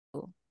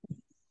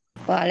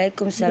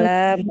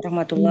Waalaikumsalam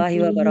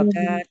warahmatullahi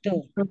wabarakatuh.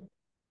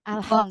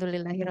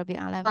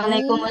 Alhamdulillahirrabbilalamin.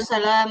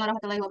 Waalaikumsalam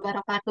warahmatullahi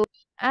wabarakatuh.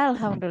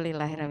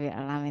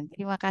 Alhamdulillahirrabbilalamin.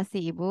 Terima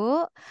kasih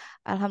Ibu.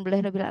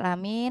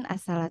 Alhamdulillahirrabbilalamin.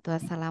 Assalatu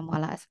wassalamu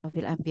ala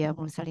asrofil anbiya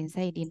mursalin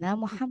sayyidina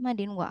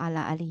Muhammadin wa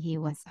ala alihi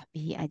wa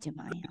sahbihi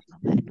ajma'in. Amma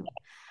ba'du.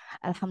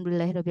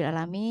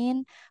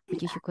 Alhamdulillahirrabbilalamin.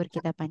 Puji syukur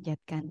kita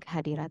panjatkan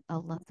kehadirat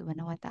Allah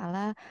Subhanahu wa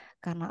taala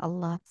karena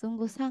Allah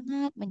sungguh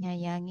sangat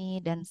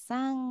menyayangi dan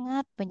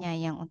sangat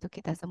penyayang untuk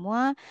kita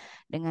semua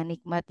dengan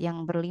nikmat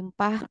yang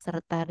berlimpah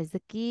serta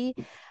rezeki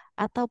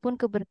ataupun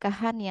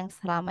keberkahan yang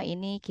selama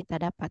ini kita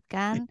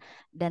dapatkan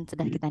dan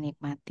sudah kita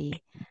nikmati.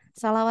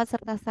 Salawat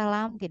serta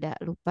salam tidak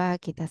lupa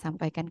kita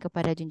sampaikan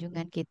kepada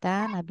junjungan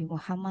kita Nabi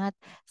Muhammad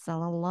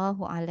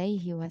Sallallahu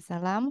Alaihi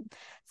Wasallam.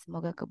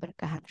 Semoga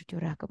keberkahan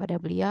tercurah kepada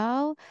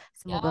beliau.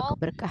 Semoga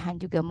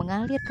keberkahan juga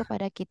mengalir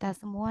kepada kita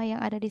semua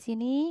yang ada di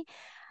sini.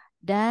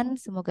 Dan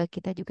semoga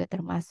kita juga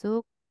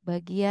termasuk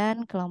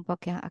bagian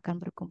kelompok yang akan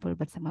berkumpul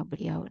bersama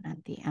beliau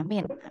nanti.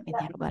 Amin. Amin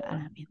ya rabbal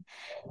alamin.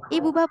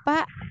 Ibu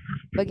Bapak,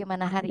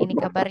 bagaimana hari ini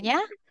kabarnya?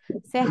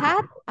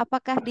 Sehat?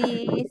 Apakah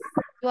di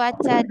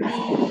cuaca di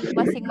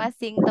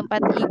masing-masing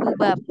tempat Ibu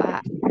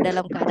Bapak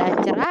dalam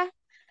keadaan cerah?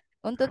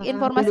 Untuk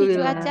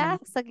informasi cuaca,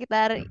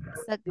 Alhamdulillah.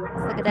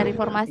 sekedar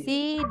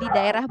informasi di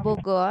daerah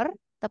Bogor,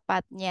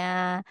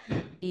 tepatnya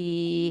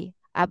di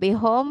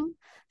ABhome,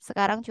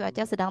 sekarang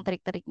cuaca sedang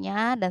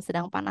terik-teriknya dan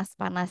sedang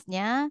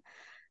panas-panasnya.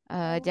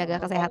 Jaga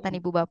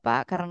kesehatan Ibu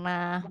Bapak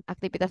karena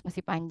aktivitas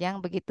masih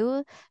panjang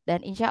begitu.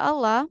 Dan insya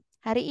Allah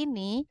hari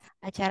ini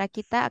acara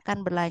kita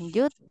akan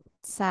berlanjut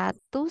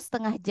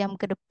 1,5 jam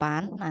ke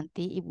depan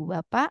nanti Ibu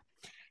Bapak.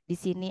 Di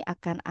sini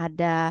akan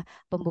ada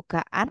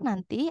pembukaan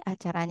nanti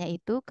acaranya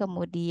itu,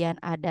 kemudian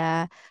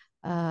ada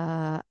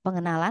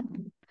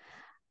pengenalan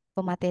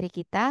pemateri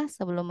kita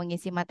sebelum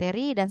mengisi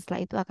materi dan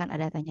setelah itu akan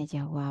ada tanya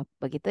jawab.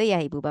 Begitu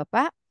ya Ibu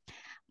Bapak.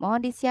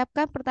 Mohon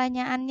disiapkan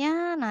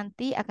pertanyaannya,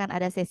 nanti akan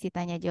ada sesi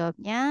tanya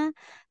jawabnya.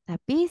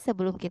 Tapi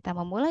sebelum kita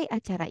memulai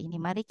acara ini,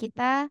 mari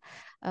kita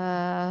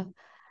eh,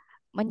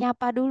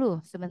 menyapa dulu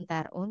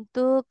sebentar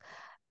untuk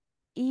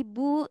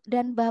Ibu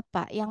dan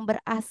Bapak yang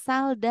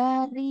berasal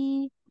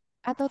dari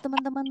atau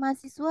teman-teman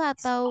mahasiswa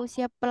atau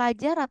siap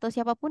pelajar atau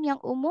siapapun yang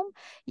umum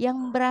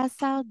yang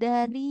berasal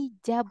dari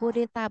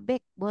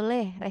Jabodetabek,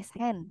 boleh raise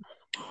hand.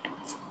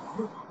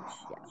 Ya,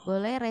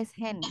 boleh raise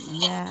hand.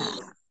 Ya,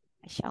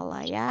 Masya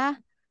Allah ya.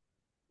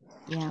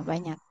 Ya,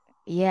 banyak.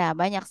 Iya,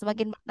 banyak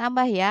semakin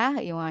bertambah ya.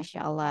 Ya,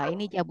 Masya Allah.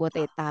 Ini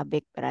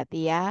Jabodetabek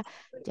berarti ya.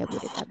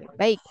 Jabodetabek.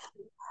 Baik.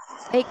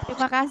 Baik,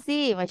 terima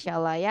kasih. Masya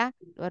Allah ya.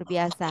 Luar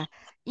biasa.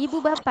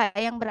 Ibu Bapak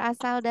yang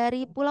berasal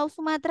dari Pulau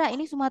Sumatera.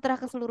 Ini Sumatera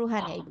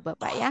keseluruhan ya Ibu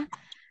Bapak ya.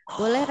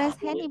 Boleh raise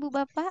hand Ibu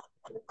Bapak?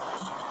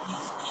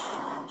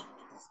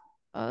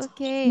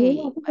 Oke,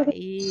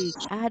 baik.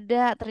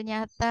 Ada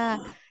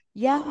ternyata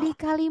yang di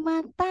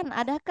Kalimantan.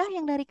 Adakah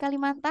yang dari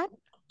Kalimantan?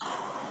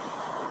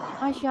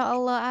 Masya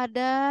Allah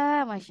ada,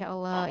 Masya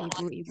Allah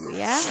ibu-ibu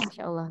ya,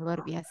 Masya Allah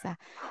luar biasa.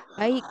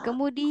 Baik,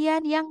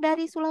 kemudian yang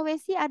dari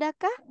Sulawesi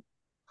adakah?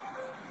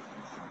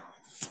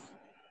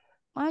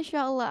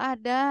 Masya Allah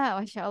ada,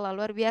 Masya Allah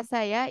luar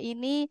biasa ya.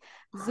 Ini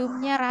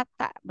Zoom-nya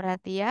rata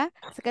berarti ya.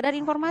 Sekedar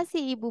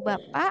informasi Ibu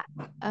Bapak,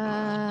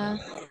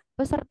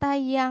 peserta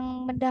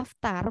yang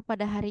mendaftar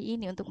pada hari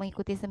ini untuk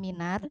mengikuti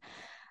seminar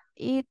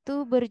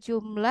itu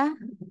berjumlah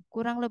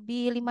kurang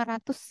lebih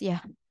 500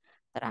 ya.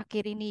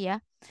 Terakhir ini ya.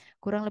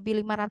 Kurang lebih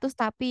 500,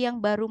 tapi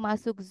yang baru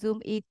masuk Zoom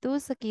itu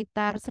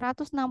sekitar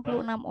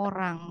 166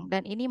 orang.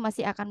 Dan ini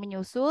masih akan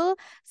menyusul,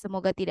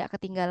 semoga tidak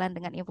ketinggalan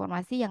dengan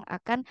informasi yang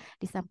akan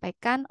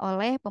disampaikan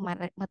oleh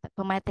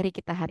pemateri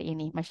kita hari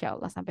ini. Masya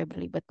Allah, sampai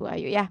berlibat Bu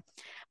Ayu ya.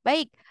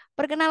 Baik,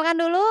 perkenalkan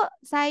dulu,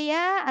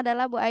 saya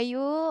adalah Bu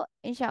Ayu.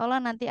 Insya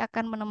Allah nanti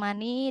akan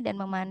menemani dan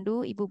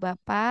memandu Ibu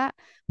Bapak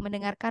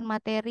mendengarkan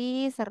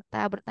materi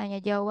serta bertanya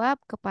jawab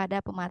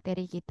kepada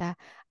pemateri kita.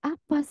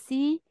 Apa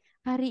sih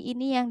hari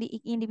ini yang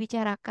ingin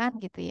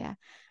dibicarakan gitu ya?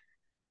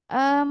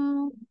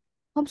 Em,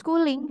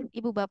 Homeschooling,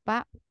 Ibu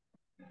Bapak,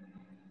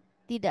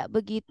 tidak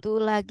begitu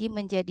lagi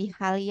menjadi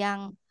hal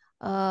yang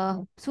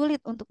sulit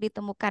untuk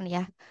ditemukan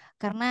ya,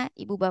 karena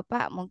ibu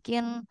bapak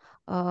mungkin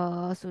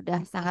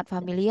sudah sangat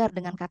familiar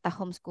dengan kata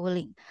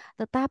homeschooling.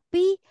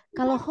 Tetapi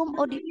kalau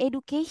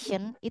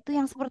education itu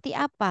yang seperti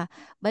apa?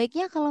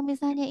 Baiknya kalau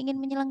misalnya ingin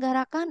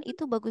menyelenggarakan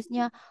itu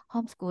bagusnya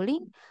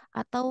homeschooling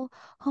atau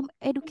home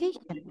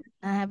education.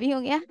 Nah,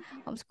 bingung ya.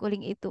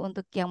 Homeschooling itu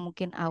untuk yang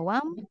mungkin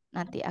awam,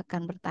 nanti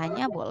akan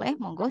bertanya, boleh,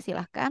 monggo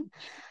silahkan.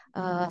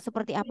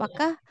 Seperti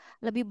apakah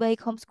lebih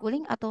baik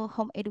homeschooling atau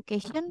home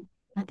education?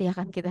 Nanti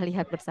akan kita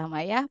lihat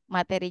bersama ya.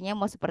 Materinya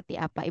mau seperti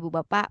apa, Ibu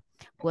Bapak?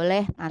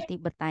 Boleh nanti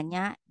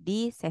bertanya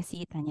di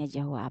sesi tanya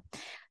jawab.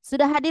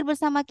 Sudah hadir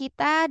bersama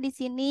kita di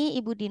sini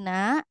Ibu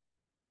Diena.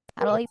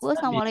 Halo Ibu,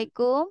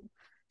 Assalamualaikum.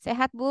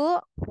 Sehat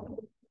Bu?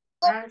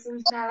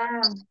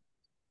 Waalaikumsalam.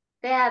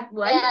 Sehat,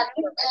 Bu Ayu.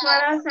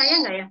 Suara saya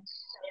enggak ya?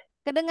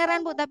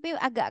 Kedengaran Bu, tapi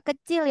agak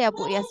kecil ya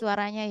Bu ya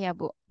suaranya ya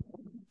Bu.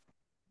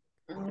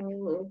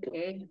 Oh,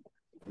 oke.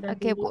 Udah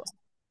Oke dulu. Bu.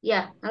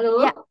 Ya,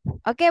 halo. Ya,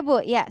 oke Bu,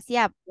 ya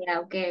siap.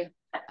 Ya, oke.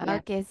 Ya.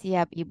 Oke,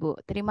 siap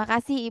Ibu. Terima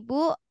kasih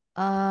Ibu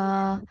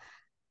eh,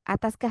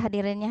 atas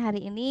kehadirannya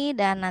hari ini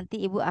dan nanti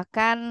Ibu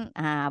akan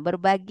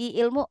berbagi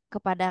ilmu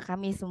kepada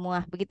kami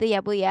semua. Begitu ya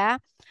Bu ya.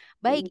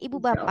 Baik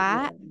Ibu Insya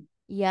Bapak Allah.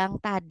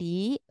 yang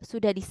tadi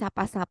sudah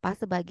disapa-sapa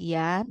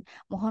sebagian,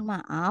 mohon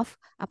maaf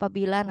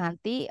apabila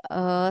nanti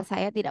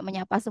saya tidak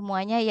menyapa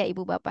semuanya ya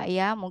Ibu Bapak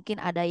ya. Mungkin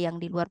ada yang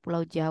di luar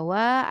Pulau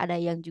Jawa, ada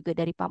yang juga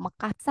dari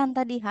Pamekasan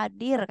tadi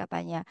hadir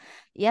katanya.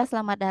 Ya,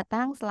 selamat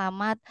datang,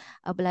 selamat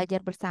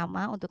belajar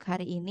bersama untuk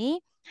hari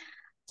ini.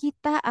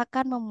 Kita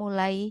akan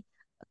memulai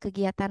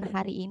kegiatan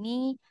hari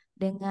ini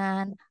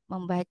dengan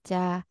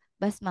membaca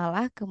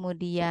basmalah,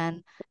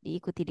 kemudian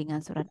diikuti dengan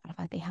surat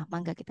Al-Fatihah.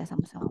 Mangga kita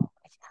sama-sama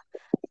membaca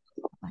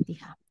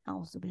Al-Fatihah.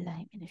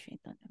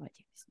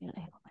 A'udzubillahiminasyaitonirrajim.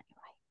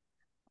 Bismillahirrahmanirrahim.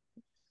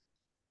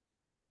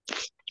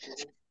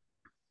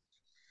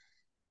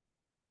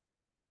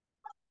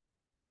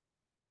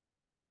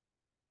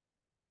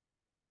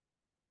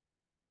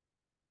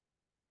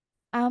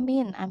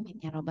 Amin, amin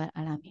ya robbal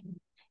alamin.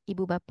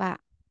 Ibu Bapak,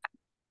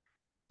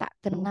 tak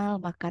kenal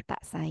maka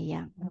tak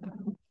sayang.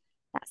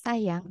 Tak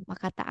sayang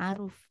maka tak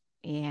aruf.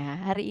 Ya,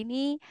 hari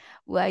ini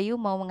Bu Ayu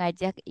mau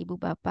mengajak Ibu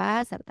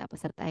Bapak serta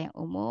peserta yang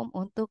umum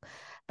untuk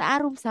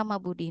ta'aruf sama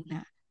Bu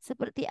Dina.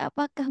 Seperti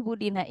apakah Bu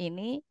Dina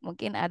ini?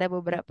 Mungkin ada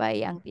beberapa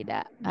yang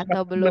tidak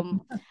atau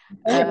belum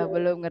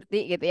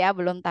ngerti gitu ya,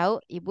 belum tahu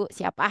Ibu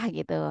siapa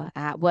gitu.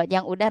 Nah, buat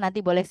yang udah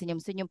nanti boleh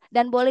senyum-senyum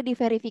dan boleh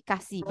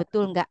diverifikasi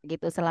betul nggak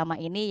gitu selama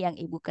ini yang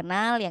Ibu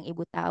kenal, yang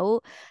Ibu tahu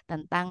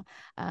tentang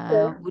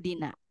Bu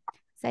Dina.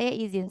 Saya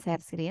izin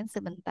share screen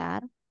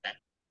sebentar.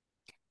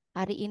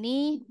 Hari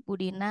ini Bu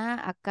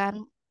Dina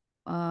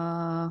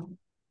eh,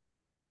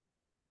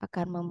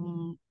 akan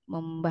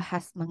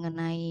membahas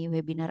mengenai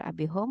webinar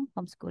ABhome,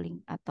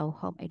 Homeschooling atau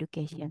Home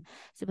Education.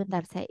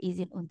 Sebentar, saya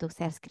izin untuk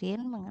share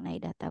screen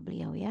mengenai data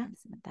beliau ya.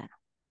 Sebentar.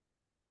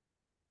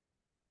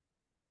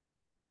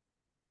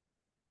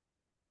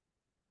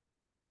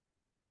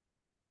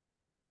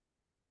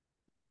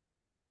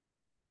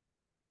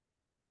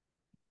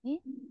 Ini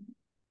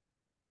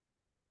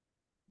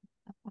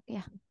apa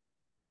ya?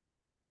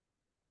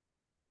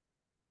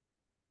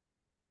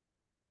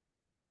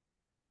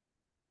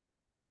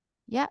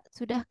 Ya,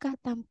 sudahkah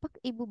tampak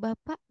Ibu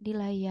Bapak di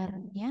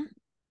layarnya?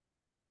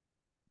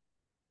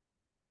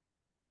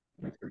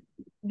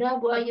 Udah,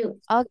 Bu Ayu.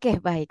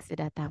 Oke, baik,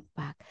 sudah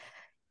tampak.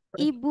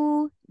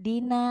 Ibu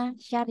Diena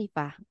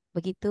Syarifa.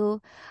 Begitu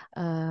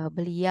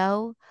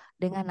beliau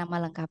dengan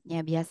nama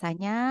lengkapnya.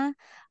 Biasanya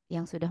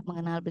yang sudah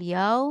mengenal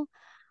beliau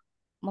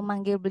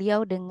memanggil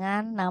beliau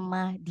dengan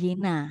nama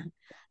Diena.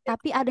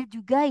 Tapi ada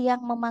juga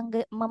yang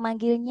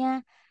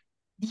memanggilnya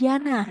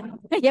Diana.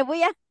 Ya Bu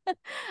ya.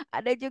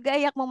 Ada juga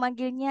yang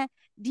memanggilnya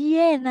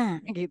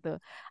Diena gitu.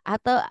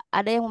 Atau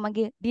ada yang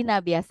memanggil Dina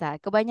biasa.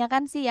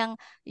 Kebanyakan sih yang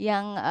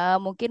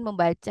mungkin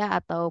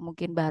membaca atau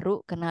mungkin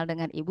baru kenal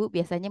dengan Ibu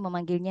biasanya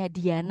memanggilnya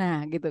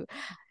Diana gitu.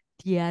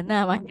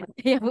 Diana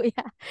manggilnya ya Bu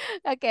ya.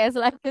 Oke,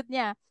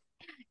 selanjutnya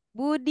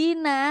Bu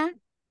Dina.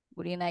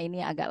 Bu Dina ini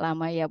agak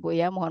lama ya Bu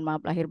ya. Mohon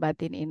maaf lahir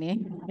batin ini.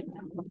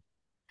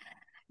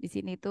 Di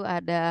sini tuh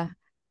ada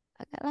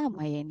agak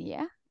lama ya ini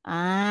ya.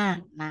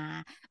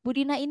 Nah, Bu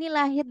Dina ini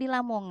lahir di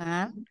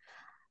Lamongan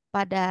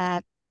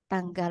pada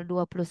tanggal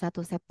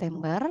 21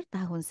 September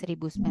tahun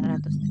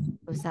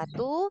 1971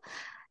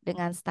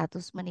 dengan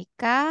status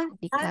menikah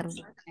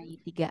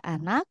dikaruniai 3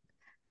 anak.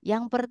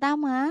 Yang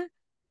pertama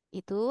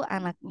itu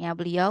anaknya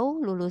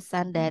beliau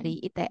lulusan dari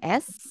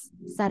ITS,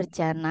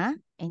 sarjana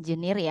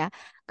engineer ya.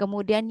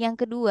 Kemudian yang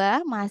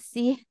kedua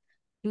masih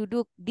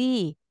duduk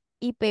di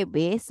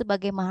IPB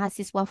sebagai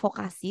mahasiswa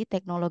vokasi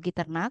teknologi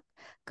ternak.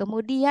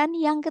 Kemudian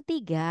yang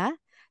ketiga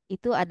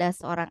itu ada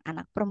seorang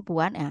anak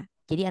perempuan ya.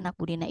 Jadi anak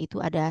Budina itu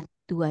ada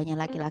duanya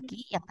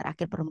laki-laki, yang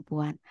terakhir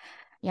perempuan.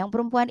 Yang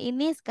perempuan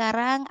ini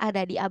sekarang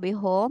ada di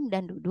ABhome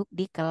dan duduk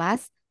di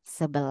kelas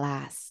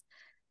 11.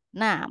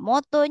 Nah,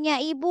 motonya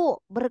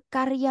Ibu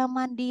berkarya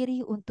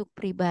mandiri untuk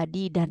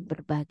pribadi dan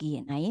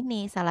berbagi. Nah,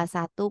 ini salah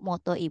satu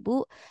moto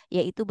Ibu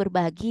yaitu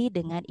berbagi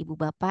dengan Ibu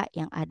Bapak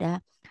yang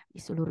ada di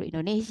seluruh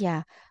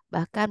Indonesia.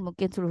 Bahkan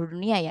mungkin seluruh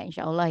dunia ya,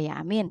 insya Allah ya,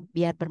 amin.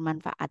 Biar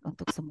bermanfaat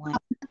untuk semua.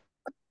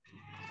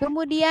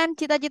 Kemudian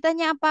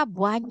cita-citanya apa?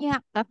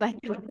 Banyak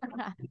katanya.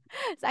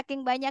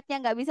 Saking banyaknya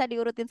nggak bisa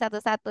diurutin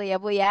satu-satu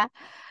ya Bu ya.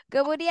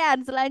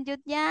 Kemudian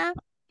selanjutnya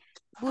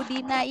Bu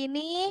Dina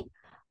ini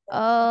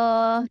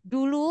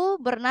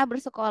dulu pernah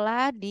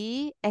bersekolah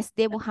di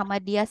SD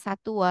Muhammadiyah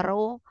 1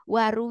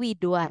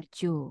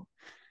 Waruwidoarjo.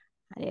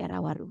 Daerah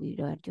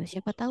Waruwidoarjo.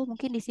 Siapa tahu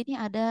mungkin di sini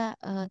ada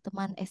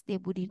teman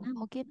SD Budina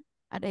mungkin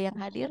ada yang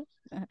hadir.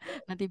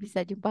 Nanti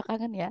bisa jumpa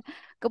kangen ya.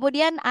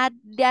 Kemudian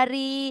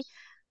dari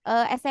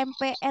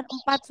SMPN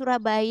 4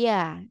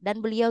 Surabaya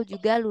dan beliau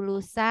juga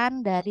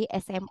lulusan dari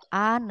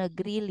SMA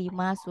Negeri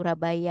 5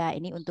 Surabaya.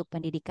 Ini untuk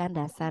pendidikan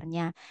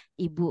dasarnya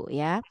Ibu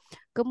ya.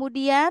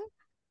 Kemudian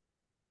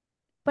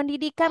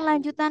pendidikan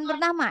lanjutan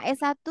pertama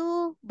S1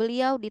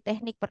 beliau di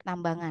Teknik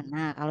Pertambangan.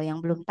 Nah, kalau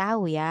yang belum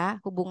tahu ya,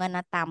 hubungan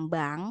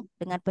tambang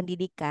dengan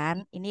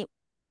pendidikan ini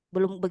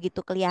belum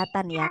begitu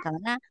kelihatan ya,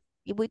 karena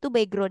Ibu itu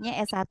backgroundnya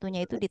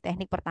S1-nya itu di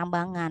teknik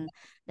pertambangan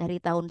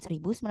dari tahun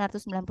 1991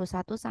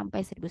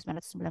 sampai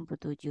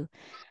 1997.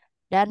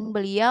 Dan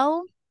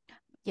beliau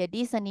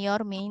jadi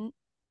senior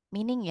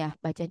mining ya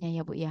bacanya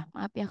ya Bu ya.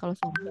 Maaf ya kalau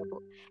salah ya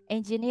Bu.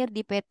 Engineer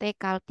di PT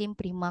Kaltim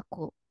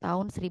Primaco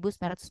tahun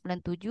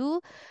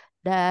 1997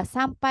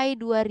 sampai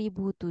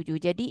 2007.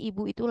 Jadi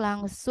Ibu itu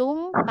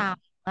langsung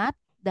tamat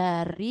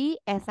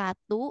dari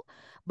S1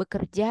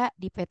 bekerja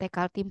di PT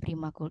Kaltim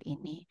Primakul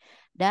ini.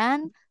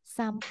 Dan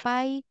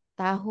sampai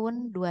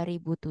tahun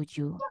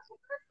 2007.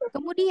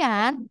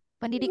 Kemudian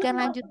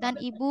pendidikan lanjutan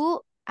Ibu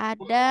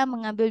ada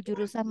mengambil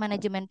jurusan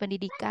manajemen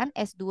pendidikan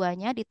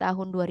S2-nya di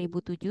tahun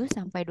 2007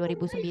 sampai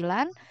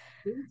 2009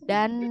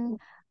 dan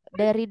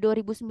dari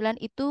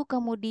 2009 itu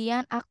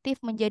kemudian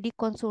aktif menjadi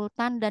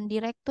konsultan dan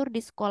direktur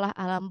di Sekolah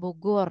Alam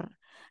Bogor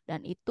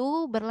dan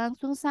itu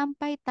berlangsung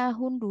sampai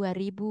tahun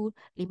 2015.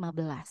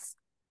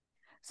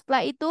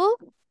 Setelah itu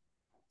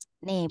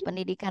nih,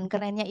 pendidikan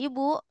kerennya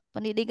Ibu,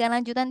 pendidikan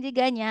lanjutan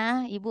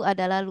tiganya, Ibu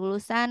adalah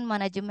lulusan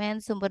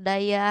Manajemen Sumber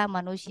Daya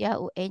Manusia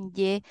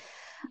UNJ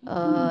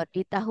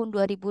di tahun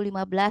 2015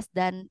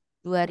 dan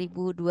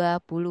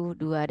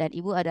 2022 dan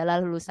Ibu adalah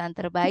lulusan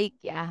terbaik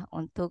ya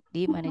untuk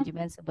di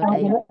Manajemen Sumber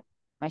Daya.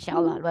 Masya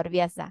Allah, luar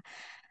biasa.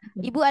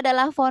 Ibu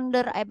adalah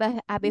founder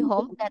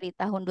ABhome dari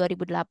tahun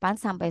 2008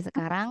 sampai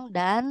sekarang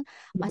dan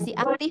masih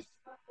aktif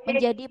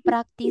menjadi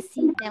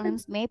praktisi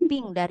talent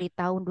mapping dari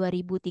tahun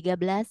 2013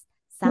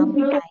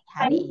 sampai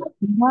hari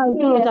ini. Nah,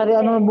 itu lo cari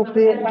anu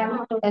bukti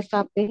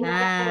SKP.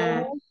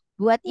 Nah,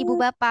 buat ibu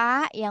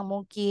bapak yang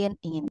mungkin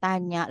ingin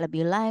tanya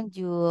lebih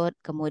lanjut,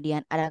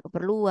 kemudian ada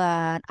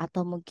keperluan,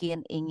 atau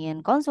mungkin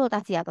ingin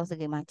konsultasi atau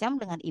segala macam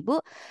dengan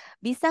ibu,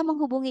 bisa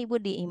menghubungi ibu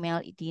di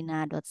email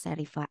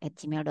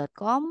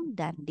diena.syarifa@gmail.com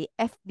dan di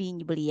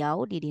FB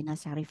beliau di Diena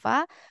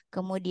Syarifa,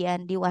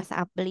 kemudian di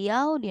WhatsApp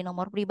beliau di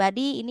nomor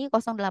pribadi ini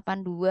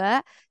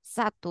 0821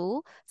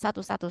 111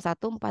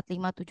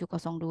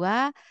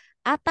 45702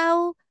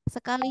 atau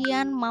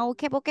sekalian mau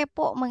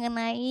kepo-kepo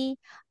mengenai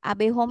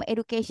ABhome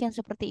Education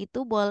seperti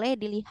itu boleh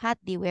dilihat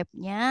di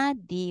webnya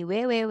di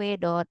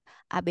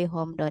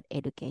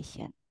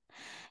www.abhome.education.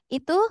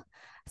 Itu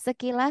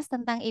sekilas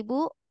tentang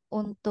Ibu.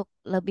 Untuk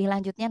lebih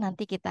lanjutnya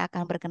nanti kita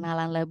akan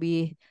berkenalan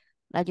lebih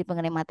lanjut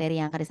mengenai materi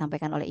yang akan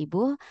disampaikan oleh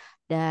Ibu.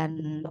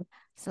 Dan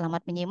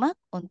selamat menyimak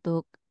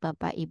untuk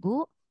Bapak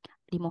Ibu.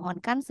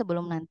 Dimohonkan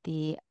sebelum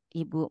nanti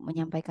Ibu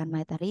menyampaikan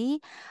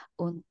materi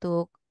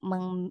untuk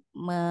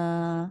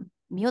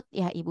mute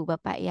ya Ibu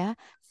Bapak ya,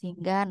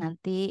 sehingga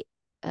nanti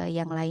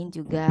yang lain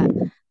juga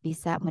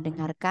bisa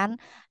mendengarkan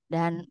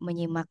dan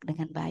menyimak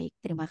dengan baik.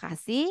 Terima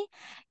kasih.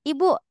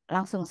 Ibu,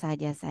 langsung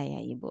saja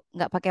saya Ibu.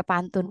 Nggak pakai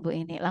pantun Bu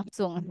ini,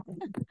 langsung.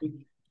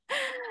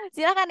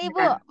 Silakan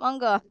Ibu, Ya,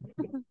 monggo.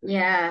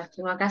 ya,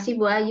 terima kasih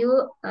Bu Ayu.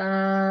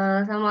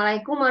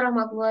 Assalamualaikum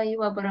warahmatullahi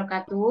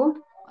wabarakatuh.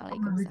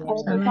 Waalaikumsalam.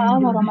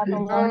 Waalaikumsalam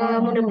warahmatullahi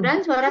wabarakatuh.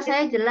 Mudah-mudahan suara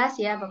saya jelas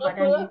ya Bapak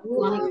dan Ibu.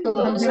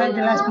 Bisa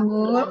jelas,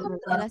 Bu.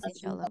 Jelas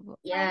insya Allah Bu.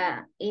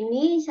 Ya,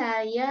 ini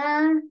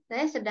saya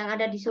sedang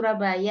ada di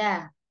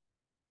Surabaya,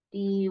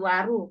 di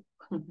Waru.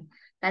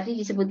 Tadi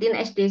disebutin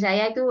SD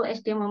saya itu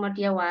SD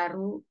Muhammadiyah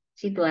Waru,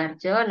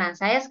 Sidoarjo. Nah,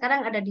 saya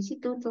sekarang ada di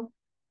situ tuh.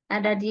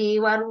 Ada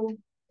di Waru,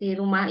 di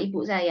rumah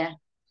ibu saya.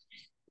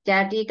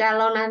 Jadi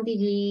kalau nanti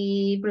di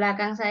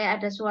belakang saya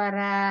ada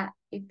suara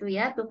itu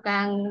ya,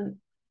 tukang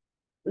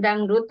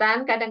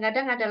dangdutan,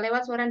 kadang-kadang ada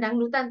lewat suara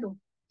dangdutan tuh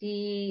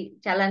di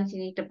jalan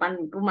sini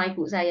depan rumah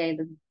ibu saya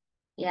itu.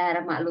 Ya,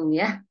 harap maklum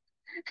ya.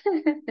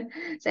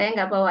 Saya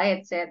nggak bawa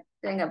headset,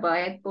 saya nggak bawa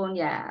headphone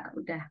ya,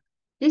 udah.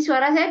 Di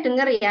suara saya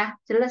dengar ya,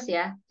 jelas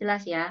ya,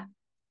 jelas ya.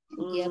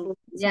 Iya Hmm, Bu,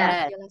 ya.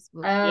 sangat jelas Bu.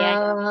 Ya.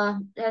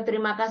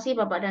 Terima kasih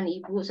Bapak dan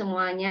Ibu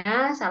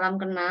semuanya. Salam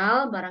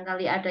kenal.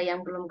 Barangkali ada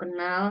yang belum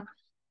kenal.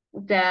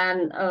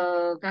 Dan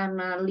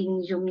karena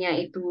link Zoom-nya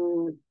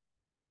itu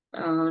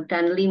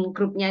dan link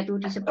grupnya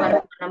itu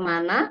disebar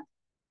kemana-mana,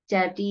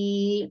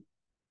 jadi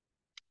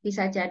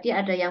bisa jadi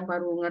ada yang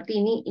baru ngerti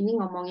ini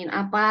ngomongin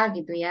apa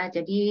gitu ya.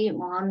 Jadi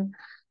mohon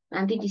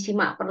nanti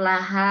disimak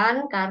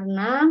perlahan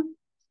karena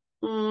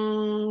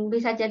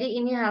bisa jadi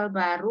ini hal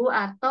baru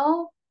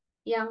atau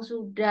yang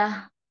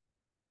sudah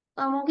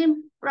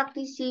mungkin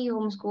praktisi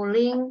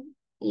homeschooling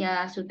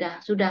ya sudah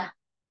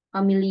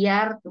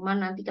familiar.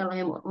 Cuman nanti kalau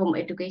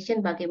home education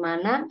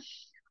bagaimana?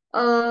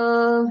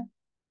 eh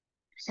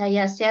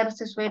saya share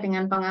sesuai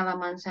dengan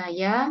pengalaman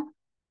saya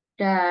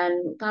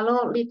dan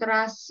kalau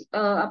literasi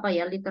apa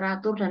ya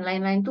literatur dan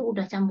lain-lain itu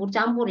udah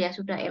campur-campur ya,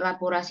 sudah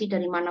elaborasi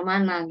dari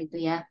mana-mana gitu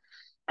ya,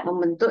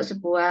 membentuk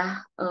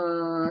sebuah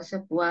eh,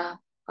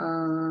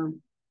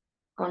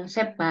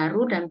 konsep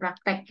baru dan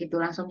praktek gitu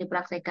langsung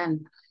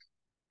dipraktekkan.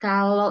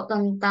 Kalau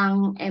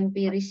tentang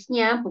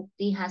empirisnya,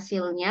 bukti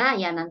hasilnya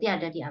ya nanti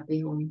ada di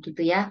ABhome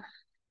gitu ya.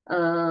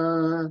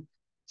 Eh,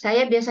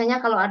 saya biasanya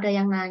kalau ada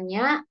yang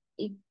nanya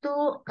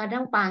itu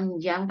kadang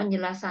panjang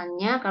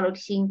penjelasannya, kalau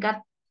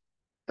disingkat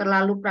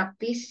terlalu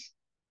praktis.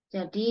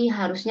 Jadi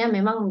harusnya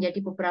memang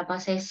menjadi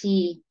beberapa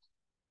sesi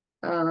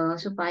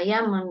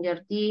supaya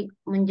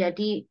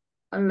menjadi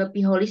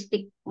lebih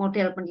holistik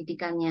model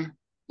pendidikannya.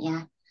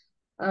 Ya,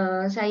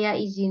 saya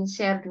izin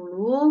share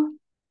dulu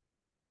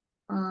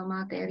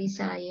materi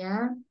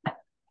saya.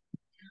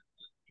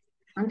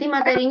 Nanti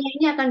materinya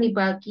ini akan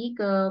dibagi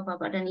ke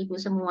Bapak dan Ibu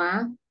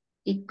semua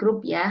di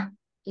grup ya,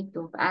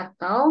 gitu.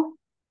 Atau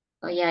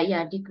ya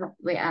di grup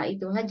WA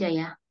itu saja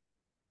ya.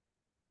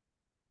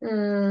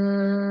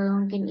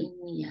 Mungkin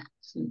ini ya,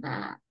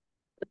 sebentar.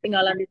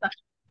 Ketinggalan di tas.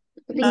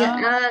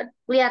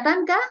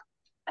 Kelihatan kah?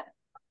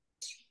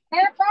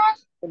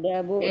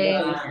 Udah Bu, udah Oke,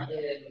 kelihatan.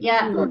 ya.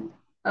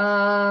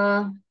 eh,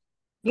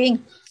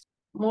 Ging.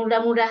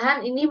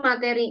 Mudah-mudahan ini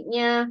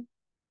materinya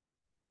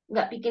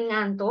nggak bikin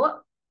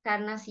ngantuk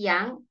karena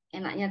siang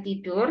enaknya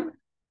tidur.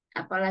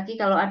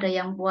 Apalagi kalau ada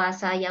yang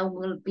puasa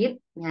yaumul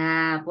bid,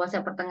 nah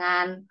puasa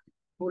pertengahan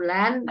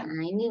bulan,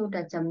 nah ini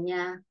udah jam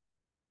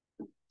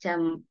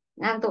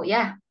ngantuk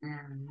ya.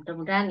 Nah,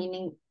 mudah-mudahan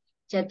ini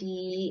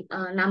jadi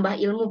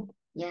nambah ilmu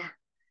ya.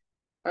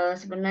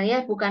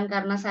 Sebenarnya bukan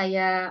karena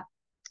saya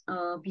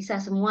bisa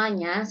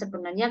semuanya,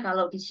 sebenarnya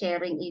kalau di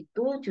sharing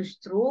itu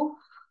justru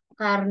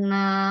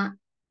karena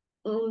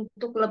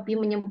untuk lebih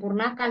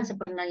menyempurnakan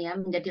sebenarnya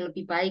menjadi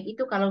lebih baik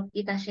itu kalau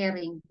kita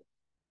sharing.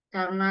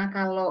 Karena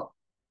kalau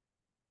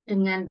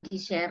dengan di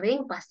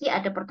sharing pasti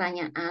ada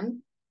pertanyaan,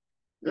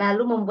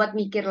 lalu membuat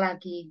mikir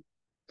lagi.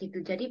 Gitu.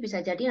 Jadi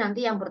bisa jadi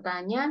nanti yang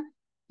bertanya,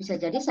 bisa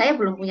jadi saya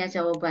belum punya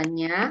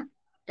jawabannya,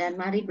 dan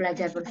mari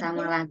belajar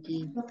bersama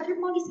lagi.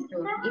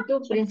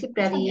 Itu prinsip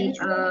dari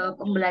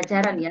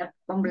pembelajaran ya.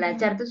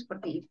 Pembelajar itu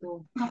seperti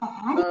itu.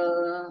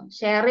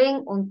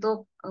 Sharing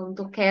untuk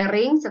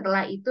caring,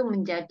 setelah itu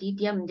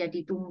dia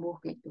menjadi tumbuh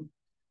gitu.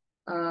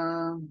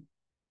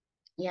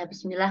 Ya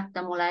Bismillah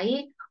kita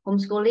mulai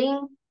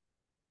homeschooling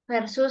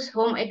versus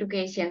home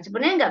education.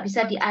 Sebenarnya nggak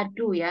bisa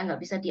diadu ya,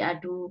 nggak bisa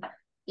diadu.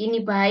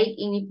 Ini baik,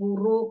 ini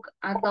buruk,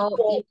 atau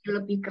ini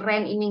lebih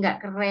keren, ini nggak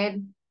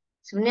keren.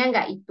 Sebenarnya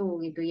nggak itu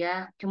gitu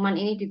ya. Cuman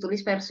ini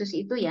ditulis versus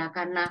itu ya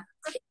karena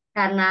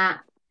karena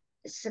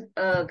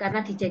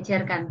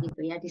dijejerkan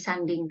gitu ya,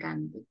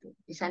 disandingkan gitu.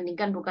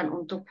 Disandingkan bukan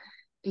untuk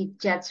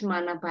dijudge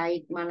mana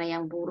baik, mana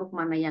yang buruk,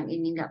 mana yang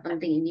ini nggak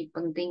penting, ini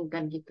penting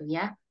kan gitu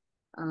ya.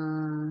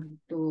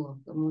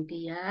 Tuh,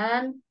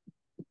 kemudian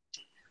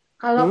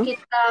kalau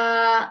kita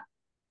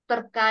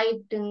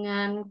terkait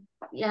dengan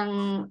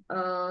yang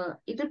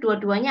itu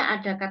dua-duanya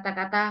ada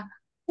kata-kata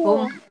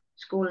home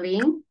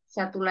schooling,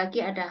 satu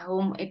lagi ada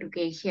home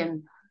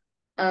education.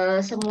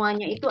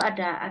 Semuanya itu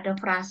ada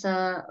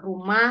frase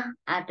rumah,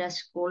 ada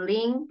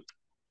schooling,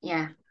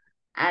 ya,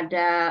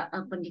 ada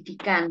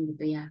pendidikan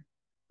gitu ya.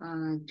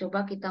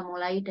 Coba kita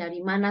mulai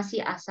dari mana sih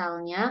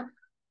asalnya,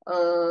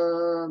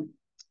 eh,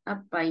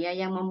 apa ya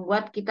yang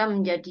membuat kita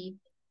menjadi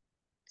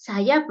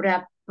saya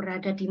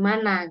berada di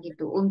mana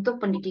gitu untuk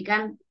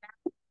pendidikan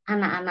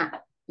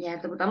anak-anak ya,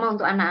 terutama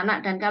untuk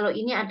anak-anak. Dan kalau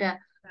ini ada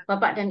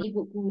bapak dan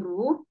ibu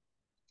guru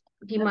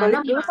di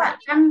mana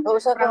meletakkan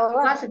orang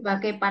tua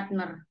sebagai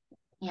partner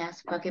ya,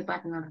 sebagai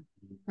partner.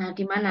 Nah,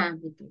 di mana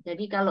gitu.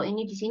 Jadi kalau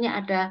ini di sini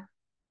ada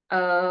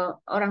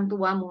orang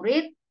tua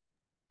murid,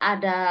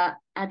 ada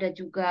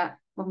juga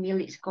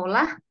pemilik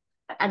sekolah,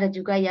 ada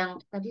juga yang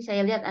tadi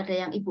saya lihat ada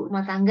yang ibu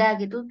rumah tangga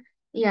gitu.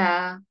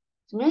 Ya,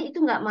 sebenarnya itu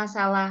nggak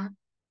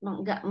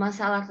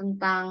masalah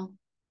tentang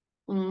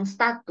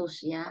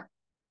status ya,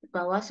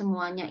 bahwa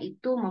semuanya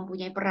itu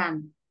mempunyai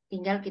peran,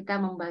 tinggal kita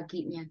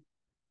membaginya.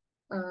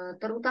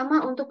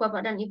 Terutama untuk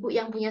bapak dan ibu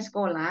yang punya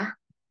sekolah,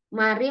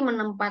 mari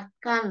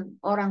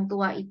menempatkan orang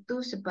tua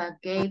itu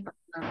sebagai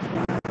partner.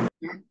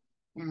 Ya.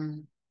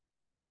 Nah,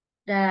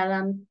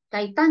 dalam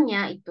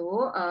kaitannya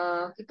itu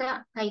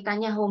kita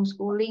kaitannya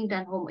homeschooling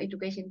dan home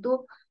education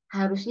itu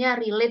harusnya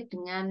relate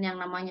dengan yang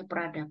namanya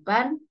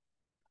peradaban,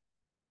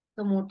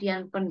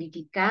 kemudian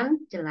pendidikan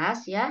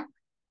jelas ya,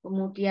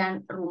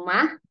 kemudian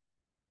rumah,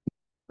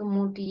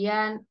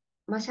 kemudian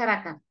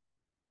masyarakat.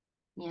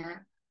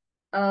 Ya,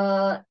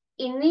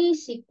 ini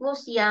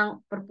siklus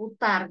yang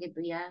berputar gitu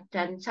ya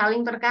dan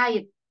saling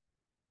terkait.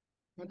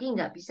 Jadi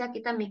nggak bisa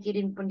kita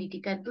mikirin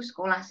pendidikan itu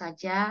sekolah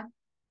saja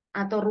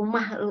atau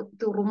rumah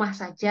itu rumah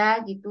saja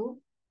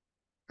gitu.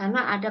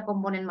 Karena ada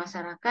komponen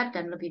masyarakat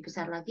dan lebih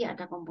besar lagi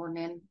ada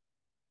komponen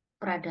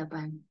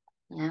peradaban.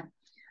 Ya.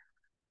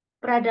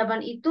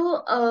 Peradaban itu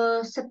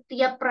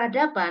setiap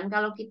peradaban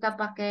kalau kita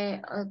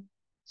pakai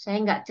saya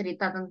nggak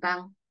cerita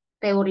tentang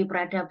teori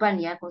peradaban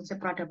ya, konsep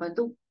peradaban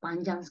itu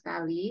panjang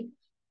sekali.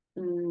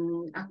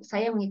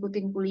 Saya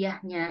mengikuti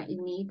kuliahnya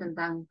ini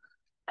tentang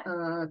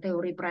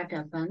teori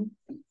peradaban,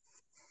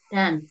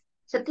 dan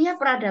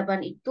setiap peradaban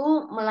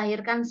itu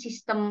melahirkan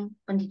sistem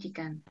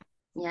pendidikan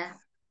ya.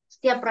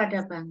 Setiap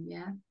peradaban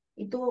ya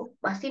itu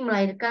pasti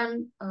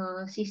melahirkan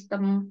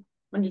sistem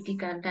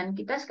pendidikan, dan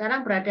kita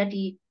sekarang berada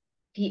di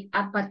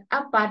abad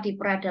apa, di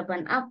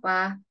peradaban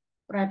apa.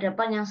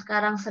 Peradaban yang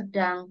sekarang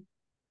sedang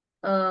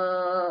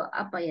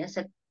apa ya,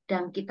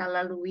 sedang kita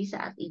lalui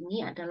saat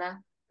ini adalah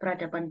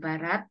peradaban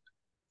barat,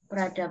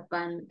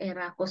 peradaban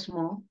era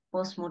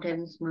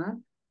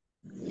postmodernisme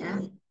ya.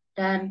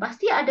 Dan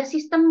pasti ada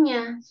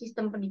sistemnya,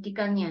 sistem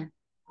pendidikannya.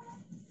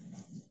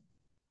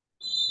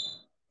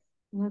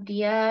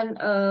 Kemudian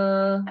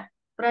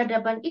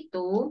peradaban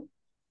itu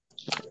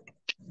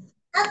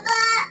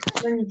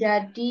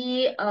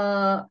menjadi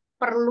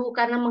perlu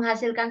karena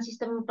menghasilkan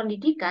sistem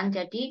pendidikan,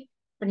 jadi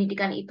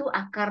pendidikan itu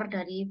akar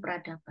dari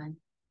peradaban.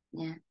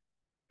 Ya.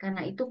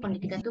 Karena itu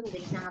pendidikan itu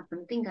menjadi sangat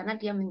penting karena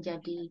dia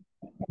menjadi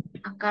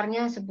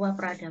akarnya sebuah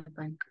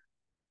peradaban.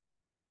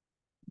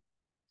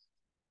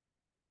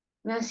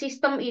 Nah,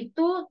 sistem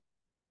itu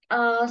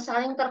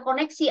saling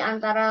terkoneksi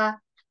antara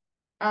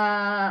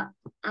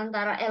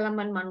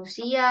elemen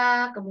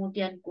manusia,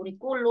 kemudian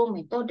kurikulum,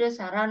 metode,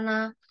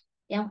 sarana,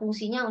 yang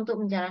fungsinya untuk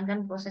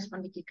menjalankan proses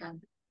pendidikan.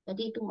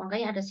 Jadi itu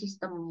makanya ada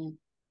sistemnya.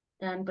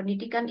 Dan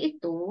pendidikan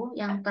itu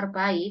yang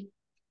terbaik,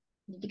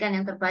 pendidikan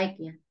yang terbaik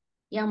ya,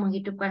 yang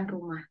menghidupkan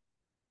rumah.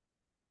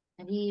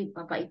 Jadi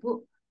Bapak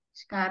Ibu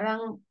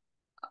sekarang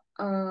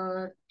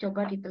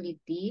coba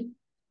diteliti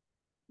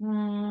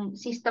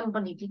sistem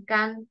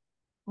pendidikan,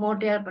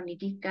 model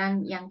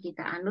pendidikan yang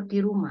kita anut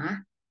di rumah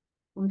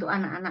untuk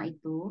anak-anak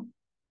itu,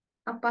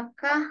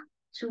 apakah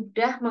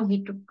sudah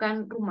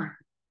menghidupkan rumah?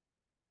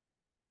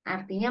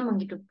 Artinya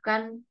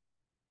menghidupkan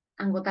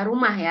anggota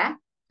rumah ya,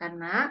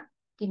 karena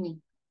gini,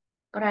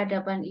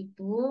 peradaban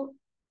itu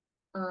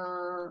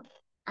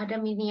ada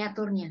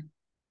miniaturnya.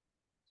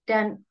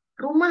 Dan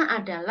rumah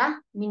adalah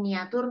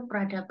miniatur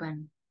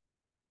peradaban.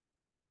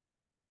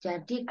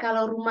 Jadi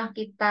kalau rumah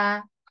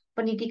kita,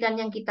 pendidikan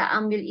yang kita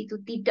ambil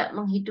itu tidak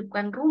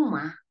menghidupkan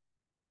rumah,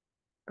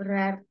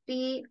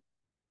 berarti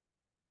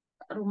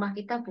rumah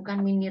kita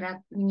bukan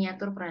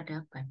miniatur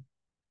peradaban.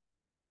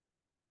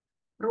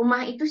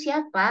 Rumah itu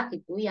siapa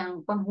gitu,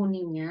 yang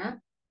penghuninya,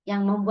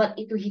 yang membuat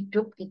itu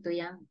hidup gitu,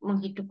 yang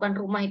menghidupkan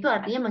rumah itu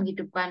artinya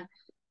menghidupkan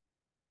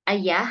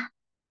ayah,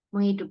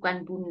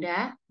 menghidupkan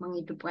bunda,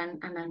 menghidupkan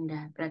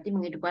ananda. Berarti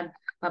menghidupkan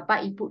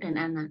bapak, ibu, dan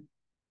anak.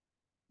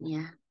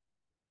 Ya,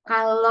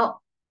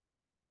 kalau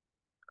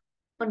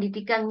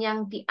pendidikan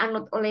yang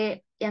dianut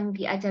oleh, yang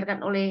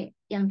diajarkan oleh,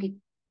 yang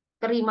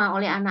diterima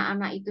oleh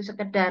anak-anak itu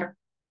sekedar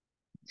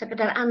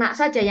anak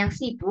saja yang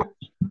sibuk,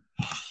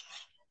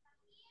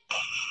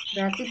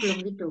 berarti belum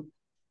hidup.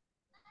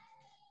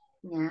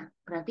 Ya,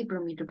 berarti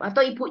belum hidup.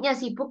 Atau ibunya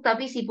sibuk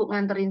tapi sibuk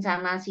nganterin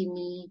sana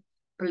sini,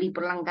 beli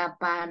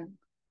perlengkapan.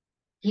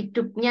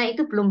 Hidupnya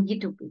itu belum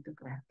hidup itu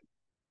berarti.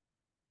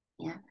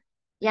 Ya.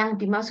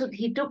 Yang dimaksud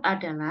hidup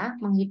adalah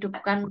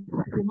menghidupkan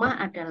rumah,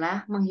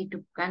 adalah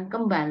menghidupkan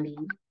kembali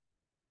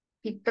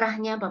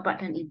fitrahnya Bapak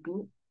dan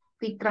Ibu,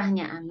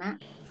 fitrahnya anak,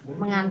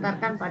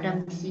 mengantarkan pada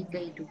misi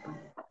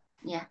kehidupan.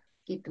 Ya,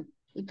 gitu.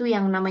 Itu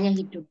yang namanya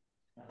hidup.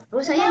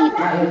 Terus saya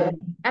hidup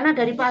karena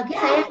dari pagi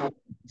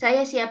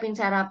saya siapin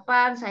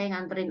sarapan, saya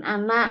nganterin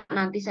anak,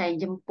 nanti saya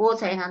jemput,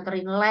 saya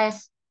nganterin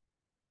les.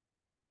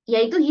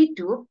 Ya itu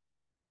hidup,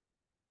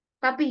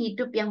 tapi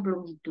hidup yang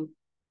belum hidup.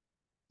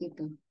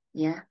 Gitu,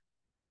 ya.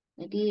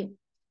 Jadi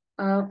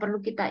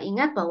perlu kita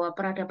ingat bahwa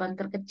peradaban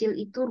terkecil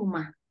itu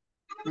rumah.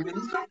 Nah,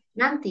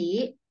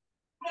 nanti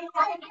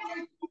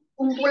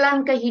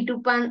kumpulan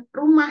kehidupan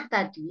rumah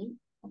tadi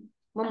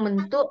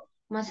membentuk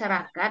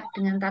masyarakat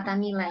dengan tata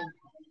nilai.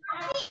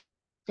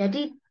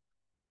 Jadi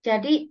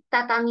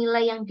tata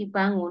nilai yang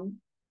dibangun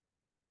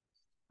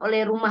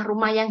oleh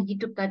rumah-rumah yang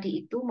hidup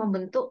tadi itu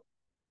membentuk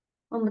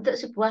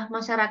sebuah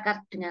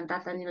masyarakat dengan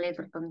tata nilai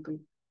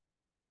tertentu.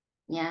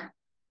 Ya,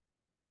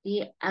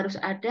 jadi harus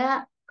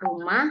ada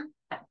rumah,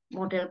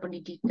 model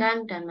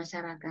pendidikan, dan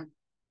masyarakat.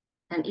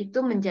 Dan itu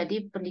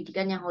menjadi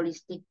pendidikan yang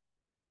holistik.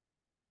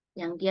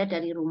 Yang dia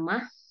dari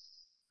rumah,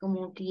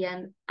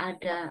 kemudian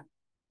ada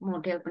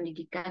model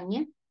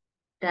pendidikannya,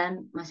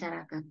 dan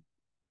masyarakat.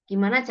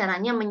 Gimana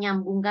caranya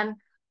menyambungkan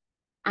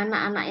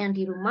anak-anak yang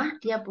di rumah,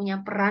 dia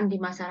punya peran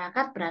di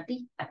masyarakat,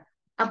 berarti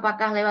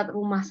apakah lewat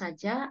rumah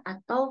saja,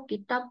 atau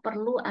kita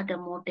perlu ada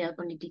model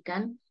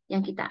pendidikan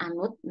yang kita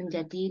anut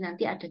menjadi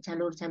nanti ada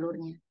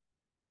jalur-jalurnya.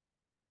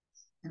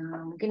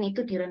 Nah, mungkin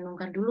itu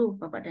direnungkan dulu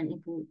Bapak dan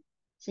Ibu.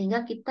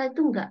 Sehingga kita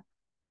itu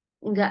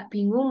nggak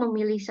bingung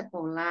memilih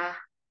sekolah,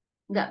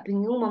 nggak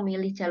bingung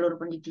memilih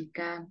jalur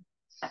pendidikan.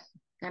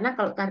 Karena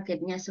kalau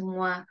targetnya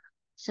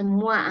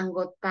semua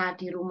anggota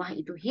di rumah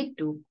itu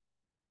hidup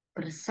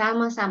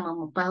bersama-sama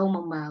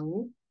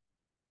bahu-membahu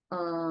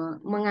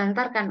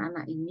mengantarkan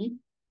anak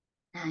ini,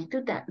 nah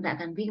itu tidak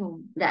akan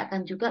bingung, tidak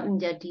akan juga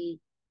menjadi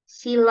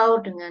silau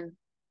dengan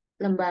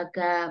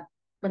lembaga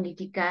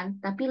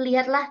pendidikan. Tapi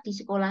lihatlah di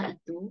sekolah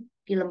itu,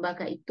 di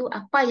lembaga itu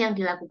apa yang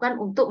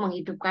dilakukan untuk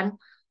menghidupkan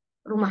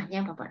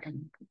rumahnya Bapak dan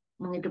Ibu,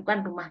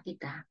 menghidupkan rumah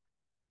kita,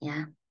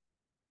 ya.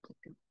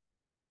 Gitu.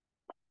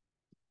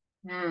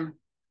 Nah,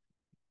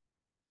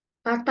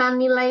 tata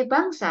nilai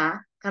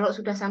bangsa, kalau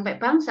sudah sampai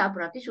bangsa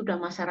berarti sudah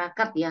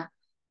masyarakat ya.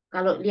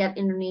 Kalau lihat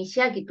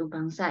Indonesia gitu,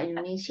 bangsa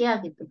Indonesia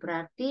gitu,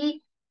 berarti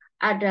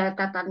ada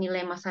tata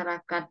nilai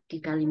masyarakat di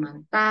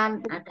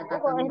Kalimantan, ada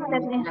tata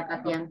nilai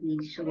masyarakat yang di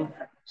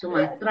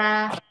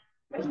Sumatera,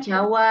 di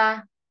Jawa,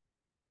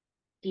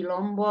 di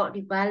Lombok,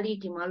 di Bali,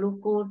 di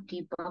Maluku,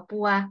 di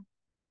Papua.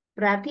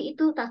 Berarti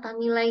itu tata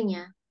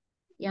nilainya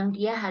yang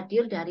dia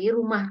hadir dari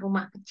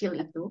rumah-rumah kecil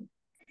itu,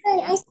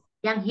 ya,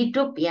 yang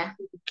hidup ya,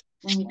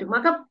 yang hidup.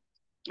 Maka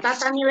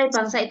tata nilai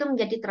bangsa itu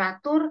menjadi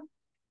teratur,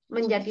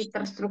 menjadi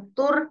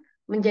terstruktur,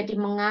 menjadi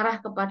mengarah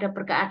kepada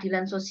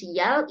berkeadilan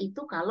sosial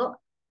itu kalau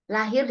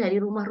lahir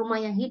dari rumah-rumah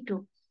yang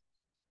hidup,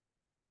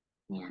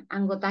 ya,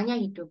 anggotanya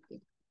hidup,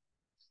 gitu.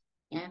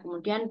 Ya,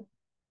 kemudian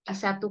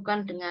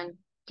disatukan dengan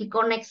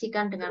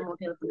dikoneksikan dengan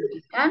model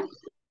pendidikan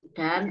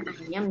dan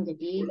akhirnya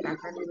menjadi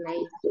tata nilai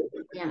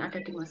yang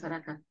ada di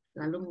masyarakat,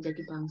 lalu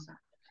menjadi bangsa.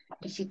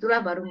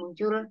 Disitulah baru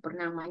muncul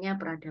bernamanya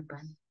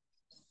peradaban.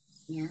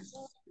 Ya,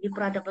 di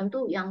peradaban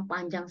tuh yang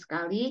panjang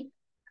sekali,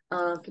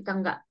 kita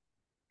nggak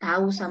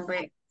tahu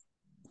sampai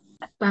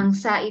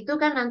bangsa itu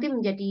kan nanti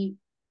menjadi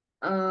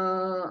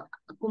eh,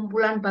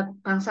 kumpulan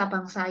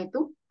bangsa-bangsa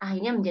itu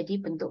akhirnya menjadi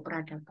bentuk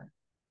peradaban.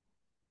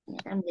 Ya,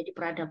 kan menjadi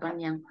peradaban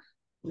yang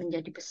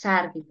menjadi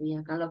besar gitu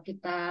ya. Kalau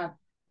kita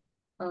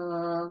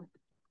eh,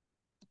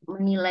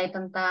 menilai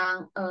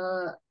tentang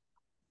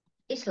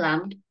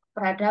Islam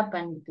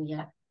peradaban gitu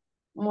ya,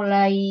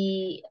 mulai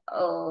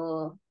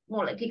eh,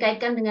 mulai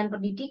dikaitkan dengan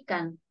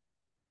pendidikan,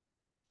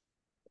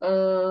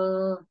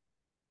 eh,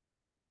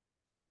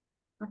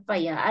 apa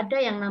ya, ada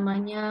yang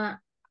namanya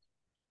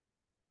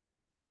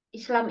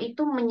Islam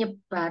itu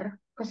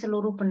menyebar ke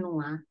seluruh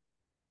benua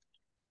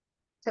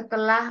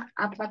setelah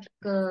abad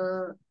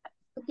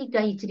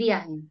ketiga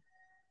Hijriah ya,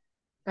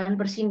 dan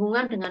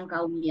bersinggungan dengan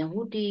kaum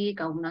Yahudi,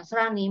 kaum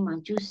Nasrani,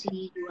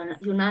 Majusi,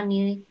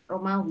 Yunani,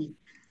 Romawi.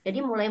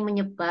 Jadi mulai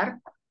menyebar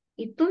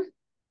itu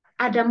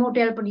ada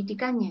model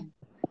pendidikannya.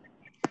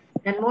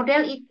 Dan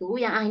model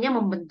itu yang akhirnya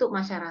membentuk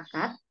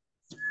masyarakat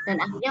dan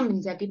akhirnya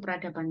menjadi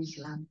peradaban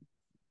Islam.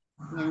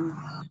 Dan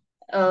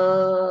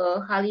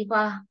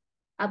Khalifah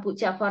Abu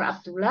Ja'far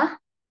Abdullah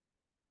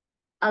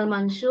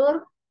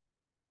Al-Mansur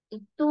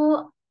itu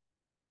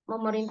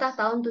memerintah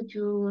tahun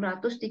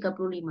 735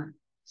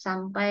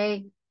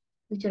 sampai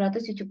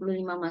 775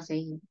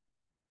 Masehi.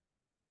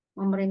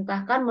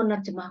 Memerintahkan,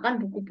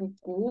 menerjemahkan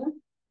buku-buku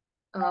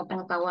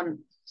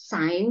pengetahuan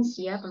sains,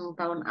 ya,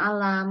 pengetahuan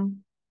alam,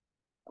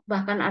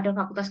 bahkan ada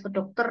fakultas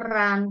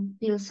kedokteran,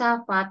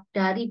 filsafat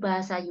dari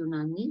bahasa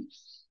Yunani,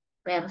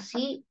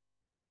 Persia,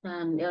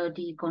 dan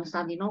di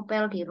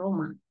Konstantinopel, di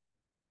Roma.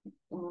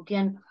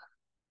 Kemudian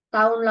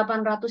tahun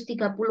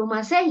 830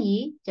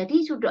 Masehi,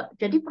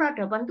 jadi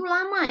peradaban itu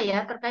lama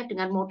ya terkait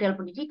dengan model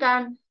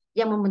pendidikan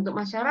yang membentuk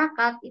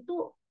masyarakat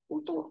itu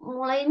untuk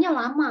mulainya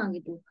lama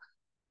gitu.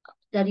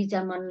 Dari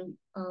zaman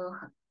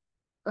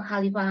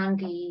kekhalifahan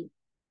di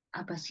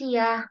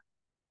Abbasiyah,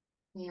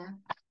 ya,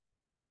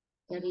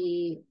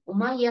 dari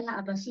Umayyah,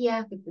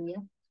 Abbasiyah gitu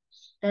ya.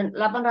 Dan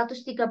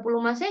 830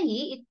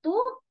 Masehi itu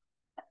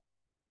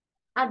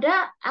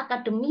ada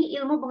Akademi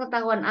Ilmu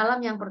Pengetahuan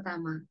Alam yang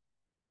pertama,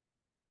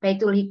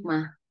 Baitul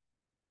Hikmah,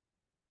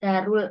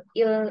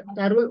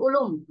 Darul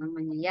Ulum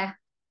namanya ya.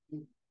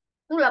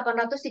 Itu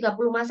 830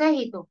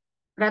 Masehi itu.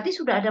 Berarti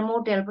sudah ada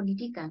model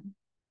pendidikan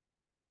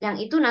yang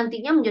itu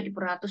nantinya menjadi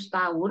beratus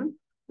tahun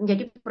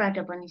menjadi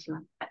peradaban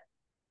Islam.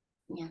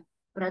 Ya.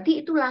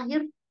 Berarti itu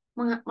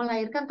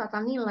melahirkan tata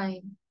nilai.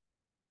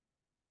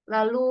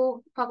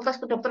 Lalu Fakultas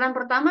Kedokteran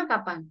pertama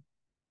kapan?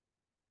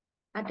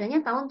 Adanya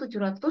tahun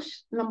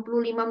 765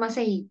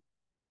 Masehi.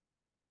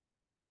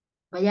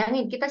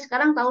 Bayangin, kita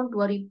sekarang tahun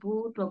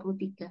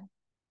 2023.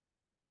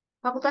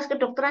 Fakultas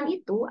Kedokteran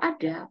itu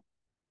ada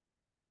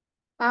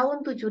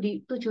tahun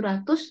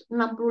 765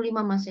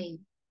 Masehi.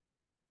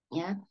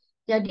 Ya.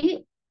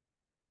 Jadi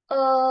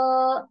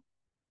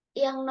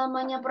yang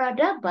namanya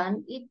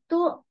peradaban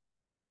itu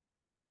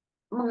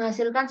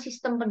menghasilkan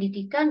sistem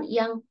pendidikan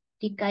yang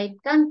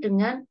dikaitkan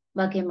dengan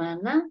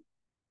bagaimana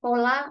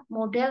pola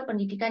model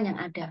pendidikan yang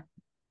ada.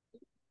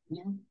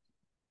 Ya.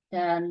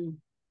 Dan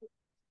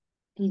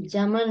di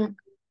zaman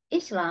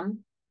Islam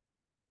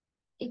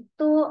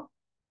itu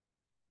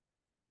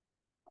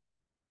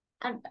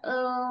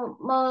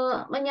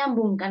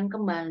menyambungkan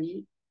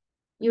kembali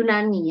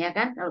Yunani ya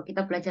kan, kalau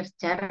kita belajar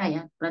sejarah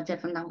ya, belajar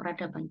tentang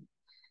peradaban.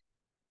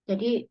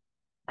 Jadi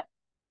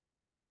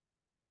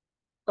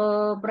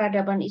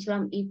peradaban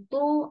Islam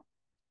itu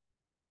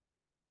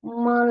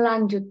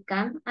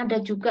melanjutkan,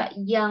 ada juga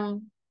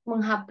yang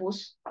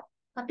menghapus,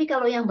 tapi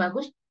kalau yang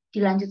bagus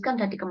dilanjutkan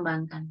dan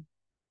dikembangkan.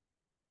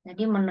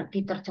 Jadi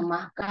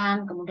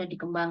diterjemahkan, kemudian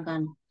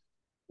dikembangkan.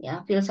 Ya,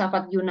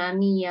 filsafat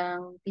Yunani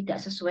yang tidak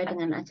sesuai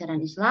dengan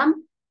ajaran Islam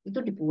itu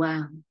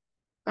dibuang.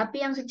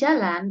 Tapi yang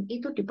sejalan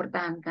itu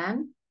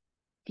dipertahankan,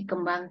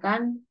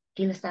 dikembangkan,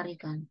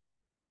 dilestarikan.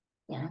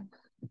 Ya.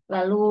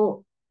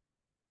 Lalu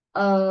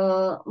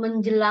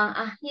menjelang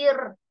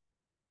akhir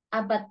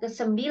abad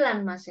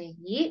ke-9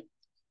 Masehi,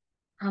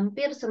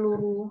 hampir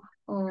seluruh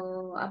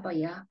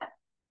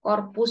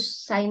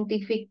korpus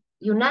saintifik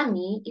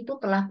Yunani itu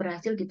telah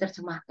berhasil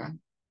diterjemahkan.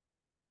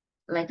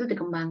 Setelah itu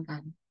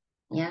dikembangkan.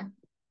 Ya.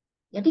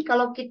 Jadi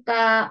kalau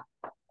kita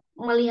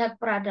melihat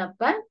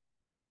peradaban,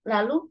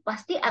 lalu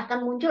pasti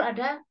akan muncul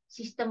ada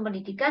sistem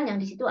pendidikan yang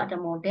di situ ada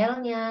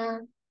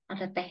modelnya,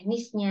 ada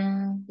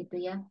teknisnya,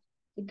 gitu ya.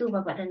 Itu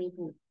Bapak dan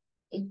Ibu.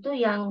 Itu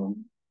yang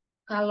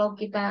kalau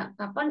kita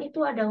kapan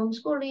itu ada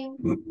homeschooling.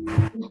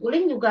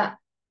 Homeschooling juga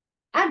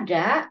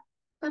ada,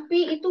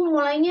 tapi itu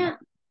mulainya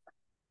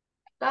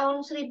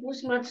tahun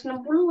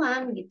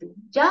 1960-an gitu.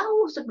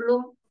 Jauh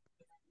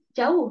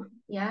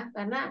ya,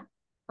 karena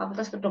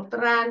Fakultas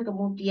Kedokteran,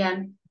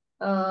 kemudian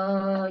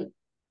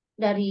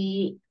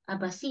dari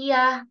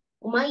Abbasiyah,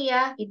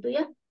 Umayyah gitu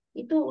ya,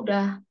 itu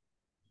udah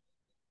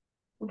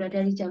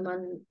dari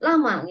zaman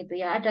lama gitu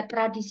ya. Ada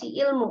tradisi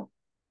ilmu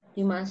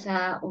di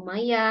masa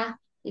Umayyah,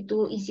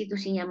 itu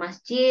institusinya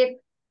masjid,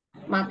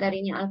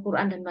 materinya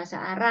Al-Quran dan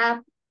bahasa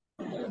Arab.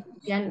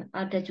 Kemudian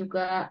ada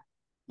juga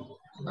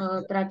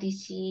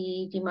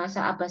tradisi di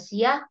masa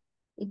Abbasiyah,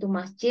 itu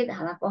masjid,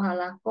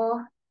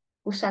 halakoh-halakoh,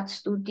 pusat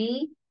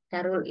studi,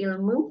 Darul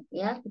Ilmu,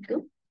 ya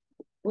gitu,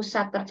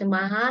 pusat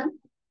terjemahan,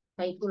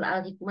 Baitul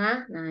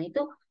Al-Hikmah. Nah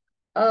itu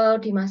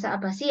di masa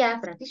Abbasiyah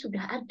berarti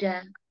sudah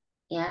ada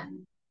ya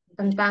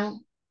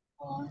tentang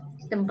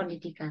sistem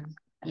pendidikan,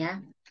 ya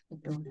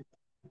itu.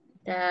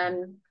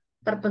 Dan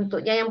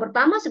terbentuknya yang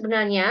pertama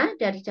sebenarnya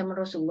dari zaman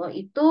Rasulullah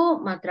itu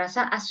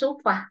madrasah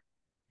as-sufah,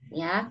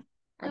 ya.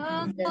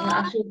 Madrasah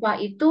as-sufah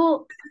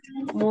itu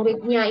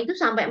muridnya itu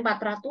sampai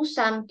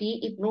 400-an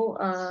di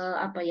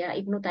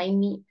Ibnu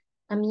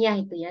Taimiyah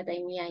itu ya,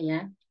 Taimiyah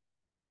ya.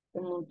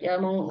 Kemudian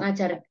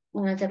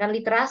mengajarkan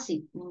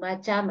literasi,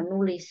 membaca,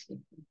 menulis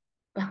gitu.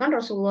 Bahkan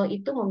Rasulullah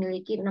itu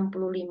memiliki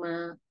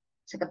 65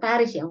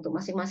 sekretaris ya untuk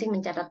masing-masing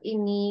mencatat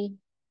ini,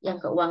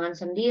 yang keuangan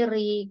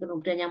sendiri,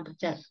 kemudian yang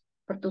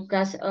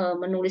bertugas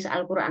menulis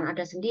Al-Qur'an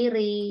ada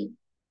sendiri,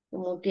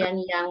 kemudian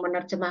yang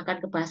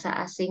menerjemahkan ke bahasa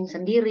asing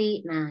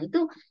sendiri. Nah,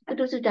 itu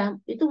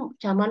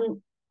zaman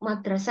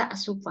madrasah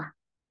as-sufah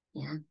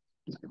ya.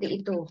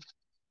 Seperti itu.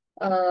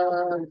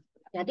 Eh,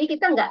 jadi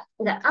kita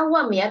nggak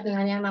awam ya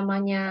dengan yang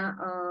namanya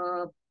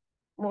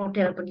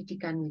model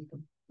pendidikan itu.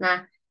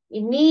 Nah,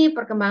 ini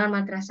perkembangan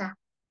madrasah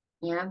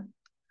ya.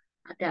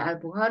 Ada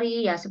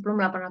Al-Bukhari ya sebelum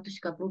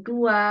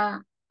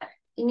 832.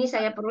 Ini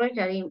saya peroleh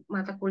dari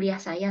mata kuliah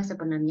saya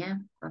sebenarnya,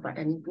 Bapak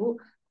dan Ibu.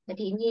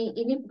 Jadi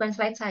ini bukan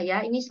slide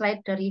saya, ini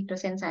slide dari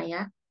dosen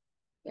saya.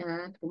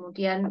 Ya,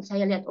 kemudian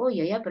saya lihat, oh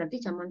iya ya,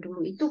 berarti zaman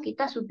dulu itu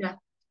kita sudah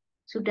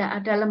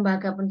ada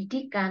lembaga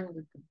pendidikan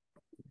gitu,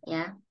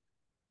 ya,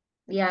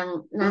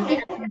 yang nanti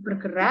akan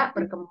bergerak,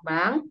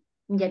 berkembang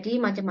menjadi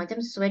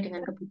macam-macam sesuai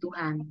dengan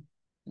kebutuhan.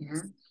 Ya,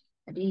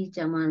 jadi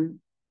zaman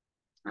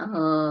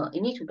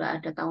ini sudah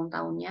ada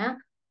tahun-tahunnya.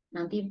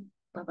 Nanti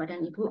Bapak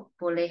dan Ibu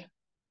boleh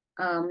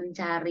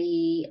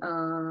mencari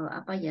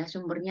apa ya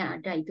sumbernya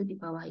ada itu di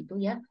bawah itu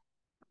ya.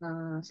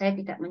 Saya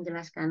tidak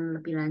menjelaskan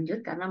lebih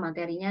lanjut karena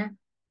materinya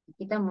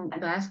kita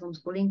membahas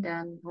homeschooling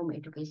dan home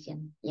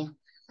education ya.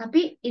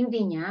 Tapi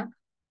intinya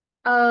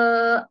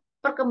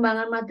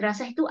perkembangan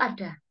madrasah itu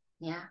ada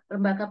ya,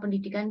 lembaga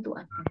pendidikan itu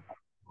ada.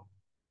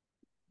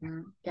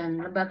 Nah, dan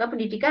lembaga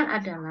pendidikan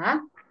adalah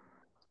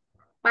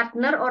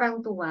partner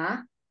orang tua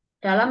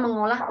dalam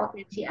mengolah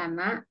potensi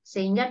anak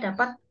sehingga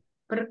dapat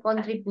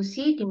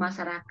berkontribusi di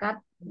masyarakat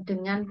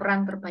dengan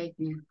peran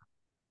terbaiknya.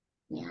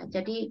 Ya,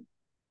 jadi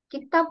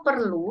kita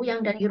perlu yang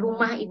dari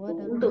rumah itu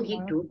untuk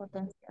hidup,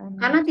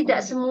 karena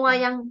tidak semua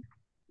yang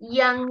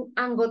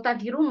anggota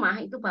di rumah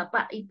itu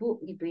bapak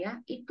ibu gitu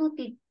ya, itu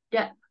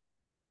tidak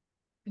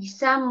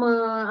bisa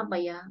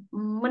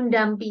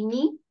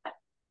mendampingi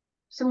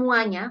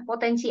semuanya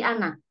potensi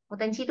anak.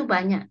 Potensi itu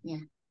banyak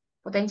ya.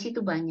 Potensi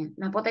itu banyak.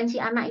 Nah,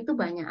 potensi anak itu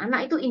banyak.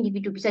 Anak itu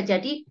individu bisa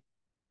jadi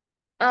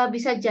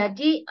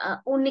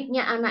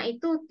uniknya anak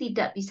itu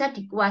tidak bisa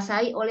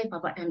dikuasai oleh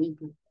bapak dan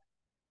ibu.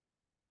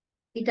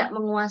 Tidak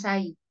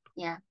menguasai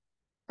ya.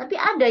 Tapi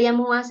ada yang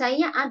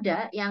menguasainya,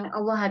 ada yang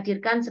Allah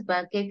hadirkan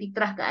sebagai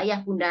fitrah ke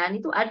ayah bundaan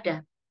itu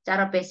ada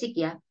secara basic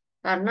ya.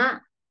 Karena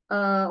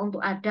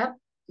untuk adab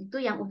itu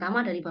yang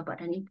utama dari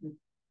bapak dan ibu.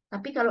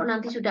 Tapi kalau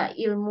nanti sudah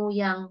ilmu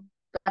yang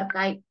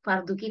terkait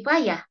fardu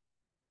kifayah,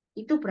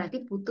 itu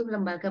berarti butuh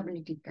lembaga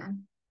pendidikan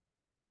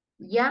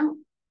yang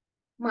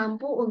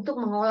mampu untuk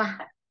mengolah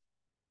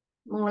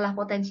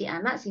potensi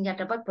anak sehingga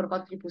dapat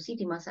berkontribusi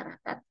di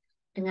masyarakat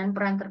dengan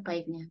peran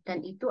terbaiknya.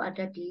 Dan itu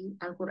ada di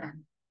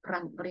Al-Quran.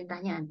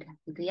 Perintahnya ada,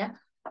 gitu ya.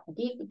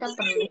 Jadi kita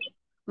perlu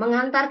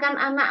mengantarkan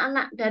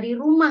anak-anak dari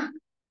rumah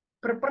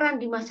berperan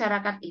di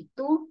masyarakat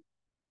itu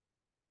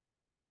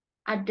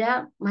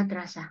ada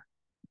madrasah,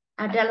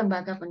 ada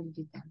lembaga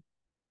pendidikan.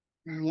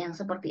 Nah, yang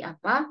seperti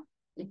apa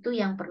itu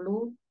yang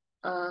perlu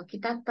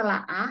kita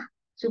telaah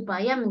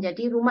supaya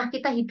menjadi rumah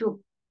kita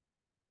hidup.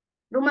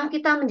 Rumah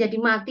kita menjadi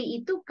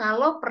mati itu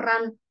kalau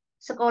peran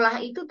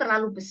sekolah itu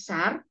terlalu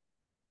besar,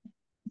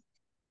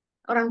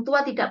 orang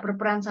tua tidak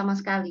berperan sama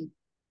sekali.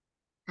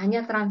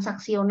 Hanya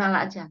transaksional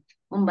aja.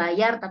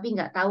 Membayar tapi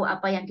nggak tahu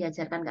apa yang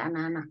diajarkan ke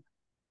anak-anak.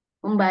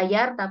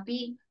 Membayar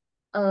tapi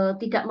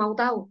tidak mau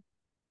tahu.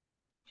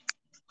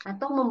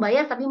 Atau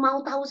membayar tapi mau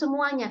tahu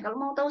semuanya. Kalau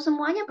mau tahu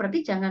semuanya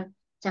berarti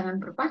jangan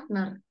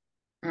berpartner.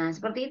 Nah,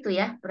 seperti itu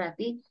ya.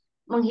 Berarti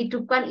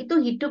menghidupkan itu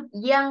hidup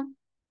yang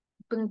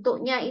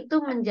bentuknya itu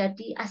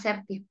menjadi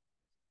asertif.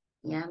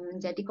 Ya,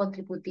 menjadi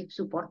kontributif,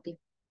 suportif.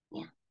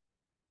 Ya.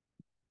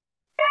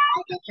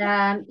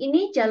 Dan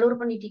ini jalur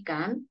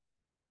pendidikan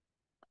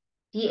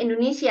di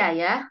Indonesia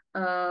ya,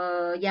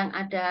 yang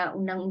ada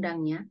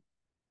undang-undangnya.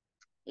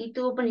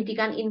 Itu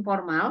pendidikan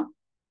informal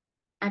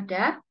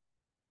ada,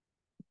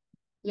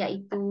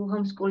 yaitu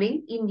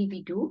homeschooling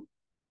individu,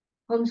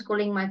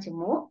 homeschooling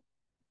majemuk,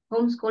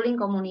 homeschooling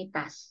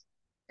komunitas,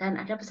 dan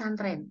ada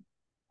pesantren,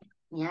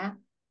 ya,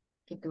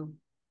 gitu.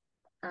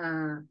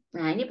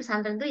 Nah, ini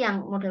pesantren itu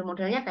yang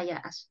model-modelnya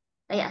kayak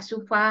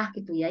asufah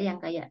gitu ya, yang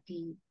kayak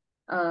di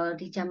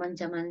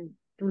zaman-zaman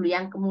dulu,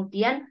 yang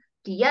kemudian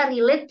dia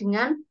relate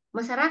dengan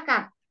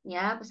masyarakat,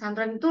 ya.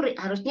 Pesantren itu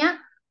harusnya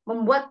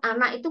membuat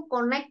anak itu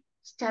connect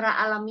secara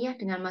alamiah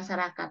dengan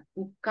masyarakat,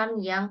 bukan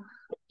yang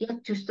dia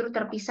justru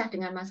terpisah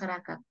dengan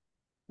masyarakat.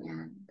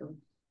 Ya, itu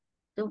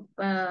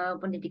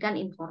pendidikan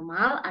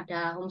informal,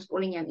 ada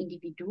homeschooling yang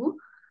individu,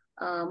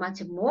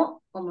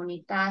 majemuk,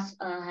 komunitas,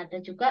 ada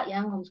juga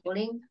yang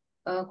homeschooling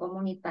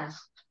komunitas.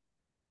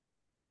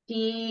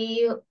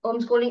 Di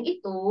homeschooling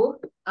itu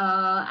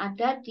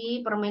ada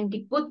di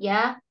Permendikbud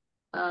ya,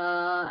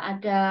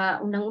 ada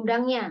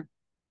undang-undangnya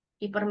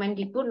di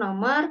Permendikbud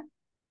nomor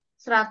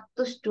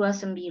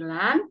 129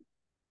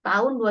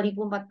 tahun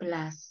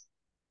 2014.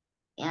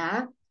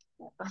 Ya,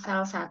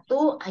 pasal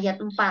 1 ayat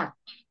 4.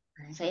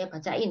 Nah, saya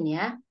bacain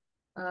ya,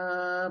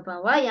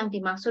 bahwa yang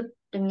dimaksud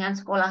dengan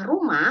sekolah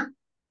rumah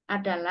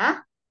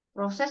adalah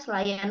proses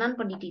layanan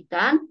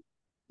pendidikan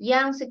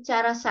yang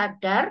secara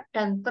sadar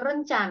dan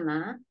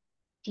terencana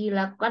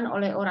dilakukan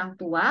oleh orang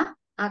tua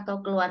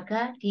atau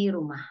keluarga di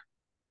rumah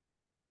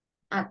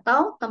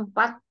atau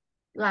tempat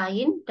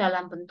lain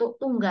dalam bentuk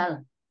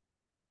tunggal,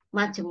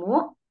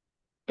 majemuk,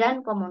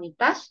 dan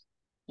komunitas.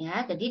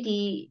 Ya, jadi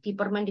di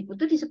Permendikbud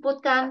itu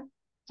disebutkan.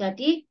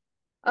 Jadi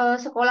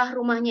sekolah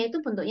rumahnya itu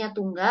bentuknya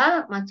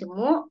tunggal,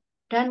 majemuk,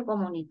 dan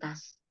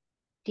komunitas,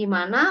 di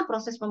mana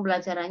proses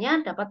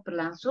pembelajarannya dapat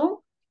berlangsung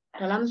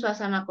dalam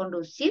suasana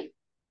kondusif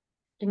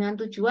dengan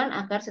tujuan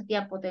agar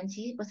setiap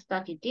potensi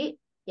peserta didik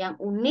yang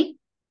unik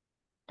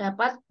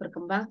dapat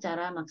berkembang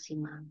secara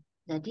maksimal.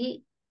 Jadi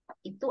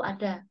itu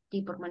ada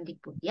di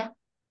Permendikbud ya,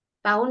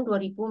 tahun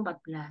 2014.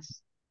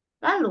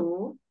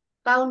 Lalu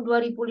tahun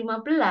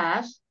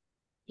 2015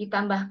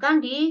 ditambahkan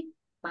di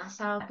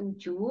pasal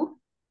 7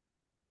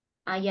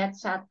 ayat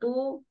 1,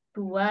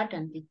 2,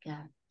 dan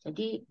 3.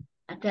 Jadi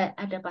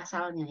ada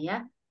pasalnya ya.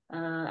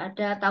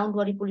 Ada tahun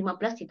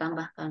 2015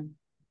 ditambahkan.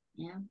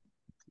 Ya.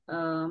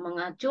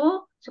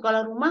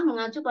 Sekolah rumah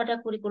mengacu pada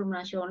kurikulum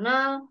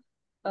nasional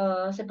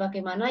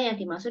sebagaimana yang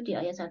dimaksud di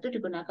ayat 1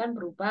 digunakan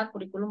berupa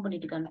kurikulum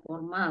pendidikan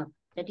formal.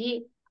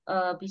 Jadi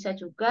bisa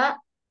juga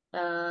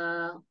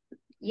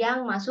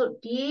yang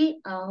masuk di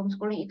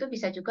homeschooling itu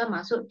bisa juga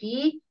masuk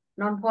di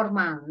non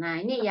formal. Nah,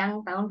 ini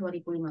yang tahun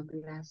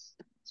 2015.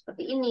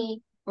 Seperti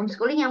ini.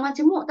 Homeschooling yang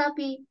majemuk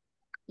tapi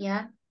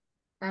ya.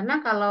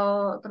 Karena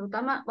kalau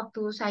terutama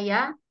waktu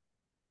saya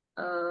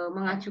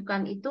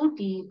mengajukan itu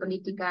di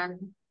pendidikan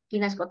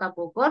Dinas Kota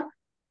Bogor,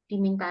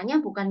 dimintanya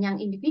bukan yang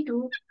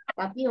individu,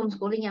 tapi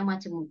homeschooling yang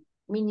majemuk.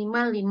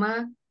 Minimal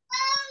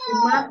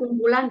 5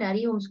 kumpulan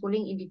dari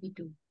homeschooling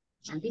individu.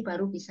 Nanti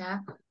baru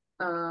bisa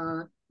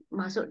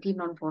masuk di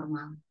non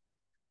formal.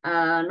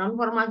 Non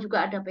formal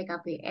juga ada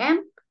PKBM,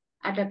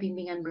 ada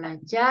bimbingan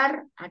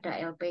belajar, ada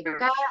LPK,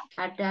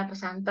 ada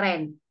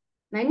pesantren.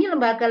 Nah, ini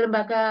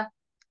lembaga-lembaga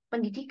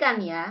pendidikan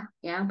ya,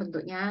 yang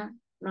bentuknya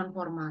non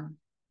formal.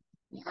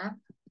 Ya.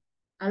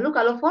 Lalu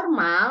kalau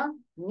formal,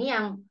 ini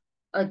yang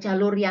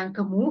jalur yang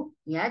gemuk,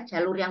 ya,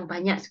 jalur yang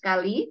banyak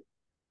sekali,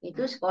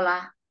 itu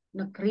sekolah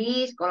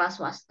negeri, sekolah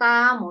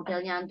swasta,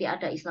 modelnya nanti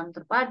ada Islam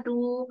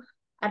terpadu,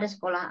 ada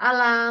sekolah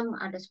alam,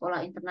 ada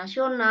sekolah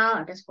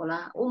internasional, ada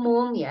sekolah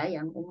umum ya,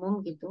 yang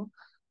umum gitu.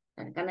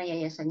 Dan karena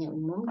yayasannya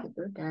umum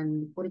gitu,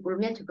 dan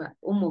kurikulumnya juga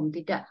umum,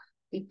 tidak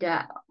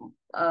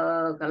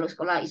kalau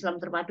sekolah Islam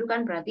terpadu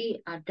kan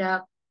berarti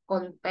ada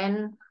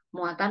konten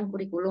muatan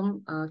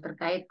kurikulum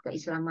terkait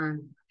keislaman.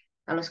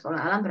 Kalau sekolah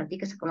alam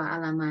berarti ke sekolah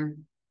alaman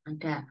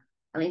ada.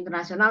 Kalau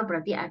internasional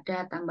berarti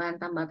ada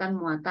tambahan-tambahan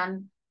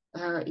muatan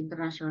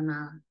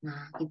internasional.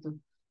 Nah, gitu.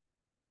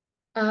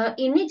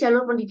 Ini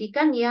jalur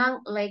pendidikan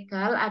yang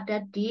legal ada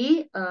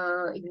di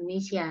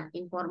Indonesia,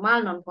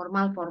 informal, non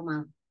formal,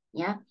 formal.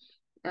 Ya.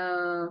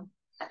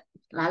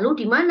 Lalu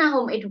di mana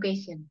home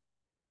education?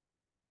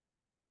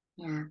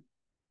 Ya,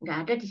 nggak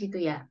ada di situ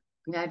ya,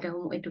 nggak ada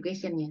home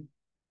education-nya.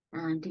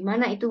 Nah, di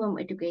mana itu home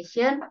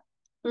education?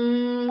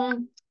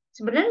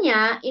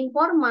 Sebenarnya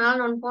informal,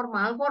 non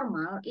formal,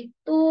 formal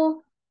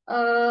itu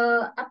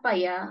apa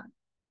ya?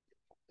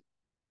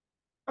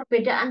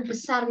 Perbedaan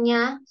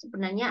besarnya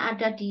sebenarnya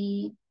ada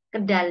di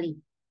kendali,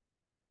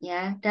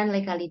 ya, dan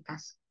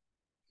legalitas.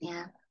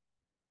 Ya,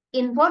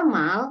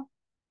 informal,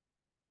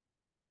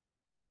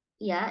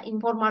 ya,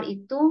 informal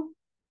itu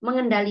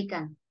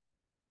mengendalikan,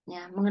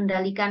 ya,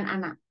 mengendalikan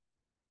anak,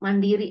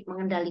 mandiri,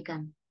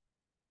 mengendalikan.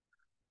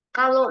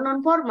 Kalau non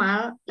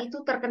formal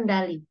itu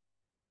terkendali.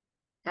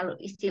 Kalau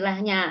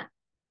istilahnya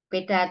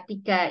beda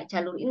 3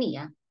 jalur ini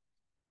ya.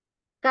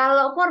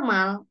 Kalau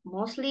formal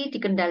mostly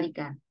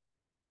dikendalikan.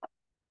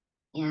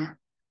 Ya,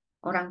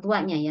 orang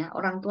tuanya ya,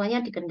 orang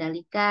tuanya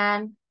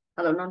dikendalikan.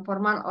 Kalau non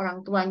formal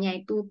orang tuanya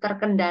itu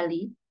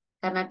terkendali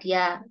karena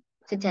dia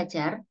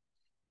sejajar.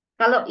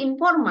 Kalau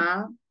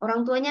informal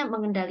orang tuanya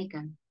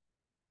mengendalikan.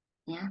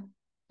 Ya.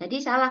 Jadi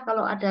salah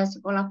kalau ada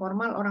sekolah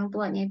formal orang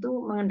tuanya itu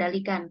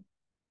mengendalikan.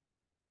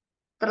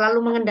 Terlalu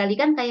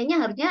mengendalikan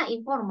kayaknya harusnya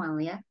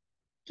informal ya,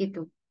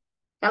 gitu.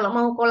 Kalau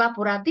mau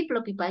kolaboratif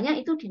lebih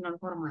banyak itu di non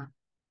formal.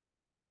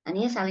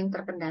 Ini saling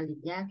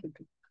terkendali ya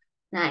gitu.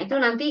 Nah, itu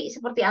nanti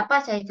seperti apa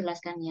saya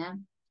jelaskan ya.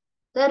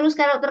 Terus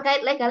kalau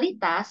terkait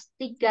legalitas,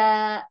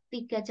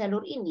 tiga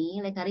jalur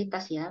ini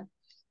legalitas ya.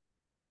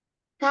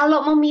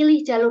 Kalau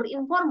memilih jalur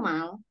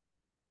informal,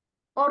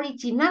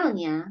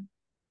 originalnya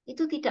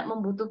itu tidak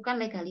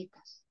membutuhkan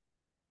legalitas.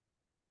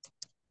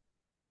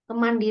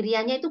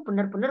 Kemandiriannya itu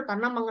benar-benar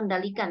karena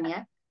mengendalikan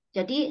ya.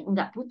 Jadi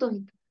nggak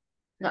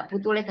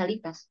butuh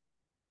legalitas.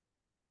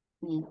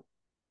 Nih.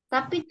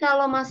 Tapi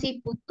kalau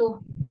masih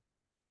butuh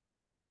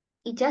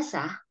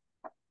ijazah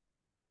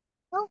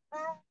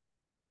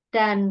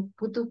dan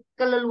butuh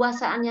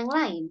keleluasaan yang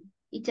lain,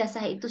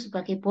 ijazah itu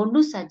sebagai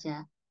bonus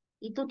saja,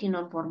 itu di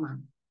non formal.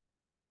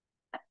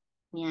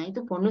 Ya,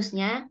 itu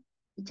bonusnya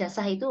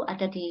ijazah itu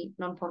ada di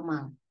non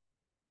formal.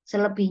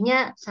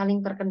 Selebihnya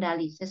saling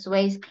terkendali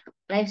sesuai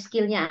life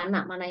skill-nya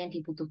anak mana yang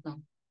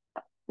dibutuhkan.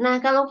 Nah,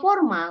 kalau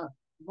formal,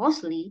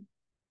 mostly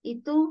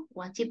itu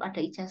wajib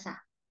ada ijazah.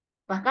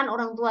 Bahkan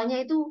orang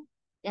tuanya itu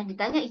yang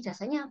ditanya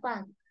ijazahnya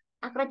apa,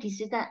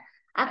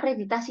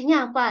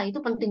 akreditasinya apa, itu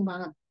penting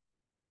banget.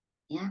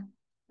 Ya.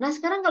 Nah,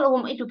 sekarang kalau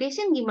home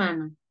education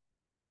gimana?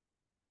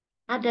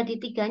 Ada di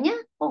tiganya?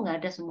 Oh,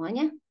 nggak ada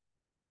semuanya.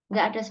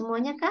 Nggak ada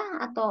semuanya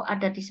kah? Atau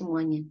ada di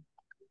semuanya?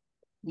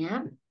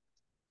 Ya.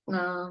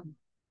 Nah,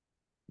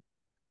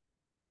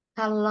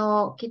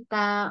 kalau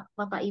kita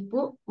Bapak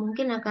Ibu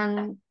mungkin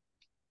akan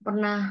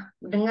pernah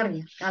dengar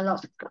ya kalau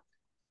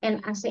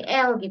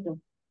NaCl gitu.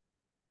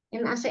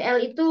 NaCl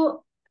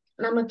itu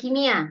nama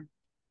kimia,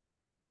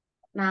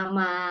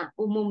 nama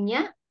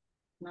umumnya,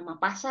 nama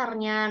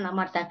pasarnya,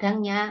 nama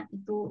dagangnya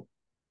itu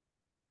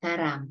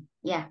garam.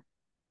 Ya,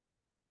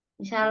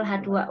 misal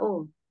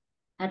H2O.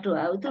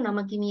 H2O itu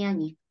nama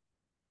kimianya.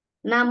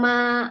 Nama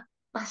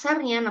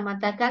pasarnya, nama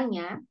dagang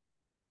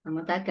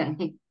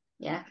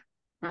ya.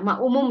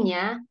 Nama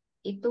umumnya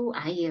itu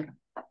air,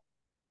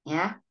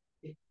 ya.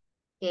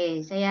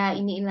 Oke, saya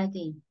iniin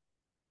lagi.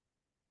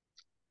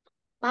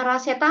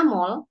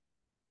 Paracetamol,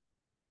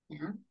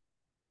 ya.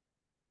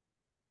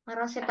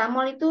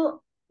 Paracetamol itu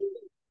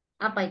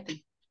apa itu?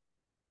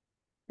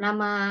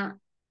 Nama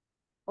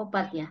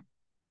obat ya,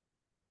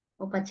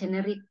 obat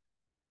generik,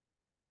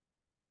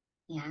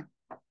 ya.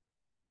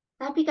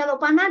 Tapi kalau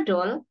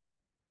Panadol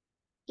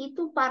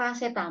itu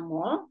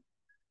paracetamol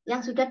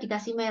yang sudah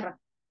dikasih merek,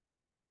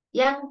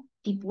 yang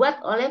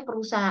dibuat oleh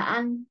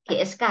perusahaan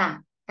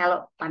GSK.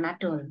 Kalau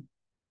Panadol,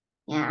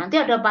 ya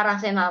nanti ada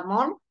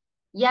paracetamol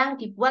yang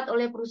dibuat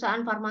oleh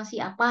perusahaan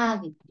farmasi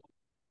apa gitu.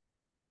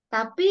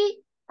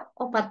 Tapi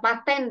obat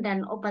paten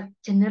dan obat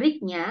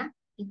generiknya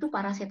itu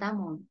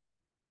paracetamol.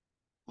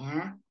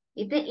 Ya,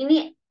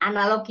 ini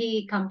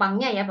analogi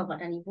gampangnya ya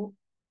Bapak dan Ibu.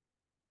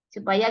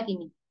 Supaya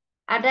gini,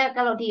 ada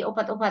kalau di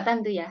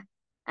obat-obatan tuh ya,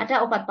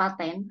 ada obat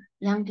paten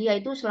yang dia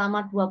itu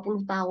selama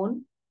 20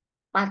 tahun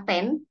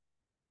paten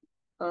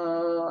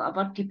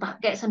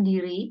dipakai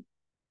sendiri.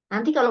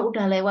 Nanti kalau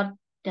udah lewat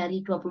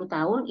dari 20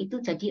 tahun itu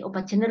jadi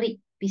obat generik,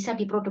 bisa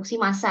diproduksi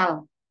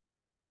massal.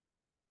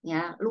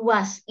 Ya,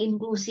 luas,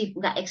 inklusif,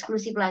 nggak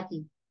eksklusif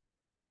lagi.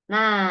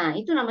 Nah,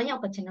 itu namanya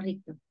obat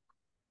generik tuh.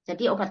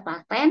 Jadi obat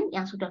paten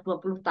yang sudah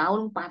 20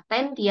 tahun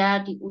paten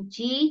dia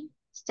diuji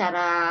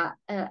secara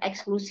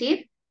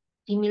eksklusif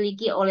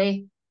dimiliki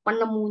oleh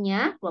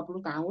penemunya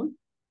 20 tahun,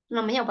 itu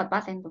namanya obat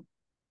paten tuh.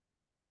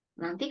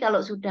 Nanti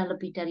kalau sudah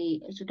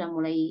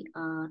mulai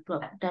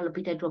sudah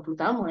lebih dari 20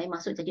 tahun mulai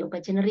masuk jadi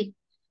obat generik.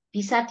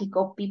 Bisa di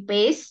copy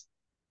paste,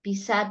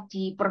 bisa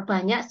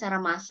diperbanyak secara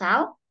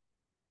massal.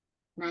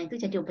 Nah, itu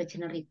jadi obat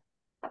generik.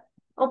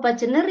 Obat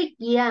generik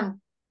yang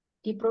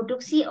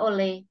diproduksi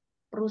oleh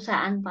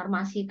perusahaan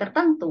farmasi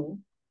tertentu,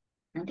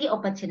 nanti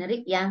obat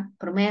generik yang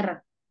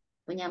bermerek,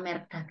 punya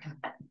merek dagang.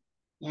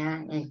 Ya,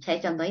 saya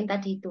contohin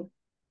tadi itu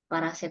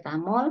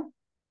paracetamol,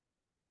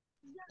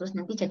 terus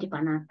nanti jadi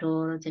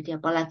Panadol, jadi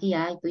apa lagi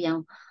ya itu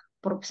yang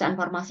perusahaan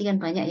farmasi kan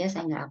banyak ya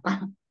saya nggak apa.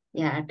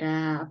 Ya ada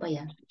apa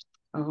ya?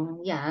 Oh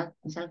ya,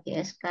 misal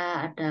GSK,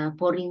 ada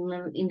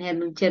Boehringer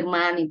Ingelheim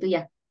Jerman itu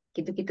ya,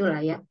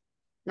 gitu-gitulah ya.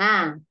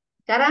 Nah,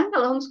 sekarang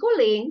kalau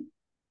homeschooling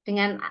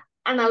dengan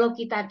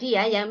analogi tadi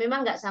ya, yang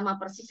memang nggak sama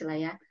persis lah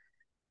ya.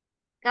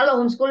 Kalau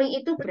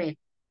homeschooling itu brand,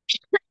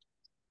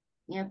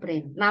 ya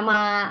brand. Nama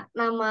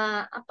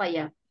nama apa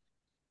ya?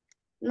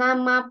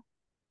 Nama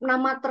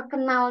nama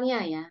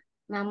terkenalnya ya,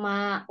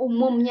 nama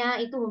umumnya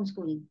itu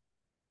homeschooling.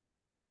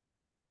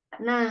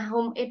 Nah,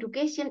 home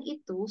education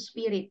itu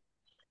spirit,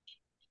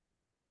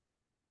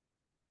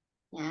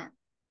 ya.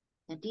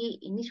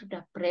 Jadi ini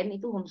sudah brand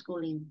itu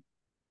homeschooling.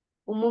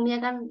 Umumnya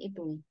kan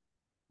itu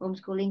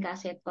homeschooling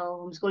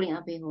kaseto, homeschooling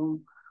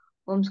ABhome,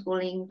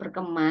 homeschooling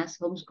berkemas,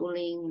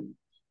 homeschooling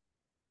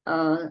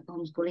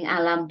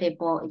alam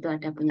Depok itu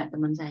ada punya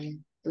teman saya.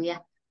 Itu ya.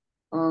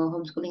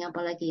 Homeschooling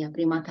apa lagi ya?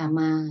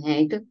 Primagama. Ya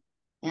itu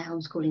ya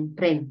homeschooling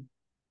brand.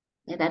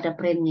 Ya ada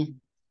brandnya.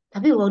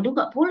 Tapi waduh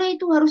nggak boleh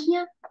itu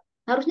harusnya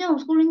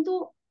homeschooling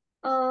tuh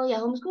ya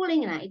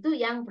homeschooling. Nah, itu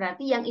yang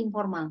berarti yang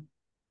informal.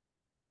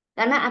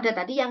 Karena ada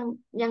tadi yang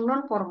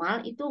non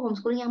formal itu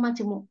homeschooling yang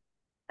majemuk.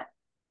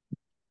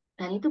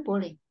 Dan itu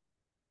boleh.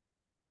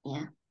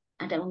 Ya,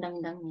 ada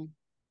undang-undangnya.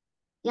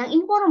 Yang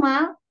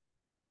informal,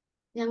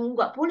 yang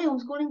nggak boleh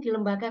homeschooling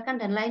dilembagakan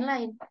dan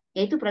lain-lain,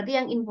 yaitu berarti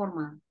yang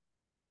informal.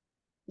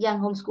 Yang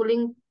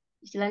homeschooling,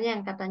 istilahnya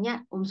yang katanya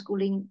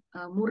homeschooling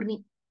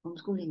murni,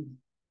 homeschooling.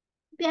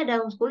 Tapi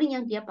ada homeschooling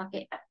yang dia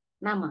pakai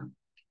nama,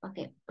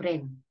 pakai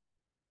brand.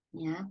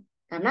 Ya,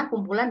 karena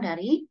kumpulan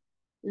dari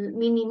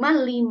minimal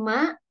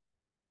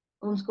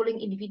 5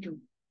 homeschooling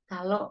individu.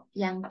 Kalau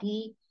yang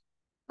di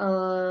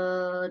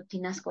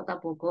Dinas Kota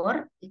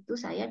Bogor, itu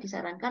saya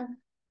disarankan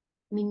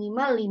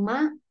minimal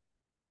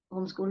 5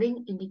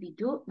 homeschooling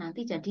individu,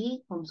 nanti jadi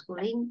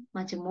homeschooling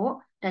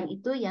majemuk, dan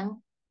itu yang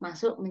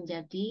masuk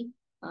menjadi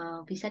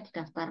bisa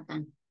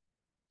didaftarkan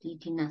di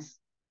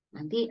dinas.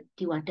 Nanti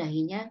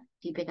diwadahinya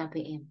di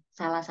PKBM.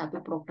 Salah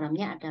satu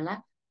programnya adalah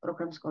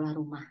program sekolah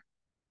rumah.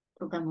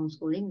 Program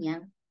homeschooling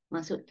yang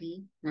masuk di,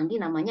 nanti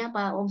namanya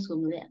apa?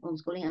 Homeschooling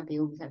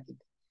ABhome misal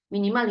gitu.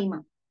 Minimal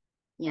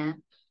 5. Ya.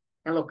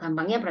 Kalau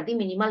gampangnya berarti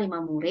minimal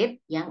 5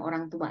 murid yang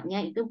orang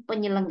tuanya itu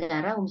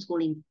penyelenggara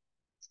homeschooling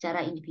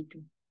secara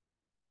individu.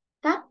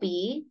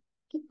 Tapi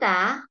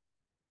kita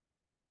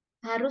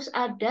harus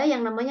ada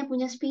yang namanya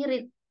punya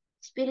spirit.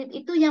 Spirit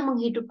itu yang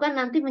menghidupkan,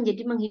 nanti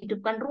menjadi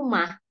menghidupkan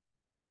rumah.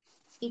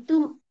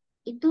 Itu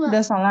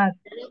Udah sholat.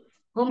 dari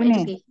home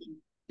Ini. education,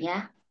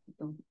 ya.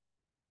 Gitu.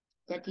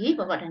 Jadi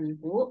Bapak dan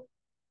Ibu,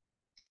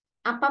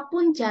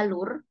 apapun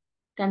jalur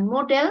dan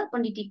model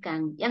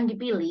pendidikan yang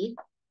dipilih,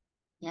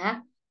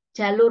 ya,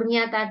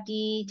 jalurnya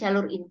tadi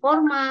jalur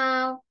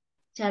informal,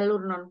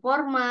 jalur non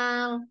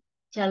formal,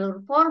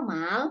 jalur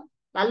formal,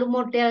 lalu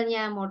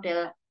modelnya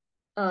model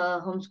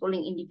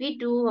homeschooling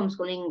individu,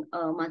 homeschooling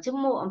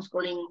majemuk,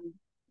 homeschooling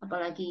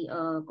apalagi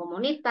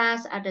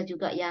komunitas, ada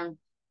juga yang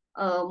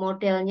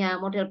modelnya,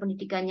 model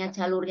pendidikannya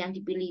jalur yang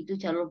dipilih itu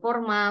jalur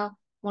formal,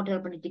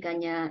 model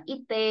pendidikannya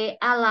IT,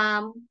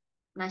 alam,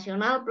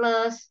 nasional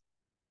plus,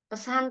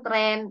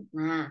 pesantren.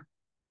 Nah,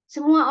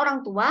 semua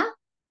orang tua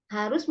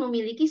harus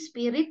memiliki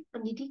spirit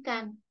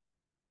pendidikan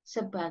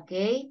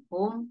sebagai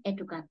home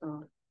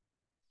educator.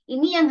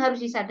 Ini yang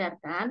harus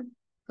disadarkan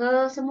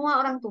ke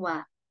semua orang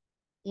tua,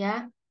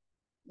 ya.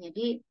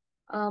 Jadi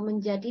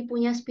menjadi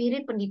punya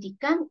spirit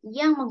pendidikan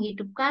yang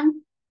menghidupkan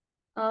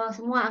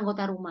semua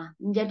anggota rumah,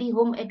 menjadi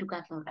home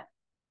educator.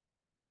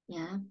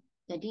 Ya,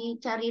 jadi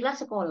carilah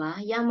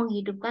sekolah yang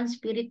menghidupkan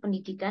spirit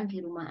pendidikan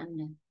di rumah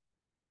Anda.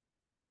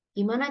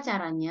 Gimana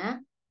caranya?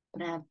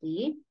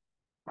 Berarti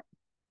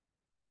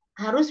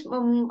harus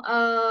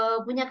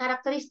punya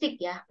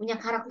karakteristik ya, punya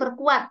karakter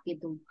kuat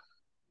gitu.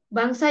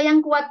 Bangsa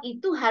yang kuat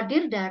itu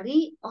hadir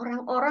dari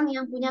orang-orang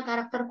yang punya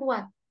karakter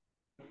kuat.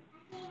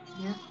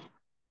 Ya.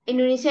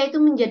 Indonesia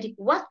itu menjadi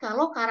kuat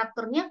kalau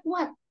karakternya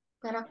kuat.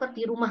 Karakter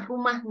di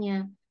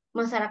rumah-rumahnya,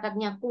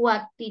 masyarakatnya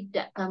kuat,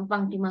 tidak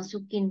gampang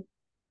dimasukin,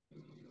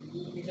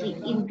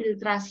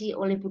 diinfiltrasi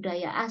oleh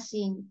budaya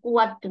asing,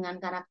 kuat dengan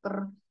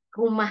karakter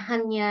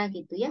rumahannya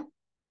gitu ya,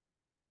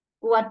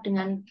 kuat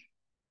dengan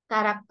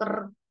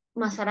karakter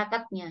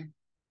masyarakatnya.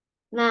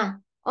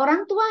 Nah,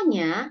 orang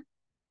tuanya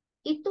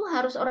itu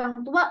harus orang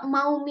tua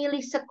mau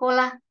milih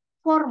sekolah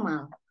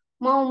formal,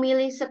 mau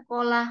milih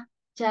sekolah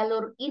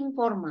jalur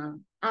informal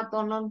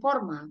atau non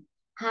formal,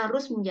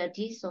 harus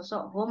menjadi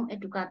sosok home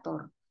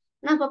educator.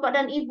 Nah, Bapak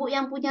dan Ibu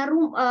yang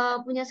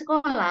punya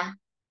sekolah,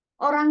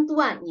 orang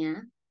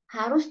tuanya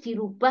harus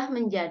dirubah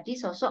menjadi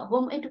sosok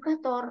home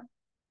educator.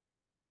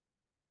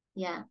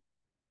 Ya,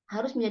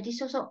 harus menjadi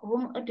sosok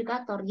home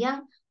educator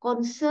yang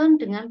concern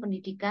dengan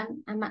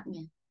pendidikan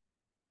anaknya.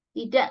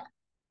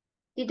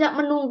 Tidak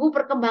menunggu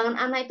perkembangan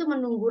anak itu,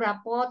 menunggu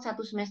rapot 1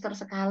 semester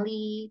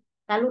sekali,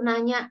 lalu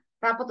nanya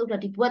rapot udah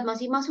dibuat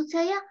masih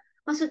maksudnya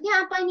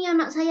apa ini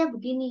anak saya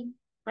begini,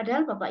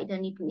 padahal bapak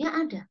dan ibunya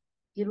ada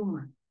di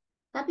rumah,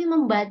 tapi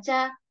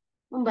membaca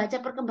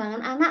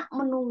perkembangan anak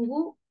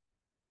menunggu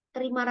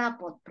terima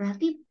rapot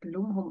berarti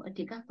belum home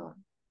educator,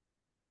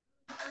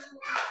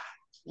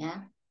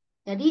 ya.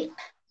 Jadi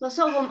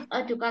sosok home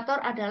educator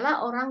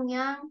adalah orang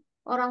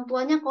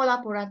tuanya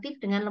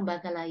kolaboratif dengan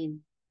lembaga lain,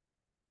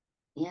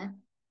 ya.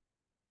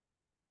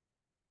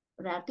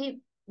 Berarti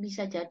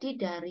bisa jadi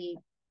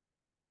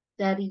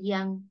dari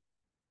yang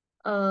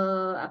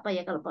apa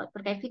ya, kalau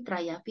terkait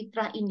fitrah ya,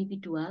 fitrah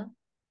individual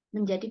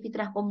menjadi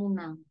fitrah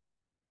komunal.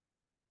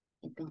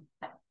 Itu.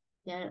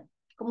 Ya.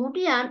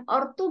 Kemudian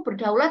ortu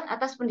berdaulat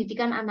atas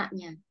pendidikan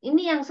anaknya.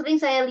 Ini yang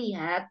sering saya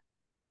lihat,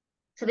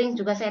 sering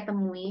juga saya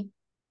temui.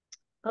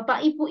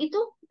 Bapak Ibu itu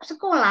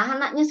sekolah,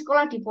 anaknya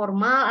sekolah di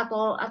formal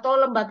atau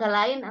lembaga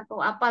lain atau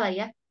apalah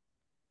ya.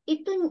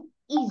 Itu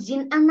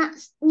izin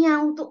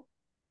anaknya untuk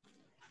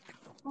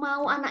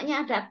mau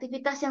anaknya ada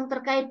aktivitas yang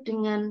terkait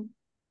dengan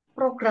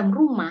program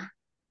rumah,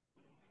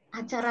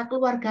 acara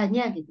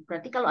keluarganya gitu.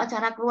 Berarti kalau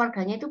acara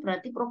keluarganya itu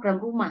berarti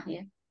program rumah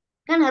ya.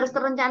 Kan harus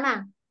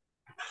terencana,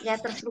 ya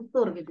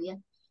terstruktur gitu ya.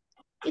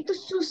 Itu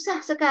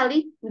susah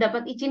sekali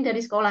mendapat izin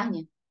dari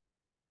sekolahnya.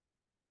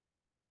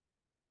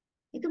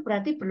 itu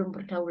berarti belum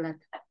berdaulat.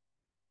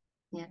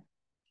 Ya.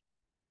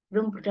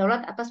 Belum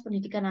berdaulat atas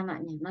pendidikan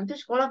anaknya. Nanti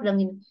sekolah bilang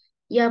gini,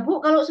 ya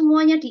Bu, kalau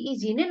semuanya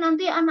diizinin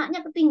nanti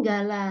anaknya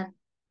ketinggalan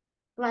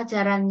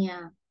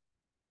pelajarannya.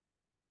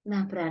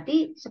 Nah,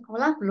 berarti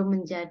sekolah belum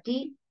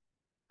menjadi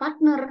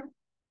partner.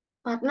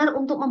 Partner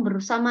untuk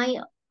membersamai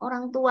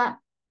orang tua,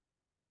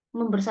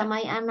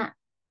 membersamai anak,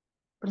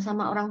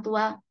 bersama orang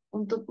tua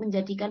untuk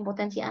menjadikan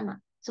potensi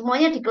anak.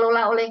 Semuanya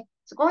dikelola oleh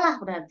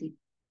sekolah berarti.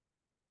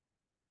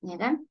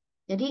 Ya kan?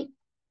 Jadi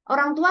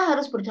orang tua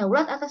harus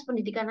berdaulat atas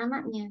pendidikan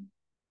anaknya.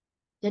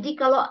 Jadi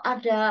kalau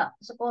ada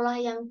sekolah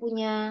yang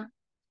punya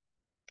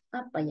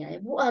apa ya,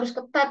 Bu harus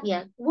ketat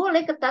ya.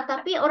 Boleh ketat,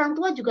 tapi orang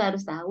tua juga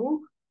harus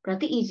tahu.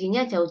 Berarti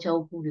izinnya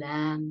jauh-jauh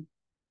bulan.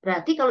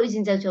 Berarti kalau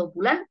izin jauh-jauh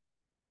bulan,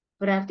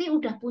 berarti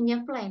udah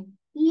punya plan.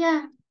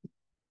 Iya,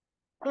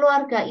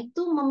 keluarga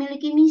itu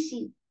memiliki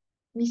misi.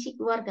 Misi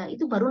keluarga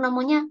itu baru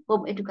namanya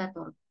home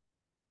educator.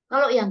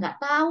 Kalau yang nggak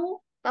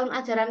tahu, tahun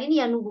ajaran ini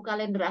ya nunggu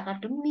kalender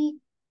akademik.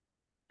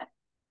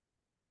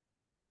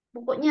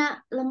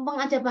 Pokoknya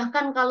lempeng aja,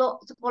 bahkan kalau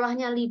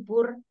sekolahnya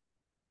libur,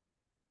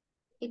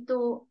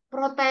 itu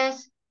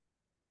protes.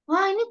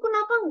 Wah, ini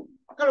kenapa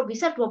kalau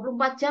bisa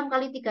 24 jam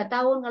kali 3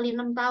 tahun, kali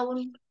 6 tahun,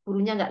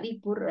 gurunya nggak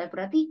libur.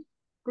 Berarti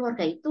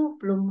keluarga itu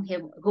belum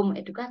home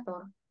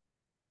educator,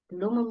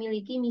 belum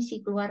memiliki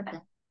misi keluarga.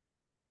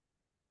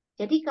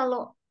 Jadi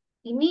kalau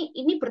ini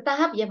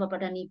bertahap ya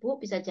Bapak dan Ibu,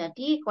 bisa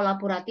jadi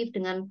kolaboratif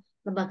dengan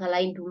lembaga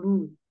lain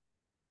dulu.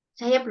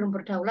 Saya belum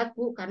berdaulat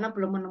Bu, karena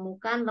belum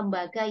menemukan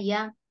lembaga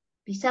yang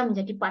bisa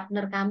menjadi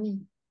partner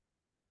kami.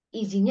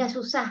 Izinnya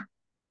susah.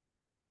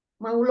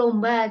 Mau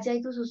lomba aja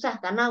itu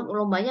susah karena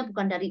lombanya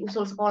bukan dari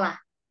usul sekolah.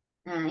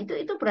 Nah,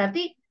 itu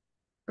berarti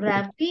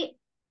berarti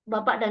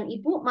Bapak dan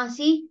Ibu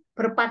masih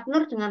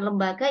berpartner dengan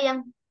lembaga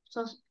yang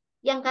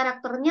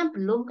karakternya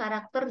belum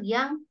karakter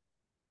yang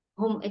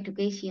home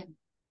education.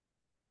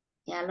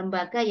 Ya,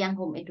 lembaga yang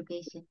home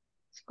education.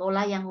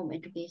 Sekolah yang home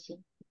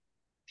education.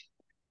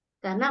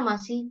 Karena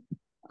masih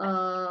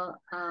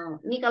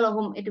ini kalau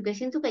home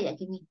education itu kayak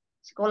gini.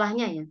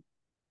 Sekolahnya ya.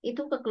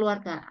 Itu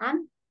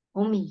kekeluargaan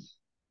homey.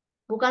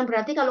 Bukan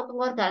berarti kalau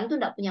kekeluargaan itu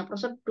enggak punya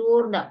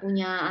prosedur, enggak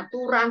punya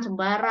aturan,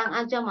 sembarang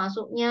aja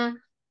masuknya,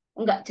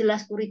 enggak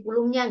jelas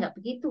kurikulumnya, enggak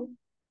begitu.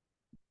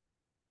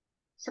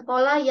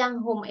 Sekolah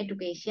yang home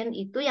education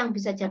itu yang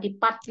bisa jadi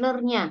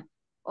partnernya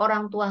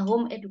orang tua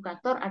home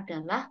educator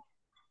adalah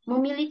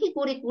memiliki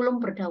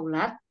kurikulum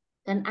berdaulat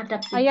dan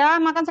adaptif. Ayah,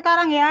 makan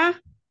sekarang ya.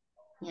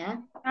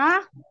 Ya,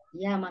 Ah,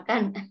 ya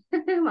makan,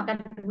 makan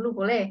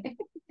dulu boleh.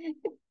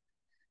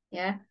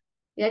 Ya,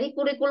 jadi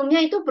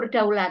kurikulumnya itu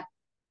berdaulat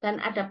dan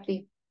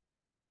adaptif.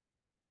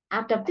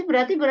 Adaptif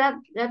berarti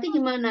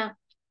gimana?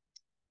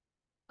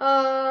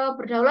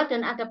 Berdaulat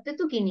dan adaptif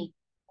itu gini.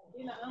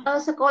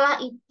 Sekolah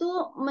itu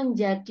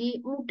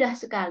menjadi mudah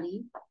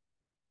sekali.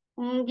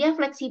 Dia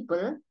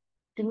fleksibel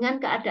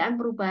dengan keadaan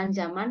perubahan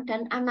zaman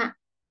dan anak.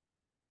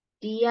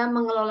 Dia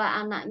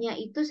mengelola anaknya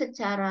itu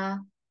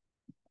secara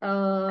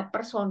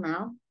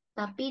personal,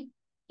 tapi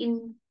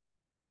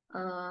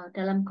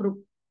dalam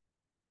grup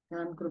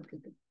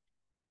gitu.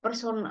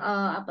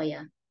 Apa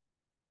ya?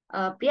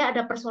 Dia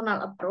ada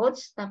personal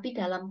approach, tapi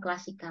dalam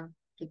klasikal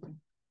gitu.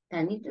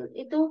 Dan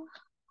itu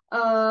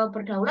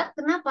berdaulat.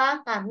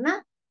 Kenapa?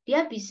 Karena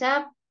dia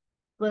bisa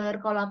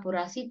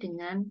berkolaborasi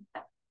dengan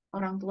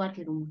orang tua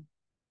di rumah.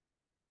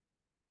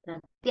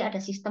 Berarti ada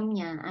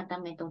sistemnya, ada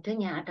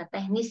metodenya, ada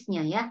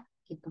teknisnya ya,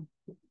 gitu.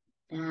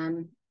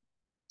 Dan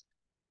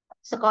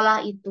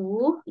sekolah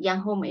itu,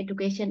 yang home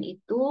education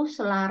itu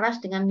selaras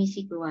dengan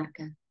misi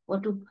keluarga.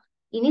 Waduh,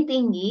 ini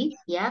tinggi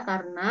ya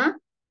karena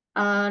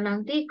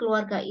nanti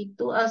keluarga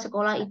itu,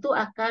 sekolah itu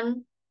akan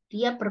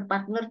dia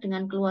berpartner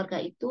dengan keluarga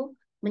itu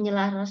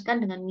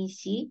menyelaraskan dengan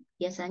misi,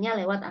 biasanya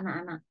lewat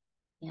anak-anak.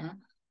 Ya,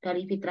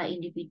 dari fitrah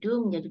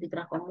individu menjadi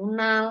fitrah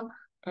komunal,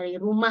 dari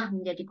rumah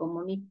menjadi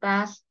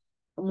komunitas.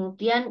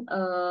 Kemudian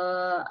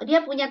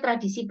dia punya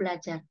tradisi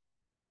belajar,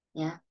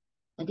 ya.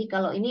 Jadi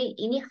kalau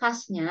ini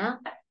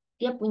khasnya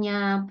dia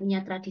punya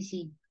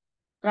tradisi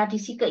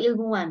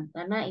keilmuan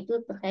karena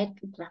itu terkait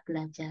fitrah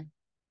belajar.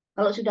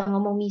 Kalau sudah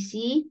ngomong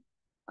misi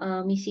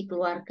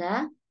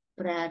keluarga,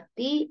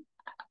 berarti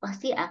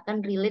pasti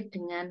akan relate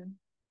dengan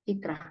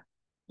fitrah,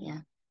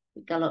 ya.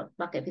 Kalau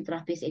pakai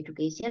fitrah based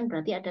education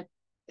berarti ada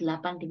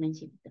 8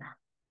 dimensi fitrah.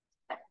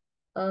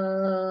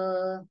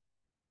 Eh,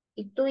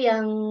 itu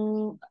yang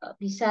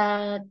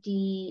bisa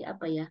di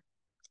apa ya?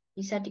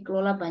 Bisa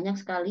dikelola banyak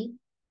sekali,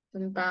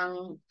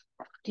 tentang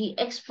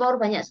dieksplor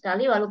banyak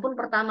sekali, walaupun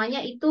pertamanya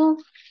itu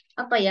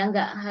apa ya,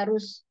 nggak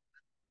harus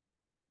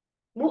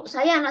Bu,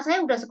 anak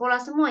saya udah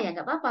sekolah semua ya,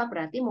 nggak apa-apa.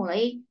 Berarti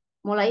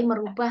mulai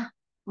merubah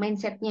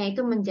mindsetnya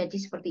itu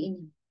menjadi seperti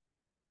ini,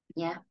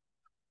 ya.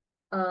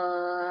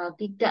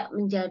 Tidak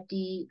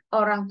menjadi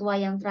orang tua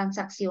yang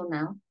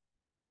transaksional,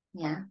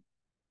 ya.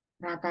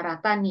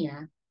 Rata-rata nih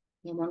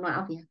ya mohon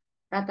maaf ya.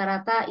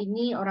 Rata-rata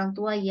ini orang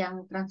tua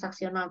yang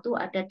transaksional tuh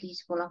ada di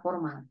sekolah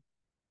formal.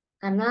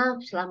 Karena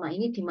selama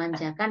ini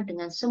dimanjakan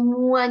dengan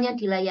semuanya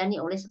dilayani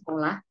oleh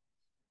sekolah,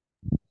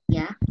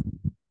 ya.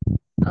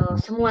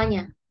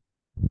 semuanya.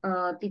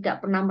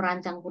 Tidak pernah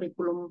merancang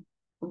kurikulum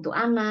untuk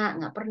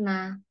anak, nggak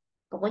pernah.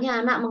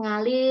 Pokoknya anak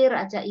mengalir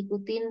aja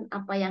ikutin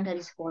apa yang dari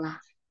sekolah.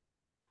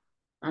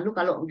 Lalu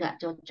kalau nggak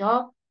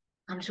cocok,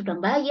 kan sudah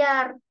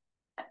bayar.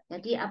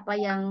 Jadi apa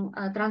yang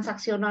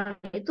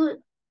transaksional itu,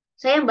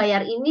 saya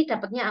bayar ini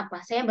dapatnya apa?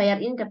 Saya bayar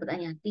ini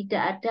dapatnya.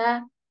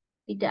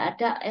 Tidak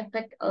ada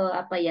efek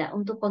apa ya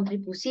untuk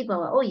kontribusi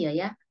bahwa oh iya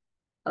ya,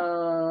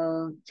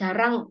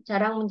 jarang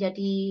jarang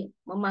menjadi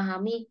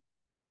memahami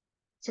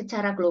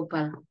secara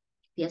global.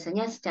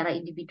 Biasanya secara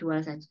individual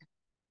saja.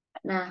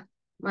 Nah,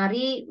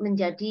 mari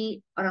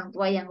menjadi orang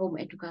tua yang home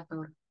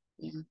educator.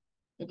 Ya.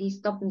 Jadi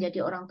stop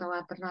menjadi orang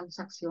tua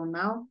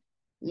transaksional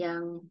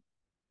yang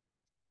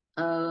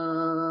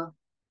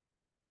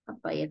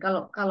apa ya?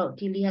 Kalau kalau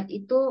dilihat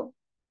itu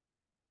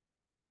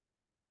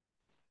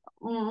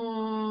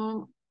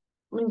mm,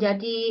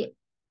 menjadi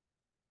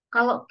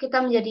kalau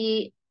kita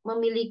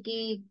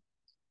memiliki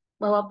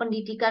bahwa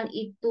pendidikan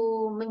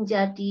itu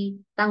menjadi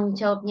tanggung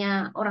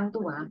jawabnya orang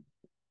tua,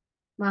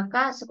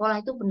 maka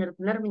sekolah itu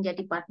benar-benar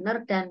menjadi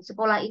partner dan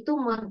sekolah itu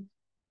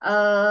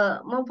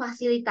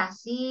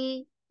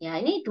memfasilitasi,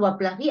 ya ini dua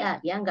belah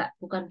pihak ya, enggak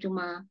bukan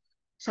cuma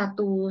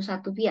satu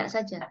satu pihak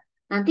saja.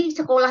 Nanti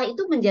sekolah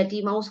itu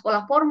menjadi mau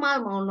sekolah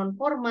formal mau non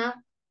formal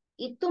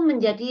itu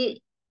menjadi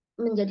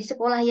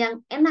sekolah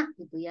yang enak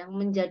gitu, yang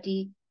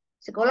menjadi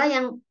sekolah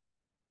yang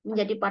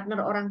menjadi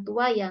partner orang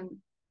tua, yang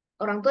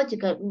orang tua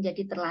juga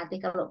menjadi terlatih.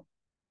 Kalau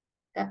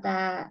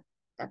kata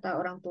kata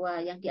orang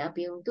tua yang di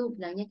ABhome itu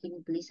bilangnya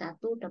gini, beli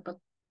satu dapat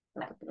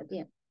dapat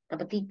berarti ya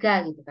dapat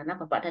tiga gitu, karena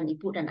bapak dan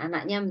ibu dan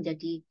anaknya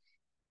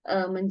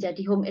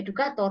menjadi home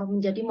educator,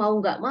 menjadi mau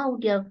nggak mau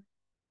dia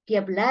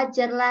dia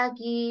belajar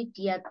lagi,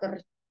 dia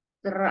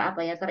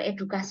apa ya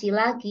teredukasi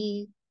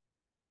lagi.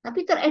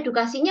 Tapi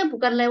teredukasinya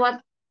bukan lewat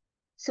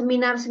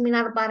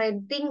seminar-seminar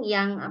parenting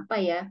yang apa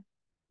ya,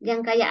 yang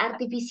kayak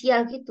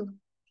artifisial gitu.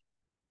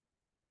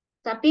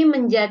 Tapi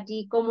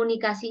menjadi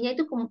komunikasinya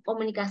itu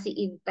komunikasi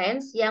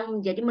intens yang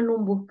menjadi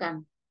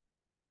menumbuhkan.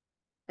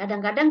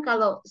 Kadang-kadang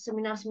kalau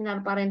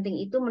seminar-seminar parenting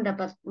itu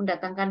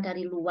mendatangkan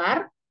dari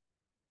luar,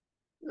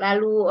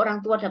 lalu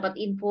orang tua dapat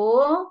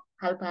info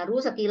hal baru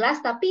sekilas,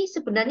 tapi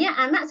sebenarnya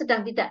anak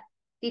sedang tidak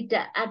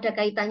ada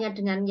kaitannya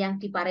dengan yang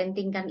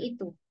diparentingkan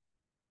itu.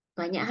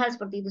 Banyak hal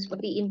seperti itu,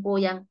 seperti info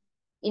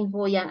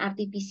yang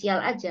artifisial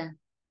aja,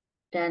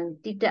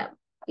 dan tidak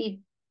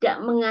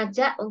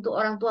mengajak untuk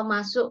orang tua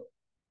masuk.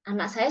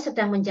 Anak saya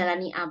sedang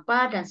menjalani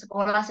apa dan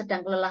sekolah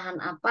sedang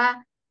kelelahan apa,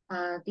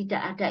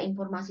 tidak ada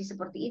informasi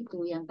seperti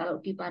itu. Yang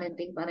kalau di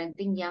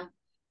parenting yang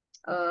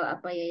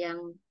apa ya,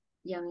 yang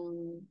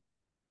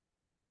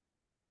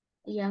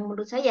yang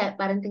menurut saya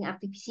parenting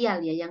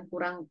artifisial ya, yang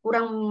kurang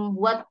kurang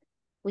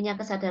punya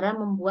kesadaran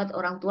membuat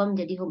orang tua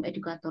menjadi home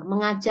educator,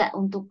 mengajak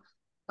untuk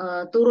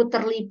turut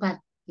terlibat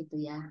gitu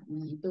ya.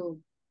 Nah, itu.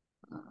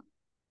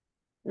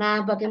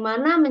 Nah,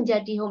 bagaimana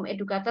menjadi home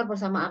educator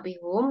bersama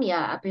ABhome?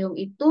 Ya, ABhome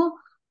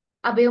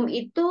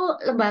itu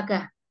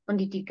lembaga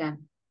pendidikan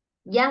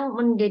yang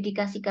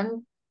mendedikasikan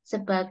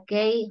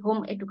sebagai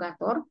home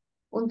educator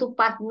untuk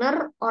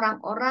partner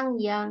orang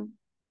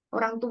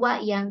tua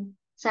yang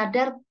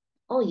sadar,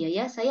 oh iya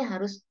ya, saya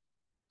harus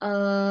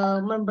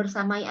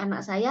membersamai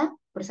anak saya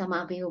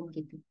bersama ABhome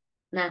gitu.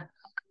 Nah,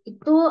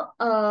 itu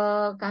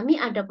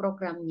kami ada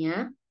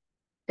programnya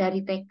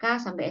dari TK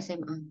sampai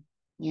SMA,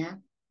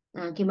 ya.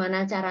 Nah,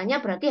 gimana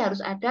caranya? Berarti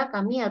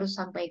kami harus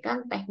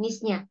sampaikan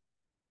teknisnya,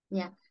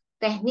 ya.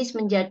 Teknis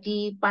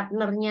menjadi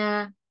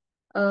partnernya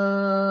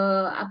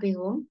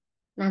ABhome.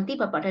 Nanti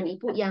Bapak dan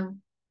Ibu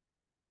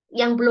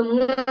yang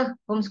belum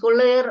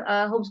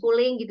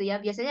homeschooling gitu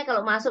ya. Biasanya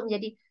kalau masuk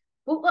menjadi,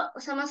 Bu, kok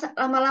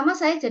lama-lama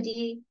saya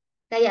jadi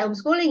kayak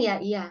homeschooling ya?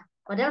 Iya.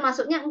 Padahal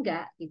masuknya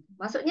enggak gitu.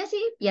 Masuknya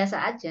sih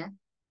biasa aja,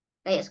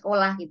 kayak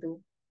sekolah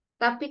gitu.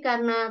 Tapi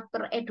karena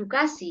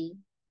teredukasi,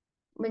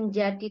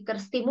 menjadi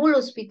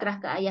terstimulus fitrah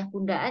keayah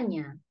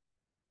bundaannya,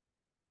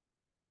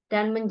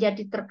 dan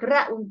menjadi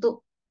tergerak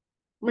untuk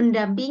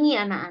mendampingi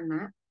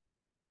anak-anak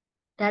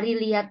dari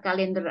lihat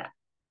kalender.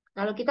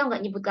 Kalau kita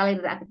nggak nyebut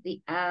kalender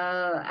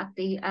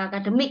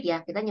akademik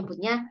ya, kita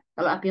nyebutnya,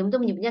 kalau ABhome itu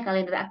menyebutnya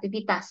kalender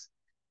aktivitas.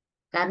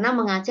 Karena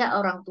mengajak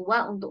orang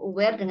tua untuk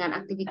aware dengan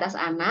aktivitas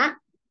anak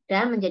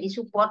dan menjadi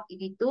support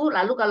itu.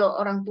 Lalu kalau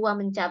orang tua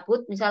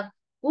mencabut, misal,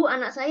 Bu,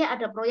 anak saya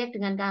ada proyek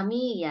dengan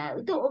kami, ya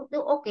itu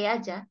oke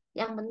aja.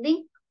 Yang penting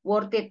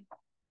worth it.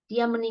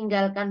 Dia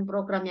meninggalkan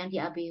program yang di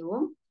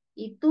ABhome,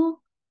 itu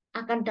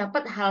akan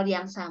dapat hal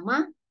yang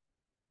sama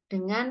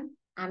dengan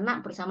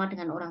anak bersama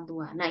dengan orang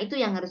tua. Nah, itu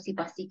yang harus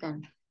dipastikan.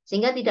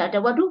 Sehingga tidak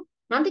ada, waduh,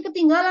 nanti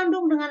ketinggalan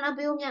dong dengan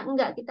ABhome-nya.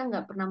 Enggak, kita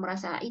enggak pernah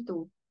merasa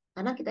itu.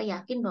 Karena kita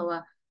yakin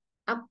bahwa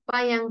apa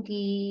yang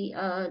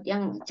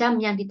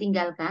jam yang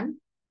ditinggalkan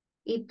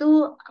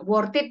itu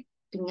worth it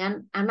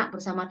dengan anak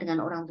bersama dengan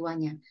orang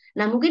tuanya.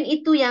 Nah, mungkin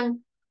itu yang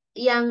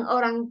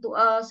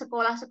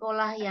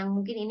sekolah-sekolah yang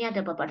mungkin ini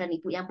ada Bapak dan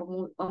Ibu yang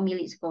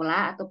pemilik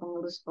sekolah atau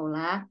pengurus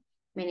sekolah,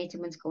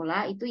 manajemen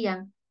sekolah, itu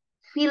yang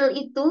feel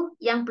itu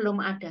yang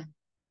belum ada.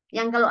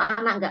 Yang kalau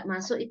anak nggak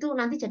masuk itu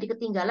nanti jadi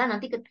ketinggalan,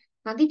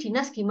 nanti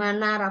dinas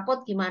gimana,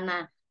 rapot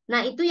gimana.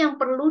 Nah, itu yang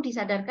perlu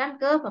disadarkan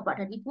ke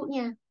bapak dan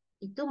ibunya.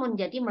 Itu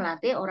menjadi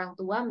melatih orang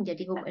tua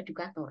menjadi home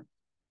educator.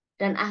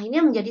 Dan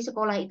akhirnya menjadi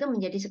sekolah itu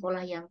menjadi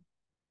sekolah yang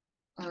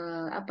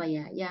apa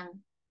ya,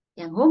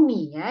 yang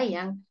homey ya,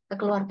 yang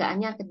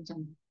kekeluargaannya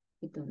kencang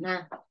gitu.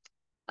 Nah,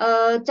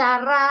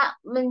 cara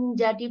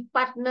menjadi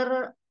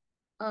partner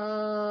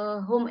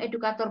home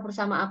educator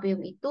bersama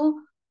ABhome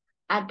itu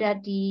ada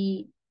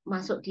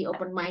masuk di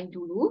open mind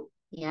dulu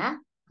ya,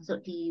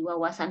 masuk di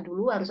wawasan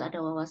dulu, harus ada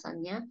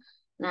wawasannya.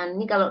 Nah,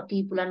 ini kalau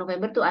di bulan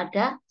November tuh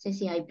ada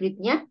sesi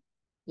hybridnya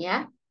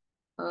ya,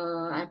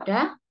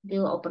 ada di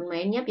open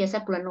mind-nya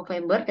biasa bulan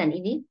November, dan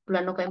ini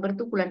bulan November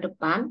tuh bulan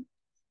depan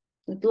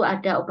itu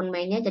ada open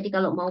mind-nya. Jadi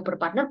kalau mau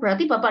berpartner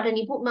berarti Bapak dan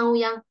Ibu mau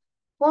yang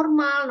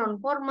formal, non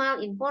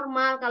formal,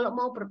 informal. Kalau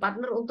mau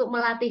berpartner untuk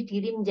melatih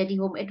diri menjadi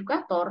home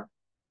educator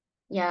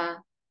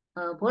ya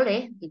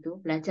boleh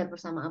gitu, belajar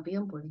bersama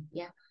ABhome boleh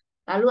ya.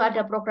 Lalu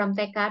ada program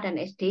TK dan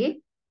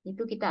SD,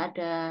 itu kita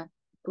ada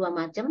 2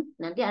 macam.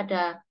 Nanti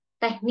ada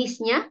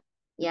teknisnya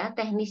ya,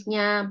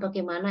 teknisnya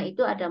bagaimana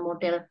itu ada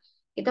model.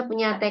 Kita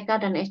punya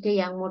TK dan SD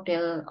yang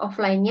model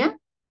offline-nya,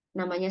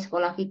 namanya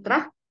sekolah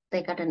fitrah.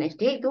 TK dan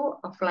SD itu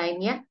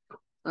offline-nya.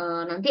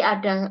 Nanti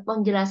ada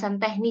penjelasan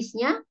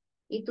teknisnya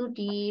itu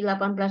di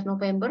 18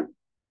 November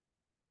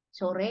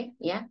sore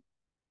ya.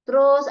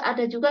 Terus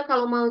ada juga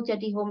kalau mau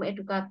jadi home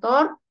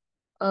educator,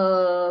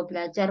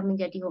 belajar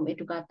menjadi home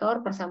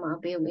educator bersama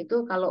ABhome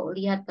itu, kalau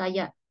lihat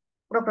kayak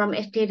program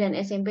SD dan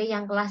SMP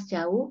yang kelas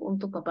jauh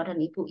untuk Bapak dan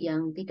Ibu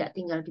yang tidak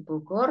tinggal di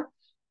Bogor,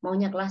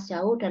 maunya kelas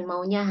jauh dan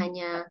maunya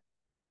hanya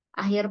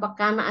akhir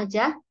pekan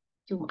aja,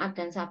 Jumat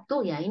dan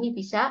Sabtu, ya ini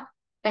bisa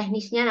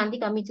teknisnya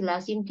nanti kami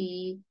jelasin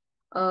di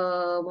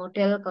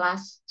model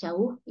kelas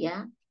jauh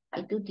ya,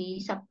 itu di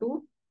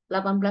Sabtu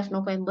 18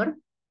 November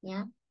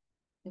ya.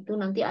 Itu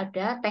nanti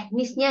ada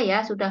teknisnya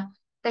ya, sudah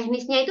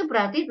teknisnya itu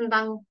berarti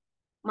tentang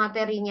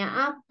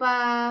materinya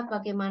apa,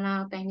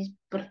 bagaimana teknis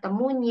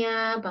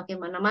bertemunya,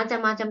 bagaimana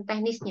macam-macam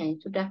teknisnya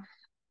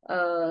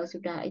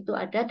sudah itu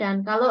ada.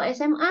 Dan kalau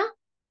SMA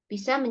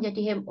bisa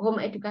menjadi home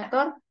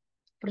educator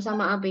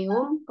bersama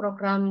ABhome.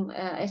 Program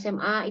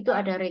SMA itu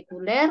ada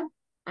reguler,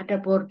 ada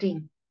boarding.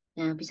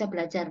 Nah, bisa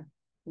belajar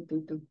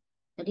itu.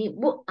 Jadi,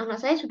 Bu,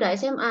 anak saya sudah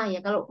SMA ya.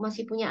 Kalau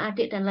masih punya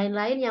adik dan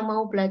lain-lain yang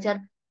mau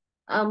belajar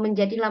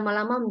menjadi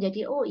lama-lama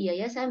menjadi, oh iya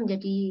ya, saya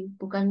menjadi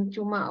bukan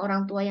cuma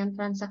orang tua yang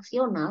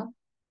transaksional,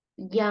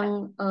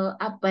 yang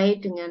abai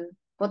dengan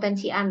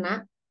potensi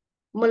anak,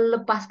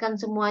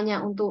 melepaskan semuanya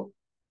untuk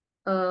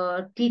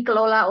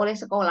dikelola oleh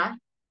sekolah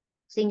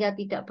sehingga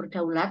tidak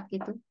berdaulat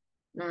gitu.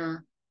 Nah,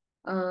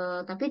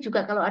 tapi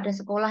juga kalau ada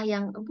sekolah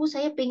yang, Bu,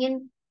 saya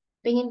pengen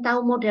tahu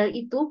model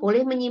itu,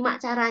 boleh menyimak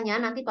caranya.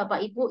 Nanti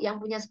Bapak Ibu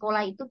yang punya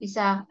sekolah itu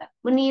bisa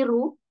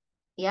meniru,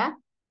 ya.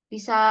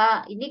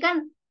 Bisa, ini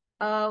kan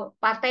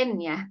paten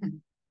ya.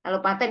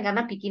 Kalau paten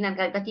karena bikinan,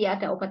 kayak tadi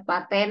ada obat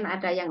paten,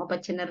 ada yang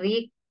obat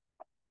generik,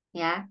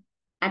 ya.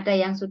 Ada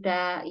yang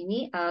sudah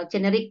ini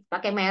generik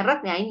pakai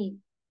merek, ya ini.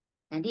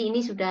 Jadi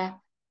ini sudah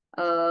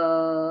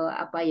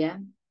apa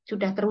ya?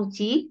 Sudah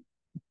teruji.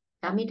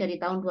 Kami dari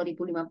tahun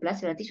 2015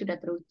 berarti sudah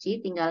teruji,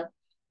 tinggal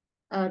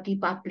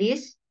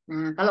dipublish.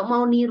 Nah, kalau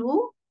mau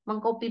niru,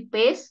 mengcopy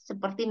paste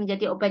seperti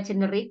menjadi obat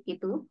generik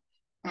gitu.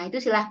 Nah,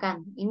 itu silahkan.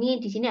 Ini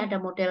di sini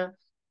ada model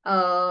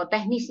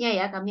teknisnya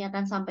ya, kami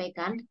akan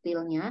sampaikan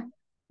detailnya.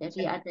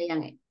 Jadi ada yang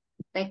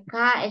TK,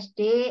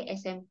 SD,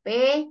 SMP,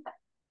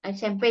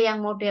 SMP yang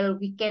model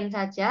weekend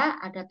saja,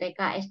 ada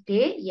TK,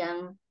 SD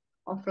yang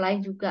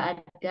offline juga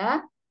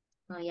ada,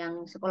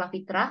 yang sekolah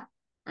fitrah,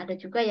 ada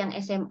juga yang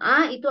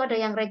SMA, itu ada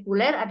yang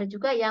reguler, ada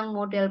juga yang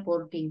model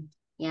boarding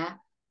ya.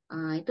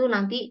 Itu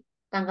nanti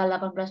tanggal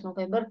 18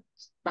 November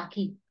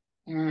pagi.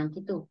 Nah,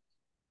 gitu.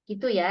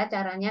 Gitu ya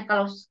caranya.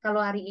 Kalau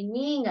kalau hari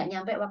ini nggak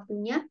nyampe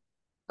waktunya,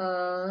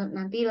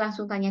 nanti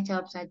langsung tanya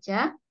jawab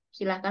saja.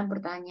 Silahkan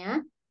bertanya.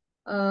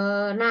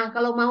 Nah,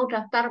 kalau mau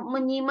daftar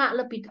menyimak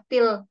lebih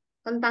detail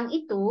tentang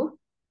itu,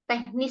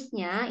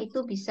 teknisnya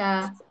itu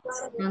bisa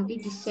nanti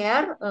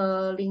di-share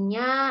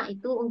linknya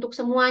itu untuk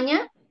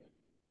semuanya,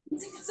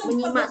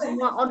 menyimak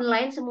semua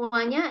online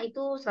semuanya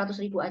itu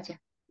 100.000 aja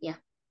ya.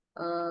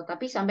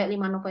 Tapi sampai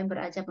 5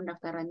 November aja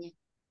pendaftarannya.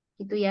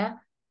 Gitu ya.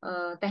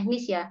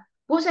 Teknis ya.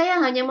 Bu, saya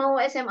hanya mau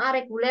SMA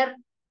reguler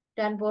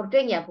dan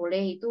boarding ya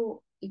boleh,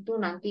 itu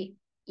nanti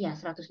ya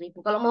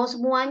 100.000. Kalau mau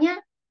semuanya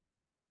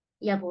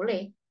ya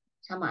boleh,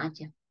 sama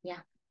aja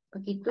ya.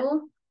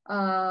 Begitu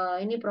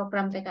ini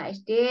program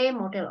TKSD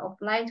model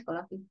offline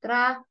sekolah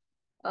fitrah,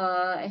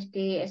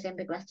 SD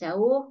SMP kelas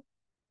jauh.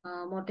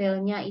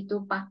 Modelnya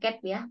itu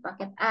paket ya,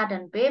 paket A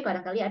dan B.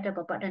 Barangkali ada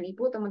Bapak dan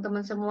Ibu,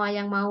 teman-teman semua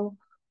yang mau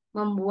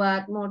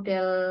membuat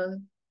model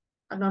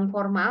non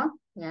formal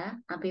ya.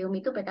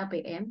 ABhome itu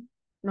PKBM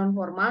non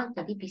formal,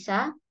 jadi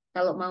bisa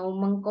kalau mau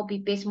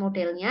mengcopy paste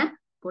modelnya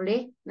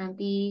boleh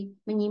nanti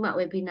menyimak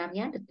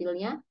webinarnya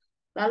detailnya.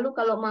 Lalu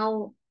kalau mau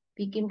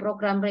bikin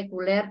program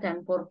reguler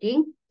dan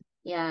boarding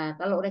ya,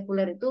 kalau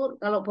reguler itu,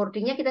 kalau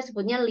boardingnya kita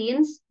sebutnya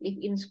LINS, live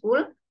in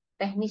school,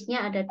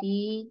 teknisnya ada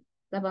di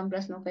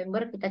 18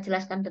 November, kita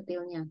jelaskan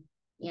detailnya.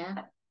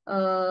 Ya,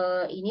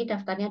 ini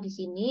daftarnya di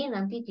sini,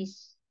 nanti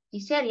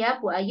di-share ya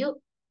Bu Ayu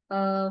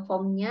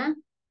formnya,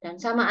 dan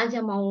sama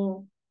aja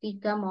mau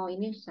 3 mau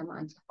ini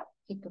sama aja.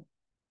 Gitu.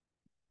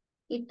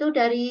 Itu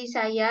dari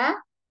saya.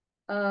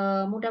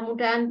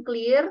 Mudah-mudahan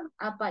clear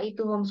apa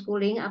itu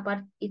homeschooling,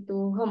 apa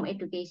itu home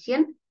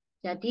education.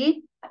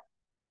 Jadi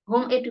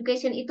home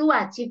education itu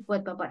wajib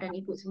buat Bapak dan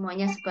Ibu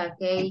semuanya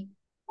sebagai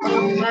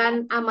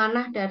titipan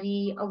amanah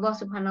dari Allah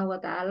Subhanahu wa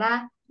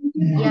taala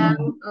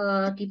yang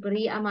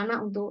diberi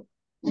amanah untuk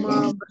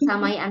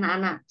membersamai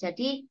anak-anak.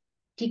 Jadi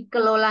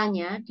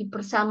dikelolanya,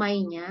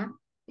 dibersamainya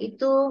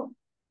itu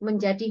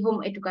menjadi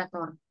home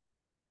educator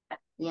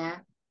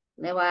ya,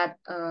 lewat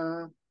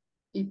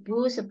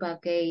ibu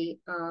sebagai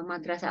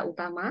madrasah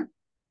utama,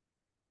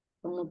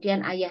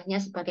 kemudian ayahnya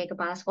sebagai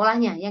kepala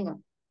sekolahnya, ya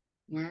enggak?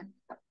 Ya.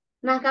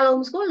 Nah, kalau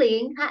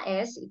homeschooling,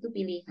 HS itu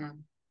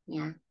pilihan,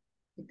 ya,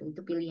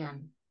 itu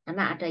pilihan,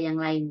 karena ada yang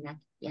lain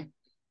lagi, ya.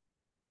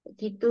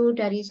 Begitu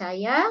dari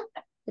saya.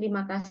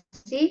 Terima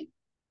kasih.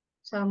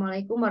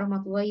 Assalamualaikum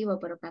warahmatullahi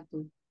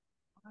wabarakatuh.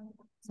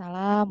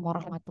 Salam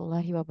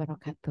warahmatullahi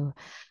wabarakatuh.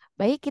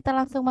 Baik, kita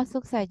langsung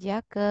masuk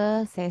saja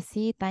ke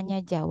sesi tanya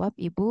jawab,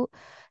 Ibu.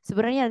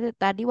 Sebenarnya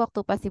tadi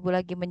waktu pas Ibu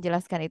lagi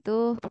menjelaskan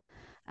itu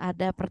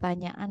ada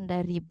pertanyaan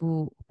dari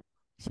Bu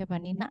siapa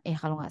Nina ya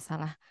kalau nggak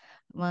salah,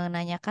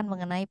 menanyakan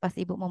mengenai pas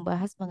Ibu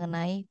membahas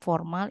mengenai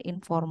formal,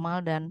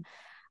 informal dan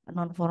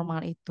non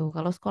formal itu.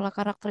 Kalau sekolah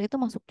karakter itu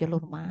masuk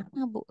jalur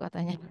mana, Bu,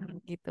 katanya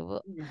gitu, Bu.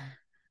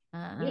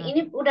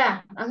 Ini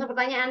udah langsung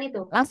pertanyaan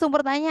itu. Langsung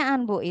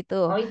pertanyaan, Bu,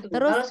 itu. Oh, itu.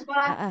 Terus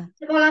Kalau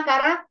sekolah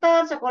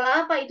karakter,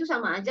 sekolah apa itu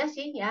sama aja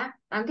sih ya.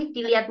 Nanti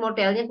dilihat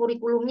modelnya,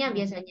 kurikulumnya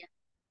biasanya.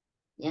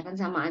 Ya kan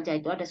sama aja,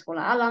 itu ada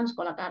sekolah alam,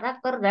 sekolah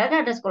karakter,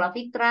 dan ada sekolah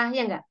fitrah,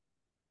 ya enggak?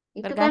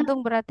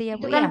 tergantung berarti ya,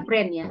 Itu Bu, kan ya.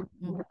 brand ya,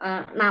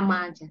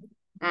 nama aja.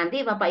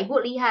 Nanti Bapak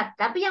Ibu lihat.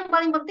 Tapi yang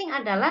paling penting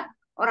adalah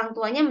orang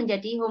tuanya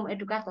menjadi home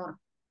educator.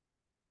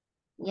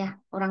 Ya,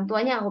 orang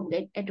tuanya home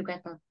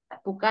educator,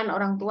 bukan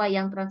orang tua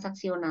yang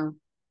transaksional.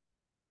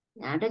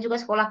 Nah, ada juga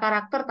sekolah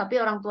karakter, tapi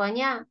orang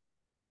tuanya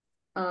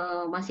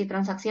masih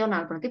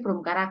transaksional, berarti belum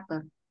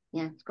karakter.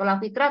 Ya, sekolah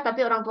fitrah,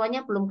 tapi orang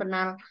tuanya belum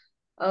kenal,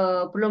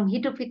 belum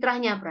hidup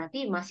fitrahnya,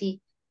 berarti masih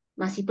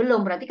masih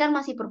belum, berarti kan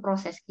masih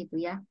berproses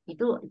gitu ya.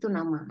 Itu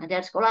nama.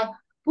 Ada sekolah,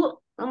 Bu,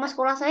 nama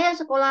sekolah saya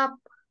sekolah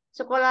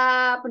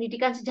sekolah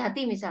pendidikan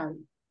sejati misalnya.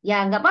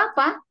 Ya nggak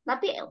apa-apa,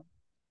 tapi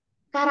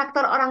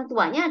karakter orang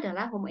tuanya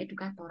adalah home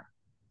educator.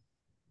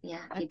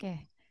 Ya, gitu. Oke.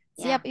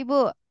 Siap,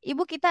 Ibu.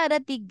 Ibu, kita ada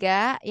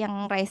 3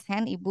 yang raise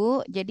hand,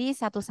 Ibu. Jadi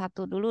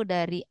satu-satu dulu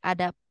dari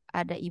ada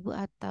Ibu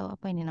atau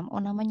apa ini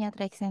namanya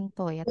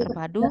Trekcento ya,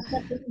 terpadu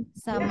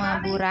sama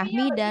Bu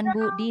Rahmi dan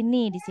Bu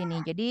Dini di sini.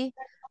 Jadi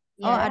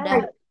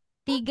ada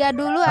 3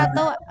 dulu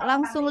atau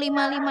langsung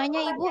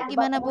 5-5-nya, Ibu,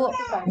 gimana, Bu?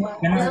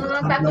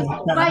 Satu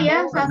lupa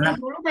ya, satu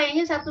dulu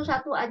kayaknya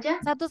satu-satu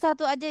aja.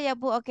 Satu-satu aja ya,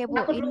 Bu. Oke, Bu.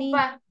 Takut Ini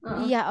lupa.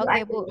 iya, oke,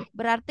 Bu.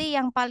 Berarti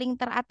yang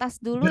paling teratas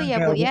dulu ya,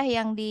 Bu, ya,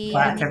 yang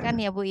diinikan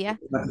ya, Bu, ya.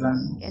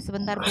 Oke,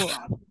 sebentar, Bu.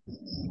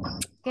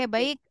 Oke,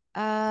 baik.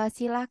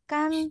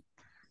 Silakan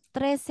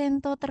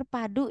Tresento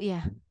terpadu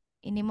ya.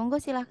 Ini monggo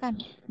silakan.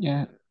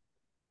 Ya.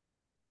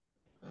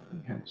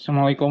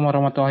 Assalamualaikum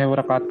warahmatullahi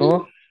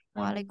wabarakatuh.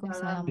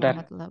 Waalaikumsalam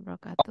Bentar. warahmatullahi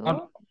wabarakatuh.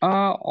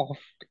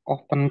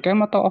 Open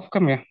cam atau off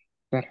cam ya?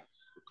 Bentar.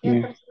 Ya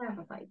terserah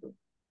Bapak Ibu.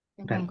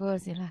 Monggo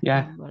silakan,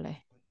 Ya.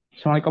 boleh.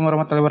 Assalamualaikum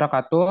warahmatullahi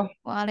wabarakatuh. Nama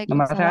saya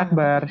Waalaikumsalam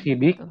Akbar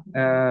Sidik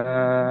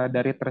wabarakatuh.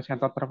 dari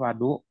Tresento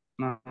Terpadu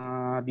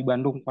di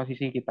Bandung,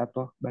 posisi kita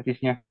tuh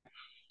basisnya.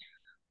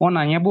 Mau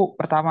nanya Bu,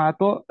 pertama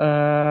tuh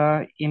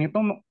ini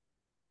tuh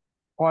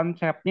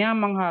konsepnya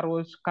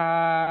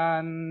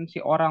mengharuskan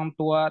si orang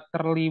tua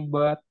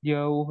terlibat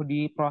jauh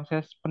di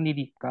proses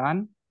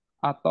pendidikan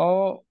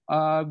atau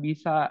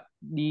bisa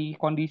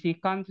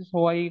dikondisikan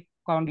sesuai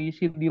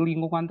kondisi di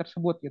lingkungan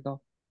tersebut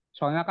gitu.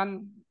 Soalnya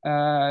kan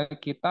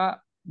kita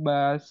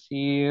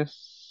basis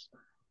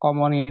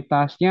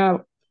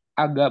komunitasnya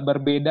agak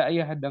berbeda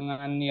ya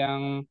dengan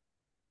yang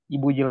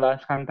Ibu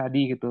jelaskan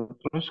tadi gitu.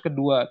 Terus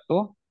kedua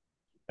tuh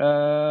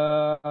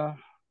eh,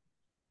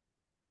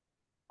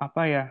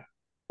 apa ya?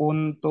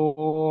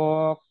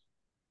 Untuk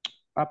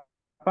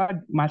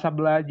apa masa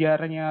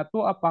belajarnya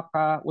tuh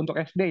apakah untuk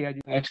SD ya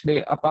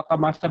SD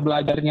apakah masa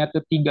belajarnya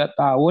tuh 3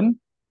 tahun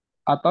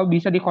atau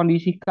bisa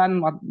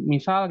dikondisikan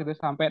misal gitu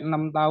sampai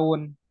 6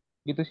 tahun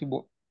gitu sih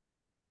Bu.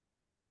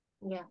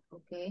 Ya,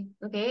 oke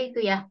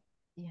itu ya.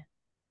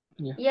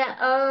 Iya. Ya,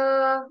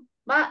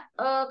 Pak,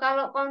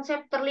 kalau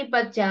konsep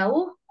terlibat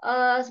jauh,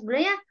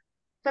 sebenarnya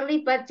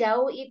terlibat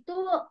jauh itu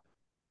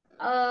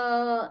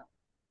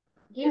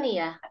gini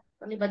ya.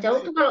 Terlibat jauh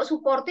itu kalau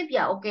suportif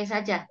ya oke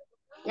saja.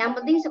 Yang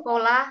penting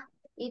sekolah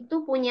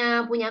itu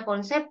punya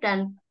konsep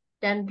dan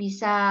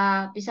bisa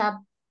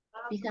bisa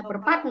bisa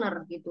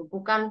berpartner gitu.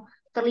 Bukan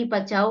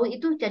terlibat jauh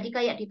itu jadi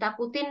kayak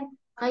ditakutin,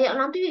 kayak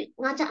nanti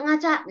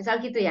ngacak-ngacak, misal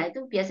gitu ya.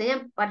 Itu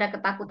biasanya pada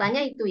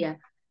ketakutannya itu ya.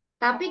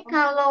 Tapi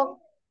kalau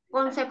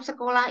konsep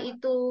sekolah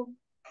itu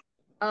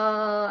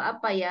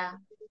apa ya,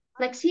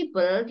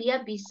 fleksibel,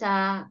 dia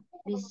bisa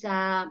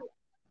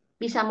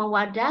bisa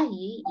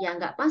mewadahi, ya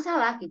nggak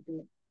masalah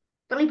gitu.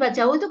 Terlibat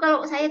jauh itu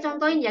kalau saya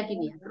contohin ya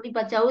gini ya,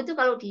 terlibat jauh itu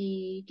kalau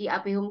di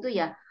ABhome itu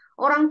ya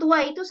orang tua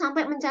itu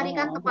sampai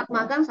mencarikan tempat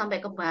magang sampai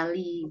ke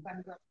Bali.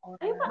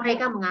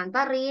 Mereka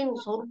mengantarin,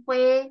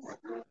 survei,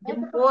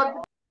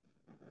 jemput.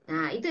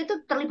 Nah, itu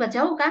terlibat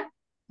jauh kan?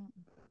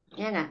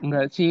 Ya nggak?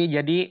 Enggak sih,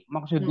 jadi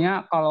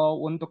maksudnya Hmm. kalau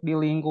untuk di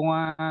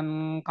lingkungan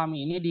kami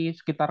ini di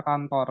sekitar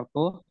kantor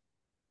tuh,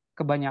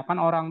 kebanyakan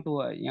orang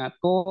tuanya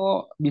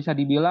tuh bisa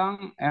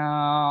dibilang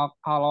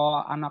kalau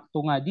anak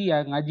tuh ngaji ya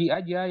ngaji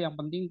aja, yang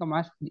penting ke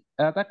masjid,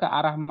 ke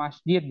arah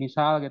masjid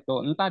misal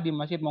gitu. Entah di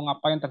masjid mau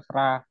ngapain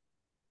terserah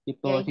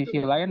gitu. Ya Sisi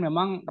itu. lain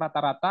memang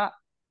rata-rata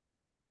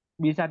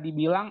bisa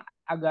dibilang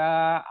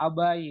agak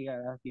abai ya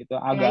gitu,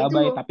 Ya agak itu.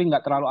 abai tapi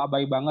nggak terlalu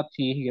abai banget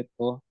sih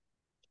gitu.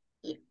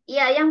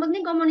 Ya, yang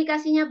penting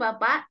komunikasinya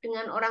Bapak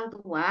dengan orang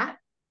tua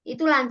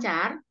itu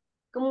lancar.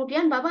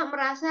 Kemudian Bapak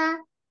merasa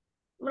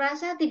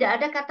merasa tidak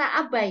ada kata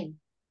abai.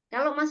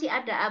 Kalau masih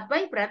ada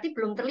abai berarti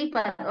belum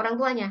terlibat orang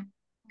tuanya.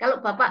 Kalau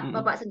Bapak Mm.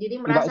 Bapak sendiri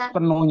Nggak merasa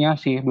sepenuhnya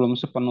sih, belum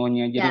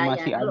sepenuhnya. Jadi ya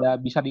masih kalau ada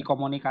bisa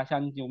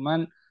dikomunikasikan. Cuman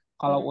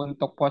kalau hmm.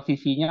 untuk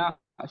posisinya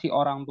si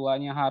orang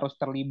tuanya harus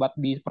terlibat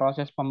di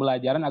proses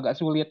pembelajaran agak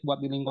sulit buat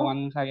di Oh, lingkungan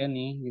saya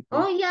nih gitu.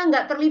 oh iya,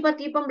 nggak terlibat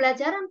di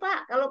pembelajaran, Pak.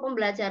 Kalau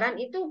pembelajaran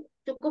itu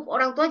cukup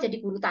orang tua jadi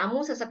guru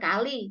tamu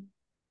sesekali.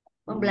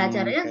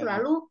 Pembelajarannya Oke.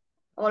 selalu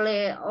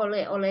oleh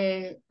oleh oleh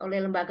oleh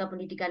lembaga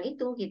pendidikan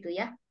itu gitu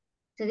ya.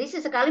 Jadi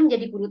sesekali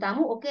menjadi guru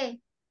tamu, oke.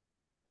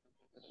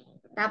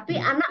 Tapi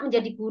anak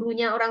menjadi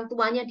gurunya orang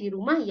tuanya di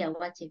rumah ya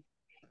wajib.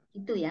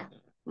 Gitu ya.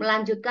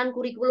 Melanjutkan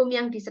kurikulum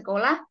yang di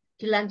sekolah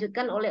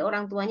dilanjutkan oleh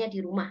orang tuanya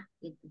di rumah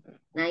gitu.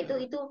 Nah,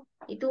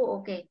 itu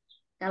oke.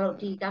 Kalau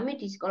di kami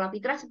di sekolah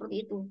fitrah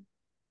seperti itu,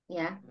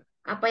 ya.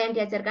 Apa yang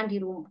diajarkan di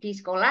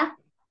sekolah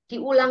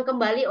diulang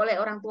kembali oleh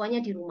orang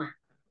tuanya di rumah.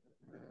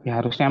 Ya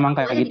harusnya Orang emang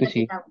kayak tuanya gitu dikasih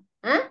sih. tahu.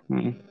 Hah?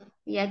 Mm.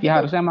 Ya Ya gitu.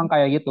 harusnya emang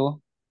kayak gitu.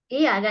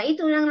 Iya, nah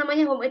itu yang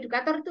namanya home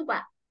educator itu,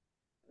 Pak.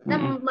 Kita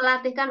Mm-mm.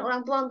 melatihkan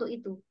orang tua untuk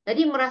itu.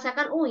 Jadi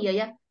merasakan, oh iya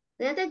ya,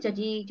 ternyata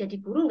jadi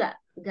guru nggak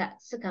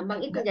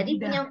segampang itu. Nggak Jadi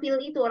mudah. punya feel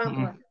itu orang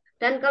tua. Mm-mm.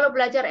 Dan kalau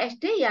belajar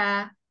SD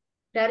ya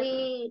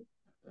dari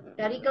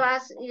dari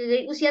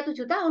usia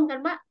 7 tahun kan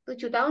Pak,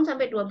 7 tahun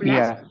sampai 12.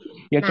 Iya,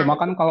 ya Nah cuma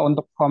itu kan kalau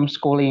untuk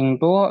homeschooling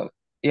tuh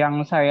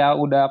yang saya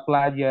udah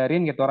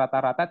pelajarin gitu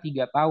rata-rata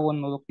 3 tahun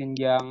untuk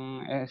jenjang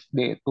SD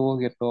itu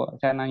gitu.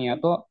 Saya nanya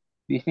tuh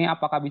di sini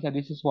apakah bisa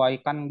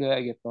disesuaikan nggak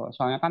gitu.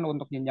 Soalnya kan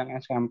untuk jenjang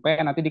SMP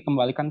nanti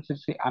dikembalikan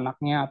si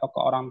anaknya atau ke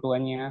orang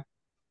tuanya.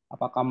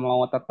 Apakah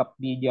mau tetap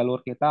di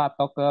jalur kita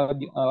atau ke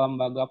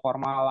lembaga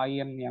formal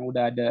lain yang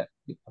udah ada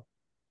gitu.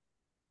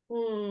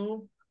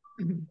 hmm,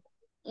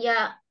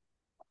 ya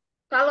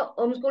kalau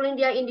homeschooling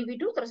dia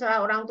individu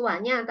terserah orang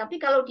tuanya, tapi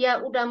kalau dia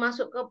udah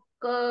masuk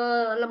ke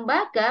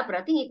lembaga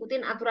berarti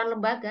ngikutin aturan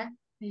lembaga,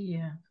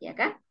 Iya. ya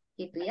kan?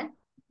 Gitu ya.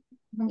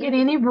 Mungkin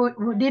Itu. ini Bu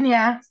Din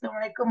ya.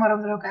 Assalamualaikum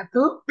warahmatullahi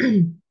wabarakatuh.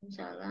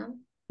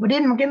 Salam. Bu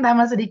Din, mungkin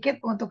tambah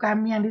sedikit untuk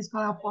kami yang di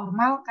sekolah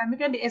formal. Kami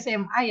kan di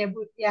SMA ya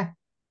Bu. Ya,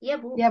 Iya,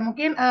 Bu. ya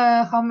mungkin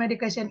home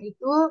education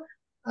itu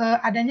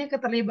adanya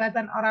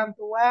keterlibatan orang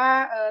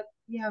tua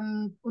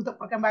yang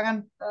untuk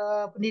perkembangan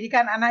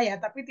pendidikan anak ya,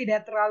 tapi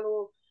tidak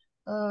terlalu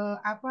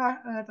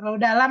terlalu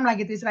dalam lah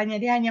gitu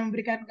istilahnya. Dia hanya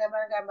memberikan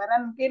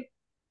gambaran-gambaran mungkin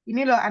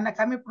ini loh anak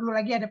kami perlu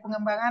lagi ada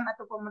pengembangan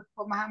atau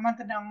pemahaman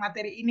tentang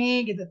materi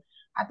ini gitu.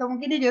 Atau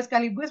mungkin dia juga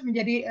sekaligus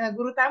menjadi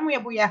guru tamu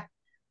ya Bu ya.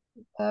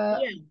 Eh,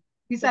 Iya,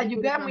 Bisa jadi guru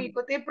juga kamu.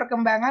 mengikuti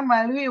perkembangan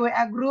melalui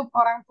WA group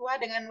orang tua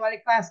dengan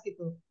wali kelas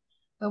gitu.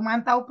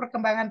 Memantau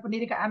perkembangan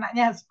pendidikan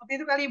anaknya. Seperti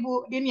itu kali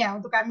Bu Din ya,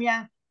 untuk kami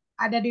yang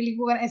ada di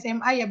lingkungan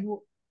SMA ya Bu.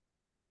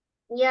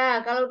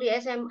 Ya, kalau di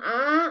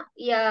SMA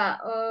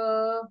ya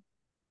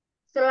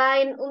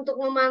selain untuk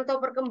memantau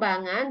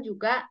perkembangan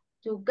juga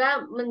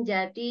juga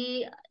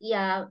menjadi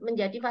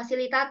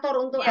fasilitator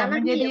untuk Iya,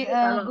 anaknya menjadi ya Bu.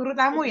 Kalau guru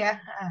tamu ya.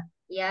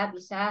 ya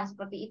bisa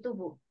seperti itu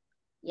Bu.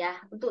 Ya,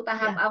 untuk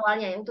tahap Ya,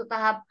 awalnya, untuk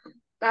tahap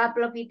tahap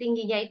lebih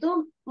tingginya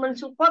itu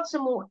mensupport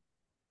semua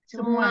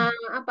semua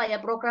semua. apa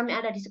ya program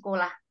yang ada di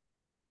sekolah.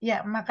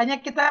 Ya,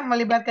 makanya kita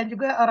melibatkan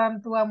juga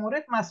orang tua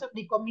murid masuk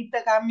di komite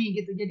kami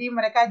gitu. Jadi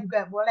mereka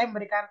juga boleh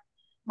memberikan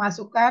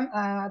masukan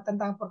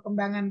tentang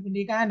perkembangan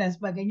pendidikan dan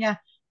sebagainya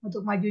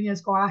untuk majunya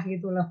sekolah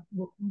gitu loh,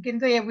 Bu. Mungkin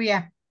itu ya, Bu ya.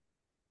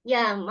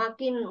 Ya,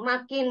 makin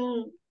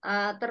makin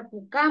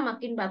terbuka,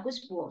 makin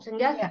bagus Bu.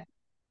 Sehingga Ya,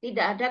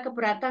 tidak ada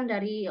keberatan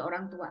dari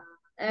orang tua.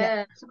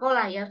 ya,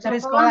 Sekolah ya, dari sekolah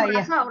sekolah ya.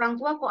 merasa orang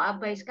tua kok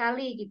abai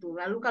sekali gitu.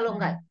 Lalu kalau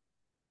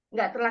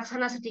nggak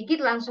terlaksana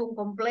sedikit langsung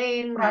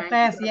komplain. Nah, itu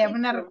Protes ya berarti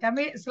benar, belum.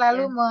 kami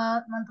selalu Ya,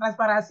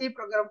 mentransparasi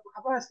program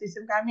apa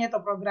sistem kami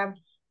atau program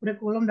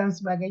kurikulum dan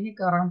sebagainya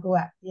ke orang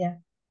tua ya.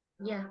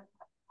 ya,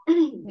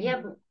 ya Baik,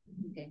 Bu.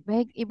 Oke.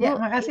 baik Ibu, Ya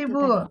makasih itu Bu.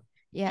 tadi.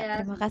 Ya, Ya,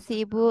 terima kasih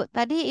Ibu.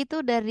 Tadi itu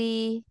dari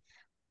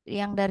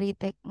yang dari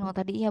tekno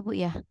tadi ya Bu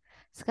ya.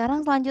 Sekarang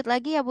selanjut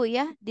lagi ya Bu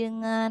ya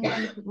dengan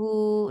Ibu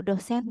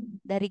dosen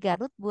dari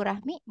Garut, Bu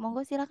Rahmi.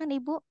 Monggo silakan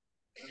Ibu.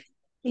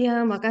 Iya,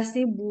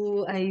 makasih Bu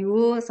Ayu.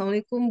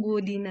 Assalamualaikum Bu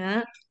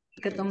Dina.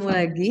 ketemu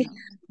lagi.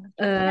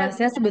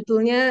 Saya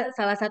sebetulnya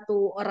salah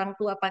satu orang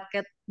tua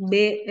paket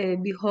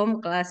ABhome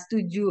kelas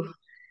 7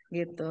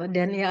 gitu.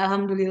 Dan ya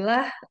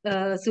alhamdulillah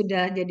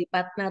sudah jadi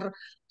partner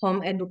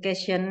home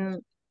education,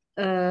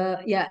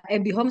 ya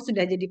ABhome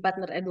sudah jadi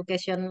partner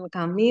education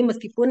kami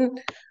meskipun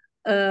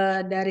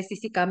dari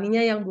sisi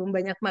kaminya yang belum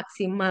banyak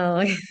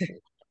maksimal.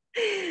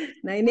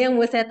 Nah, ini yang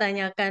mau saya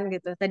tanyakan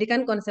gitu. Tadi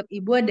kan konsep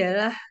Ibu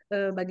adalah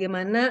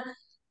bagaimana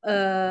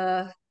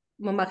eh,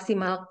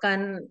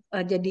 memaksimalkan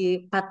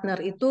jadi partner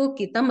itu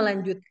kita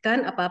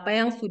melanjutkan apa-apa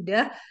yang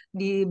sudah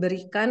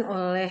diberikan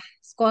oleh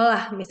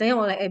sekolah, misalnya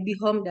oleh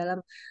ABhome dalam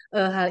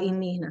hal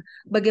ini. Nah,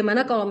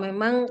 bagaimana kalau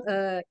memang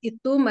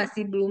itu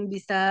masih belum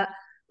bisa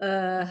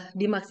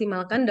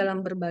dimaksimalkan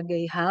dalam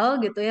berbagai hal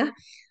gitu ya.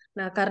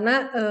 Nah,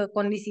 karena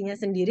kondisinya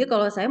sendiri,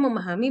 kalau saya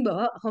memahami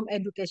bahwa home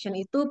education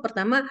itu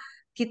pertama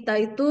kita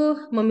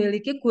itu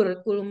memiliki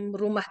kurikulum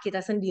rumah kita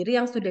sendiri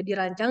yang sudah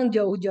dirancang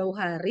jauh-jauh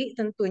hari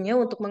tentunya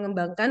untuk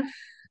mengembangkan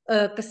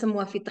ke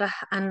semua fitrah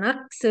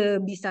anak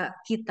sebisa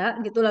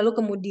kita gitu. Lalu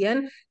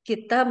kemudian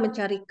kita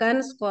mencarikan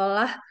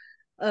sekolah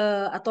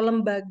atau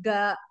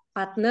lembaga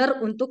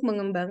partner untuk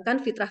mengembangkan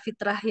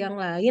fitrah-fitrah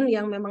yang lain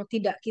yang memang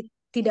tidak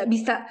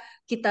bisa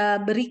kita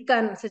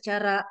berikan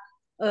secara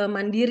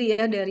mandiri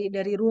ya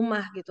dari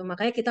rumah gitu.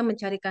 Makanya kita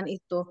mencarikan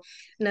itu.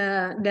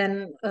 Nah,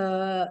 dan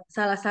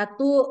salah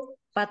satu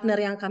partner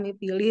yang kami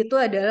pilih itu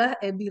adalah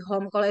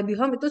ABhome. Kalau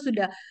ABhome itu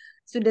sudah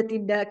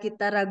tidak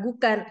kita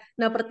ragukan.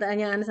 Nah,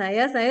 pertanyaan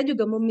saya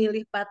juga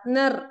memilih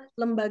partner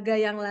lembaga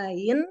yang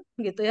lain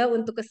gitu ya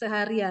untuk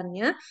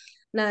kesehariannya.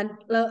 Nah,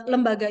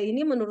 lembaga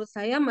ini menurut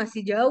saya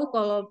masih jauh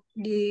kalau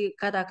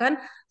dikatakan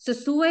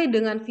sesuai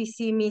dengan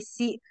visi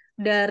misi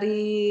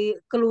dari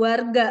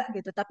keluarga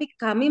gitu. Tapi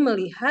kami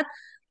melihat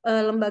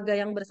lembaga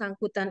yang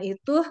bersangkutan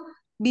itu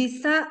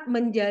bisa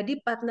menjadi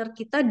partner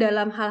kita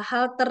dalam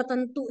hal-hal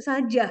tertentu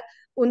saja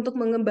untuk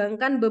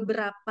mengembangkan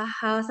beberapa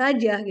hal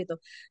saja gitu.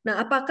 Nah,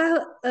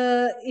 apakah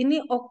ini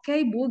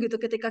oke, Bu gitu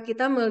ketika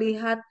kita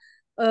melihat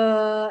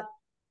eh,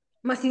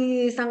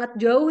 masih sangat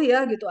jauh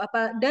ya gitu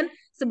apa, dan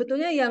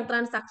sebetulnya yang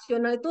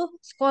transaksional itu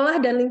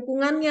sekolah dan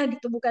lingkungannya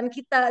gitu, bukan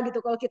kita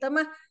gitu. Kalau kita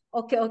mah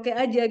oke-oke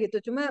aja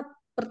gitu. Cuma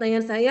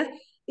pertanyaan saya,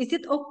 is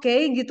it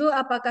okay gitu,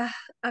 apakah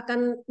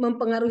akan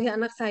mempengaruhi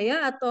anak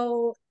saya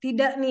atau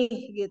tidak nih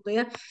gitu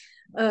ya.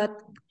 Eh,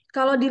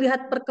 Kalau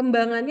dilihat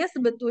perkembangannya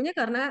sebetulnya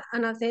karena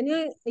anak saya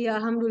ini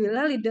ya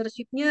alhamdulillah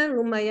leadershipnya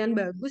lumayan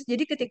bagus.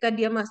 Jadi ketika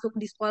dia masuk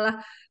di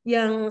sekolah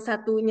yang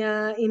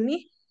satunya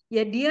ini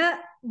ya dia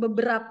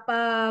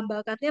beberapa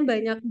bakatnya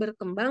banyak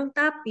berkembang,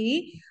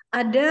 tapi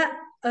ada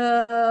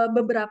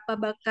beberapa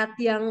bakat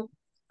yang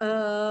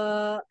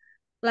eh,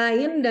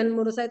 lain dan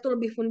menurut saya itu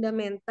lebih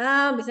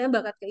fundamental, misalnya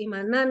bakat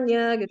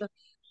keimanannya gitu.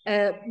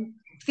 Eh,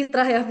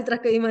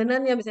 fitrah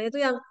keimanannya misalnya itu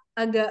yang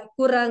agak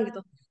kurang gitu.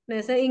 Nah,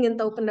 saya ingin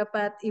tahu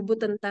pendapat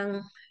Ibu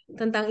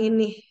tentang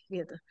ini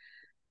gitu.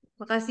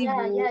 Makasih, Ya,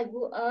 Bu. ya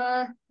Ibu.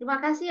 Terima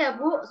kasih ya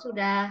Bu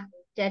sudah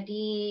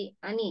jadi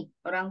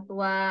orang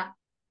tua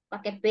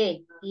paket B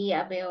di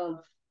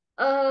ABhome.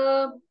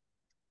 Eh,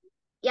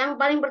 yang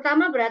paling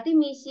pertama berarti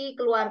misi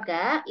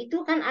keluarga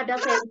itu kan ada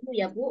value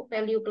ya Bu,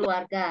 value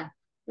keluarga.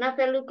 Nah,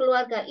 value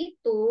keluarga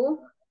eh,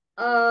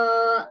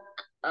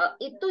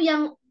 itu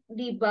yang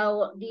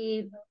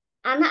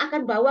anak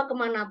akan bawa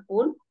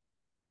kemanapun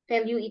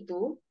value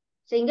itu,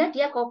 sehingga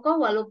dia kokoh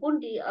walaupun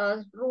di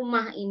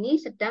rumah ini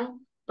sedang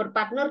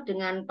berpartner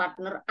dengan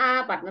partner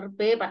A, partner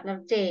B,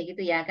 partner C gitu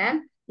ya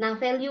kan. Nah,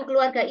 value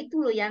keluarga itu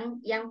loh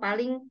yang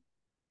paling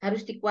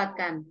harus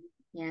dikuatkan,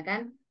 ya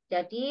kan.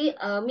 Jadi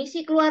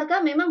misi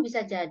keluarga memang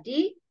bisa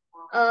jadi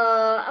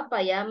apa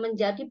ya,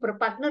 menjadi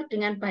berpartner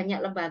dengan banyak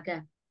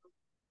lembaga,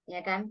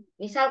 ya kan.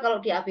 Misal kalau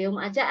di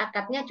ABhome aja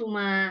akadnya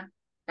cuma,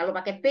 kalau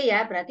paket B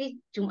ya berarti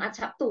Jumat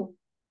Sabtu,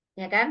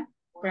 ya kan.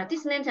 Berarti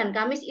Senin dan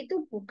Kamis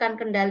itu bukan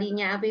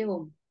kendalinya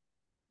ABhome,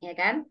 ya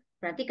kan.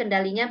 Berarti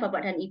kendalinya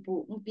Bapak dan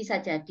Ibu.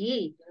 Bisa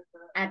jadi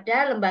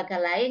ada lembaga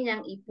lain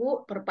yang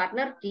Ibu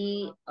berpartner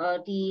di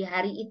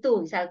hari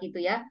itu, misal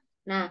gitu ya.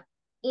 Nah,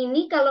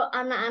 ini kalau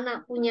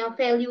anak-anak punya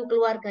value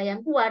keluarga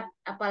yang kuat,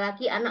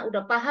 apalagi anak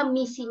udah paham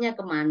misinya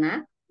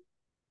kemana,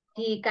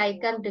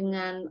 dikaitkan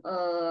dengan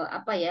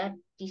apa ya,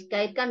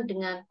 dikaitkan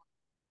dengan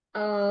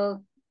eh,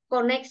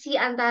 koneksi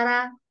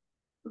antara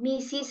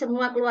misi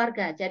semua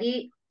keluarga.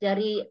 Jadi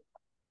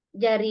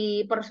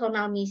dari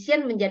personal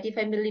mission menjadi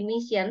family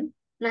mission.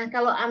 Nah,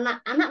 kalau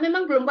anak-anak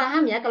memang belum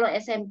paham ya kalau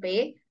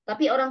SMP,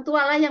 tapi orang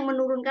tua lah yang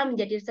menurunkan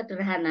menjadi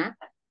sederhana.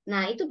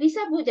 Nah, itu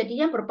bisa Bu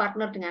jadinya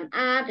berpartner dengan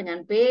A,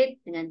 dengan B,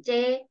 dengan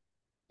C,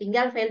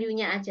 tinggal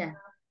value-nya aja.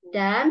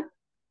 Dan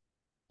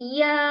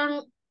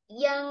yang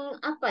yang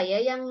apa ya,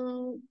 yang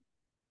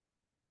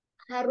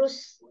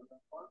harus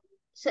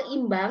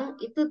seimbang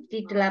itu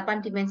di 8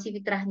 dimensi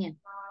fitrahnya.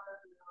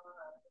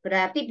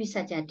 Berarti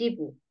bisa jadi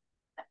Bu,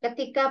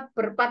 ketika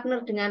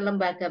berpartner dengan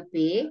lembaga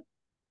B,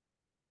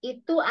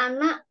 itu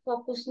anak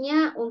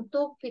fokusnya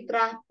untuk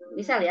fitrah,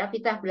 misal ya,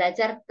 fitrah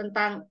belajar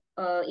tentang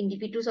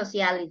individu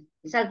sosialis,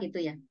 misal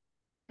gitu ya.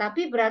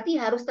 Tapi berarti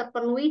harus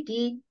terpenuhi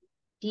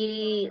di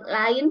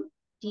lain,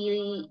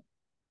 di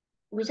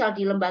misal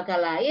di lembaga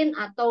lain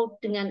atau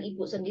dengan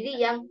ibu sendiri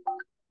yang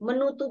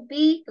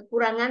menutupi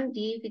kekurangan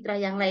di fitrah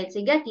yang lain.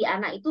 Sehingga di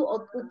anak itu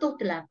utuh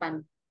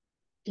 8.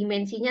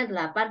 Dimensinya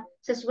 8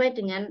 sesuai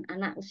dengan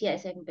anak usia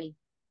SMP.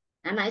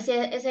 Anak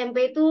usia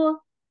SMP itu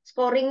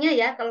scoringnya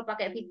ya, kalau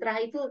pakai fitrah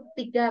itu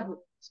 3, Bu,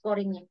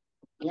 scoringnya.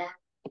 Ya,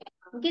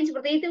 mungkin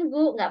seperti itu,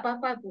 Bu. Nggak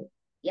apa-apa, Bu.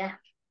 Ya,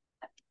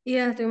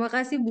 Iya, terima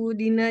kasih Bu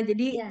Dina.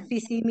 Jadi ya,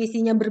 visi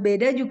misinya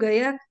berbeda juga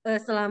ya,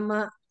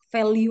 selama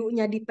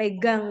value-nya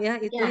dipegang ya,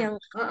 itu ya. yang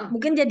Heeh.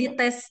 mungkin jadi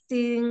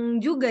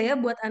testing juga ya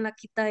buat anak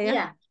kita ya.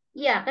 Iya,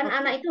 iya, kan Oke,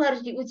 anak itu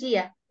harus diuji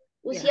ya.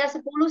 Usia ya,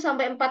 10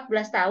 sampai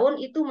 14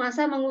 tahun itu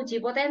masa menguji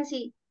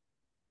potensi.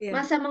 ya,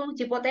 Masa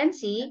menguji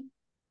potensi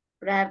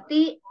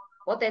berarti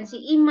potensi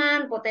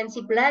iman,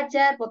 potensi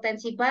belajar,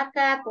 potensi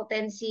bakat,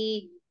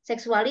 potensi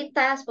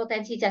seksualitas,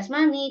 potensi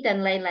jasmani,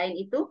 dan lain-lain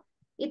itu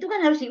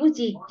kan harus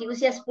diuji di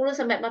usia 10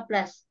 sampai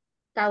 14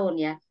 tahun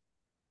ya.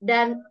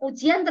 Dan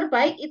ujian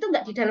terbaik itu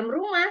nggak di dalam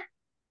rumah.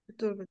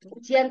 betul betul.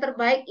 Ujian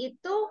terbaik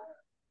itu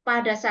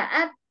pada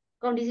saat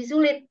kondisi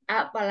sulit,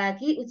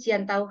 apalagi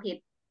ujian tauhid.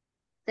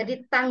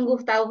 Jadi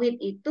tangguh tauhid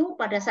itu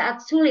pada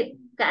saat sulit,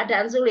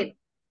 keadaan sulit.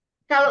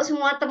 Kalau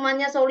semua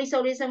temannya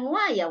soli-soli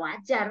semua ya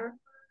wajar.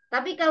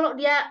 Tapi kalau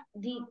dia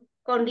di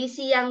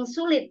kondisi yang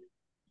sulit,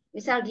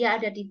 misal dia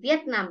ada di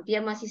Vietnam,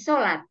 dia masih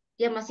sholat,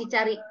 dia masih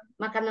cari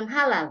makanan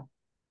halal,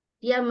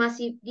 dia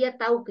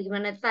tahu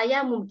gimana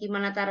tayamum,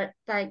 gimana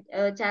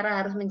cara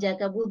harus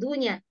menjaga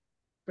wudhunya.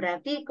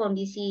 Berarti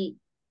kondisi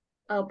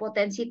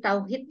potensi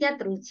tauhidnya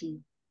teruji.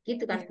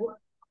 Gitu kan, Iya, Bu?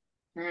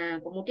 Nah,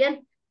 kemudian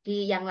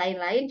di yang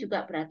lain-lain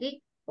juga berarti,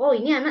 oh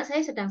ini anak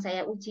saya sedang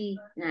saya uji.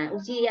 Nah,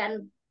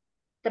 ujian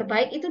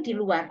terbaik itu di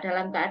luar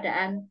dalam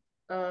keadaan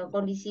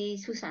kondisi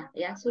susah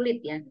ya,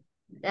 sulit ya.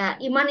 Nah,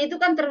 iman itu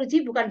kan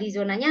teruji bukan di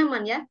zona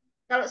nyaman ya.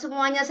 Kalau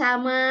semuanya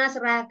sama,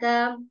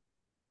 seragam,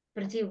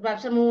 berjilbab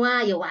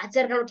semua, ya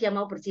wajar kalau dia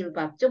mau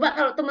berjilbab. Coba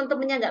kalau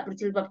teman-temannya nggak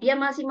berjilbab, dia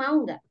masih mau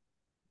nggak?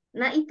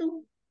 Nah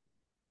itu,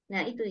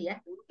 nah itu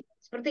ya.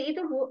 Seperti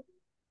itu, Bu.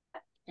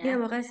 iya, Ya,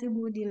 makasih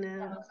Bu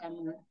Dina.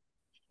 sama-sama.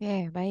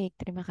 Oke, baik.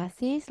 Terima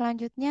kasih.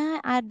 Selanjutnya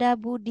ada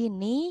Bu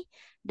Dini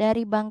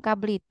dari Bangka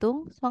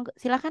Belitung.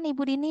 Silakan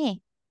Ibu Dini.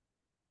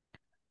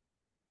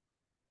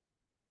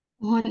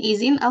 Mohon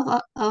izin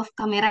off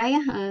kamera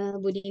ya,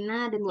 Bu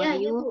Dina dan Bu Ya, ya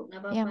Ayu. Bu, nggak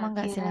Ya, apa-apa.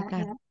 mangga Ya,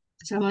 silakan. ya.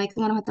 Assalamualaikum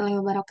warahmatullahi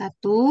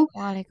wabarakatuh.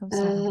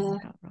 Waalaikumsalam Eh,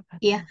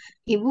 warahmatullahi ya,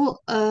 wabarakatuh. Ibu,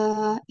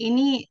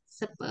 ini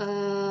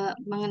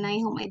mengenai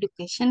home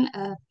education.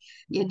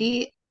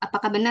 Jadi,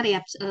 apakah benar ya,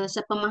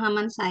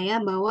 sepemahaman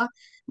saya bahwa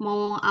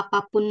mau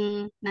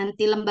apapun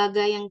nanti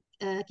lembaga yang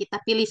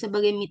kita pilih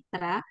sebagai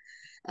mitra,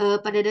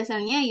 pada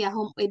dasarnya ya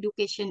home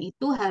education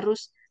itu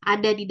harus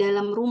ada di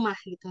dalam rumah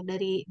gitu,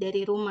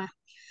 dari rumah.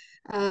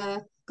 Eh,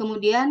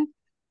 Kemudian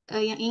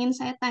yang ingin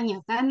saya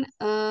tanyakan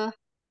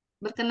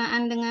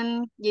berkenaan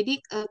dengan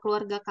jadi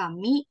keluarga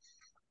kami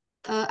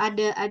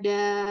ada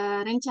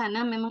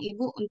rencana memang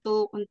Ibu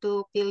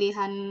untuk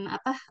pilihan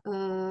apa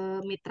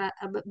mitra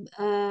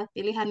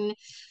pilihan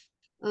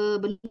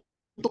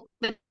bentuk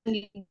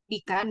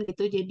pendidikan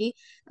gitu. Jadi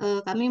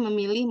kami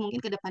memilih mungkin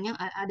ke depannya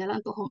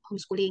adalah untuk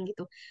homeschooling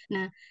gitu.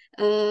 Nah,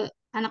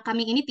 anak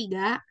kami ini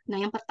 3. Nah,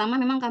 yang pertama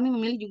memang kami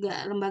memilih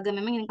juga lembaga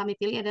memang yang kami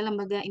pilih adalah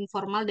lembaga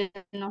informal dan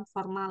non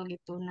formal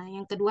gitu. Nah,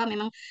 yang kedua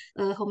memang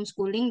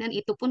homeschooling dan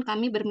itu pun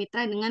kami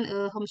bermitra dengan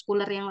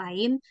homeschooler yang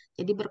lain.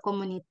 Jadi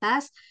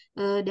berkomunitas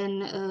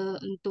dan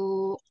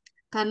untuk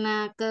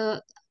karena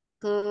ke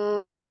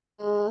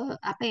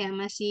apa ya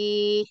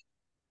masih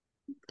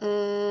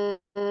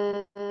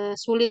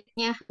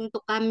sulitnya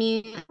untuk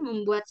kami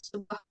membuat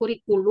sebuah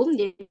kurikulum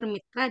jadi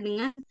bermitra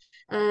dengan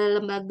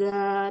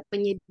lembaga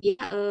penyedia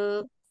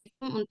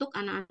untuk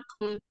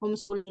anak-anak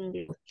homeschooling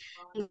gitu.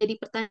 Jadi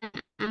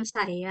pertanyaan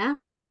saya,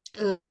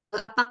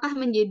 apakah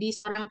menjadi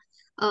seorang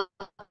uh,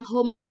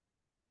 home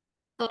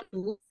tutor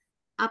itu,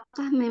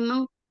 apakah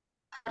memang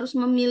harus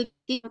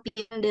memiliki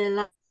pilihan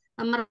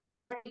dalam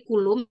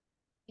kurikulum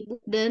Ibu,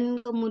 dan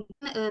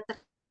kemudian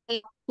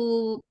terkait waktu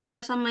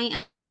bersama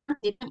anak,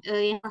 jadi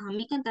yang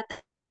pahami kan kata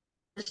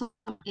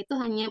bersama itu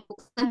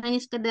bukan hanya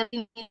sekedar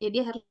ini,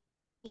 jadi harus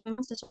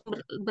memang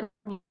sesuai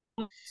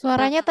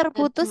Suaranya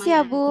terputus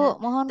ya, bersamanya. Bu. Nah,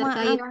 Mohon maaf.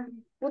 terkait Ya,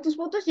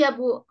 putus-putus ya,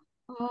 Bu.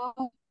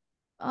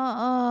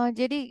 oh,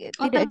 Jadi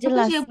oh tidak terputus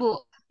jelas. ya Bu.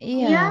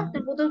 Iya. Iya, Oh,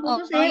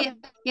 terputus-putus oh ya. ya,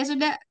 ya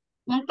sudah,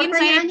 mungkin saya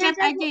Pertanyaannya chat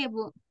aja, Bu. aja ya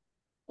Bu. Ya,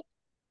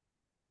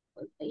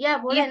 Iya,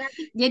 boleh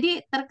nanti. jadi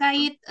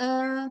terkait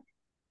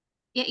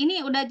ya ini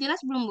udah jelas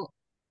belum Bu?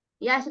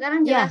 Ya,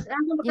 sekarang Ya, jelas.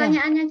 Langsung ya.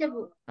 pertanyaannya aja,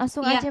 Bu.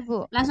 Langsung Iya, aja, Bu.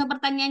 langsung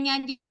pertanyaannya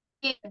aja.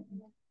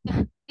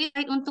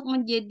 Terkait untuk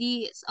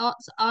menjadi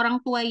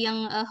seorang tua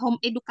yang home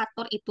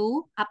educator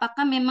itu,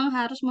 apakah memang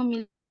harus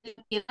memiliki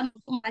pilihan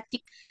untuk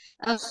meracik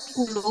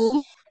kurikulum,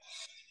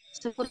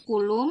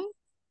 kurikulum,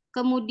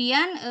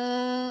 kemudian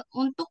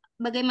untuk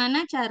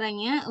bagaimana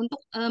caranya untuk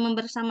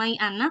membersamai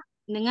anak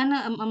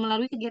dengan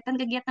melalui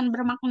kegiatan-kegiatan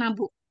bermakna,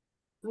 Bu.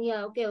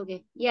 Iya, oke, oke.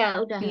 Ya,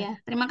 udah. Ya, Iya,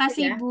 terima Itu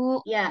kasih, ya. Bu.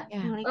 Ya. ya.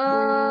 Assalamualaikum.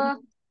 Eh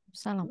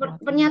Salam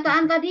warahmatullahi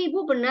Pernyataan wabarakatuh. tadi Ibu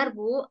benar,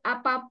 Bu.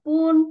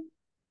 Apapun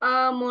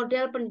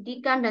model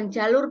pendidikan dan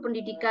jalur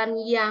pendidikan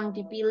yang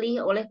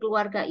dipilih oleh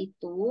keluarga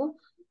itu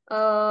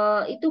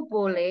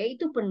boleh,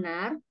 itu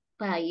benar,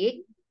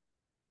 baik.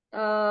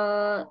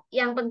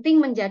 Yang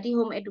penting menjadi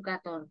home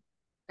educator,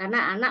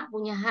 karena anak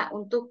punya hak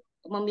untuk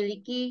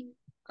memiliki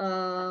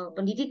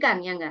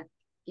pendidikan, ya enggak?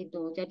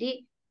 Gitu.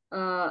 Jadi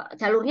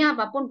jalurnya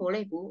apapun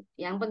boleh, Bu.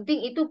 Yang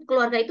penting itu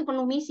keluarga itu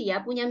penuh misi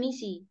ya, punya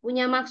misi,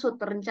 punya maksud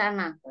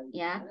terencana,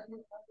 ya.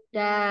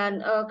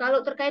 Dan kalau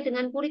terkait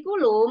dengan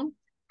kurikulum,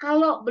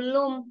 kalau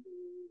belum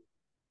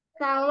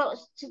kalau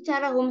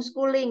secara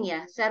homeschooling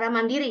ya, secara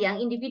mandiri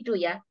yang individu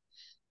ya,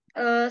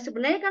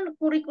 sebenarnya kan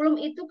kurikulum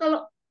itu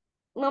kalau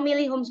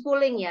memilih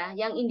homeschooling ya,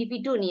 yang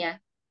individu nih ya,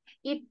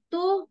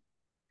 itu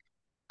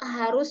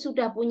harus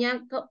sudah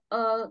punya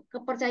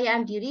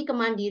kepercayaan diri,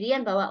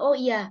 kemandirian bahwa oh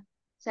iya,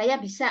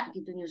 saya bisa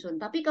gitu nyusun.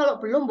 Tapi kalau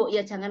belum, Bu,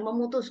 ya jangan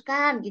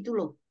memutuskan gitu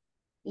loh.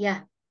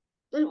 Ya,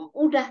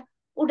 udah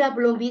udah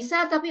belum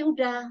bisa tapi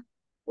udah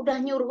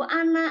nyuruh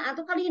anak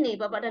atau kali ini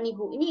Bapak dan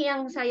Ibu. Ini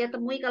yang saya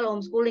temui kalau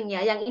homeschooling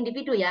ya, yang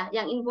individu ya,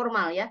 yang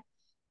informal ya.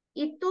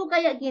 Itu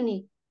kayak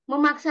gini,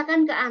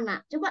 memaksakan ke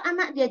anak. Coba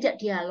anak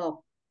diajak dialog.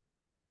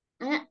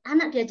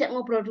 Anak diajak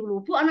ngobrol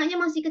dulu. Bu, anaknya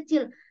masih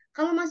kecil.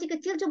 Kalau masih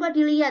kecil coba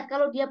dilihat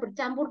kalau dia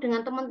bercampur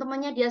dengan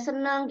teman-temannya, dia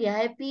senang, dia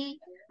happy.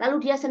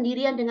 Lalu dia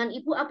sendirian dengan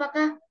ibu,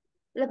 apakah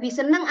lebih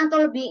senang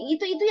atau lebih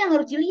itu yang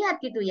harus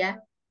dilihat gitu ya.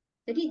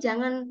 Jadi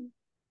jangan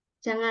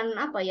jangan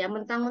apa ya,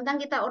 mentang-mentang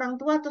kita orang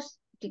tua terus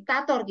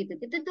diktator gitu.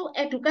 Itu tuh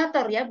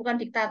edukator ya, bukan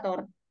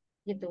diktator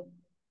gitu.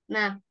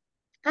 Nah,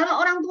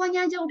 kalau orang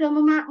tuanya aja udah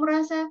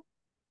merasa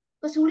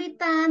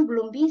kesulitan,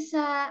 belum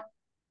bisa,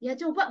 ya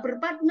coba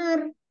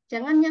berpartner,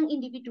 jangan yang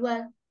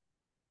individual.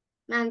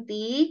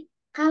 Nanti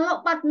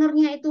kalau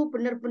partnernya itu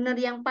benar-benar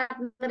yang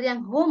partner yang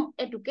home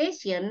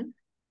education,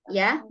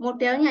 ya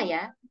modelnya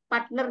ya,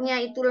 partnernya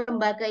itu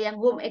lembaga yang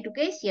home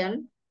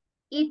education,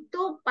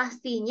 itu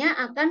pastinya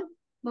akan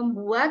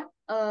membuat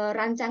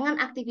rancangan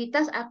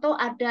aktivitas atau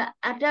ada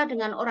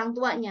dengan orang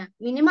tuanya.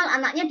 Minimal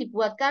anaknya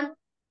dibuatkan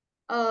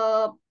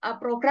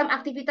program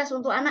aktivitas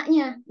untuk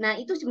anaknya. Nah,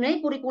 itu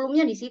sebenarnya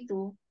kurikulumnya di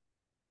situ.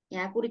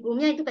 Ya,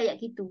 kurikulumnya itu kayak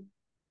gitu.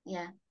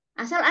 Ya.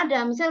 Asal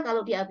ada, misal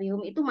kalau di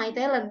ABhome itu My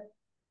Talent.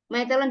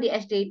 My Talent di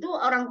SD itu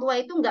orang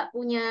tua itu nggak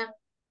punya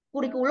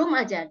kurikulum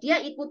aja. Dia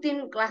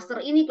ikutin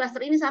klaster ini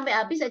sampai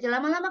habis aja,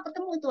 lama-lama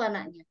ketemu itu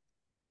anaknya.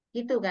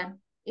 Gitu kan.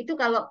 Itu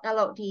kalau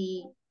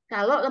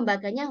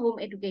lembaganya home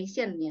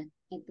education ya,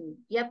 gitu.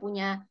 Dia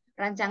punya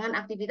rancangan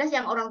aktivitas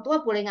yang orang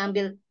tua boleh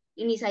ngambil.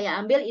 Ini saya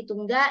ambil, itu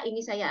enggak,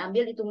 ini saya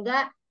ambil, itu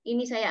enggak,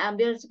 ini saya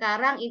ambil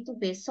sekarang, itu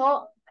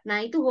besok.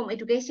 Nah, itu home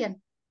education.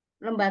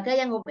 Lembaga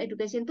yang home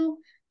education tuh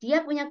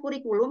dia punya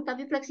kurikulum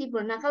tapi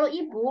fleksibel. Nah, kalau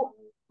ibu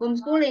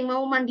homeschooling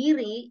mau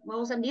mandiri,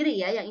 mau sendiri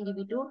ya yang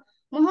individu,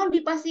 mohon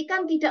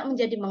dipastikan tidak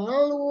menjadi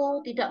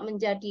mengeluh, tidak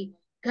menjadi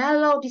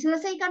galau,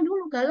 diselesaikan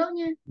dulu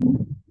galaunya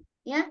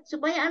ya,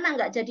 supaya anak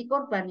nggak jadi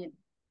korban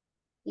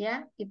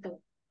ya,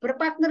 gitu.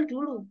 Berpartner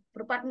dulu.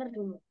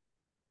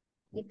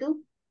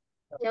 Itu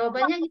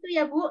jawabannya gitu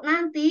ya, Bu.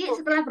 Nanti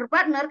setelah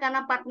berpartner,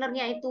 karena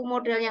partnernya itu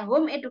modelnya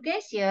home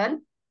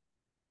education,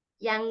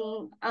 yang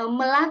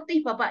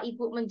melatih Bapak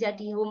Ibu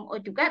menjadi home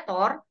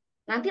educator,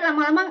 nanti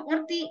lama-lama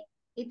ngerti.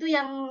 Itu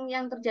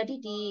yang terjadi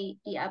di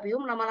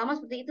ABhome, lama-lama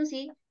seperti itu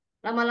sih.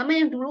 Lama-lama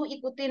yang dulu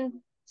ikutin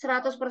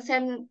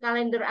 100%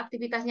 kalender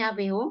aktivitasnya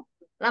ABhome,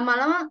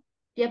 lama-lama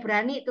dia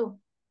berani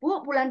tuh. Bu,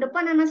 bulan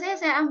depan anak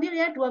saya ambil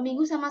ya 2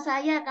 minggu sama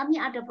saya,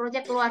 kami ada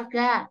proyek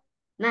keluarga.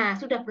 Nah,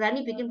 sudah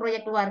berani bikin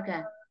proyek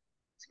keluarga.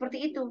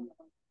 Seperti itu.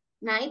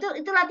 Nah, itu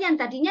latihan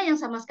tadinya yang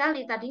sama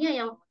sekali, tadinya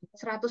yang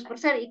 100%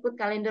 ikut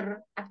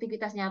kalender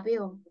aktivitasnya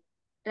ABhome.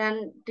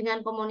 Dan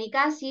dengan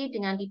komunikasi,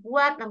 dengan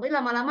dibuat, nanti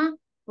lama-lama,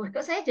 wah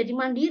kok saya jadi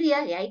mandiri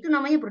ya, ya itu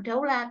namanya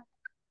berdaulat.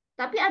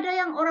 Tapi ada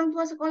yang orang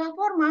tua sekolah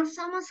formal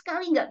sama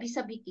sekali nggak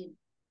bisa bikin.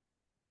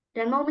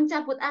 Dan mau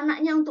mencabut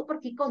anaknya untuk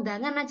pergi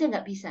kondangan aja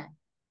nggak bisa.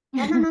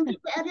 Karena nanti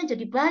PR-nya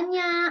jadi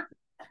banyak,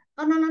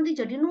 karena nanti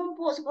jadi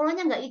numpuk,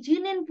 sekolahnya nggak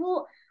izinin,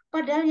 Bu.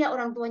 Padahal ya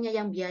orang tuanya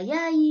yang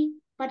biayai,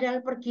 padahal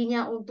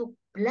perginya untuk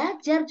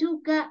belajar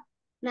juga.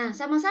 Nah,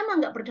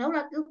 sama-sama nggak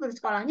berdaulat, itu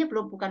sekolahnya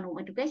belum bukan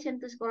home education,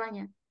 itu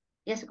sekolahnya.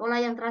 Ya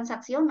sekolah yang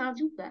transaksional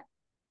juga.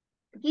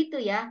 Begitu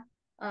ya.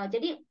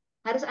 Jadi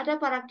harus ada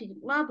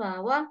paradigma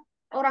bahwa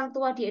orang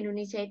tua di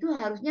Indonesia itu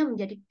harusnya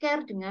menjadi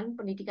care dengan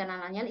pendidikan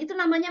anaknya. Itu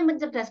namanya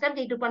mencerdaskan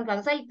kehidupan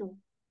bangsa itu.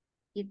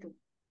 Gitu.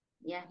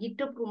 Ya,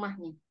 hidup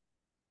rumahnya.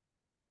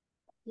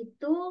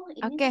 Itu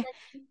ini Oke,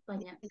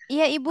 banyak.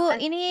 iya Ibu,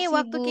 ini Makasih,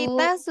 waktu Bu.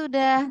 kita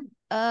sudah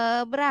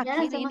Ya,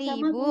 berakhir ini sama-sama,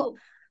 Ibu. Bu.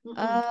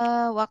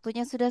 Mm-mm.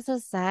 Waktunya sudah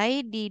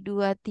selesai di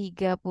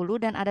 2.30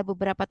 dan ada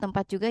beberapa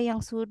tempat juga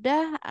yang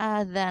sudah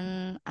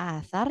azan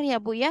asar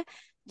ya Bu ya.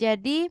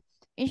 Jadi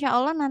insya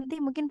Allah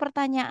nanti mungkin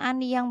pertanyaan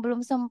yang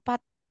belum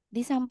sempat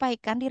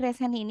disampaikan di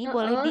resen ini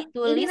boleh Ini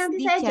ditulis nanti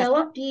di saya chat,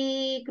 jawab di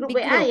grup di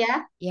WA grup. ya.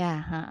 Ya,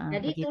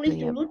 Jadi begitu tulis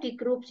ya dulu Bu. di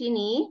grup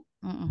sini.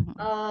 Mm-mm.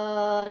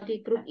 Di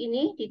grup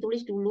ini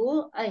ditulis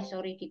dulu.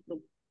 Sorry, di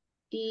grup.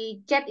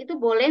 Di chat itu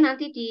boleh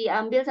nanti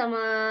diambil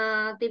sama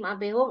tim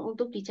ABhome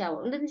untuk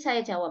dijawab. Nanti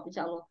saya jawab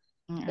insya Allah.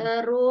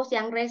 Terus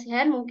yang raise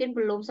hand mungkin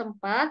belum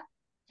sempat,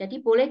 jadi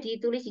boleh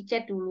ditulis di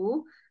chat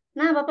dulu.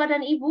 Nah, Bapak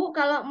dan Ibu,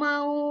 kalau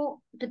mau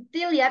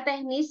detail ya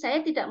teknis,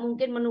 saya tidak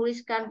mungkin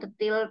menuliskan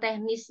detail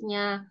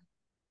teknisnya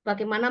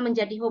bagaimana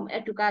menjadi home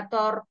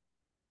educator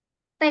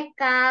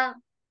TK,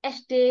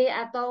 SD,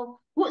 atau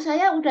Bu,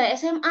 saya udah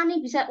SMA nih,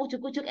 bisa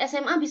ujuk-ujuk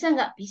SMA bisa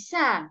nggak?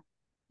 Bisa,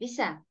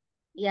 bisa.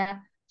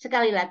 Ya,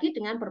 sekali lagi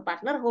dengan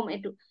berpartner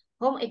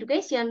home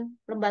education,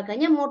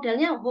 lembaganya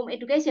modelnya home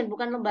education,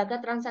 bukan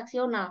lembaga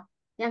transaksional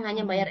yang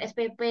hanya bayar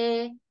SPP,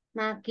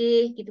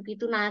 nagih,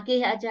 gitu-gitu,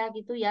 nagih aja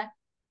gitu ya.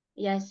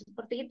 Ya,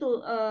 seperti itu.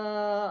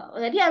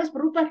 Jadi harus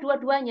berubah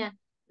dua-duanya.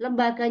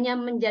 Lembaganya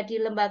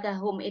menjadi lembaga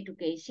home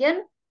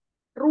education,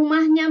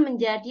 rumahnya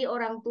menjadi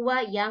orang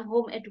tua yang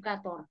home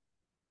educator.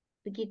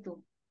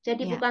 Begitu.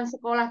 Jadi Ya, bukan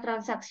sekolah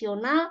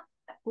transaksional,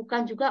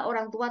 bukan juga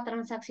orang tua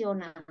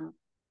transaksional.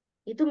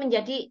 Itu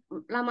menjadi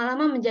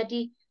lama-lama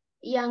menjadi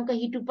yang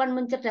kehidupan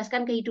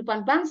mencerdaskan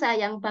kehidupan bangsa,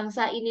 yang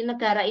bangsa ini,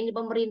 negara ini,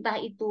 pemerintah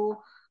itu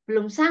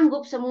belum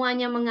sanggup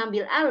semuanya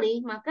mengambil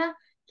alih, maka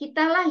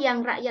kitalah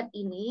yang rakyat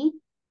ini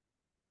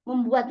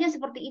membuatnya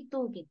seperti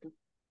itu gitu.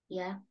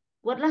 Ya,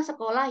 buatlah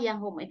sekolah yang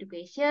home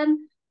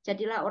education,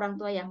 jadilah orang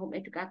tua yang home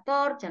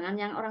educator, jangan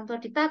yang orang tua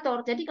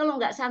diktator. Jadi kalau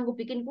nggak sanggup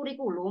bikin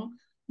kurikulum,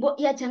 Bu,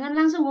 ya jangan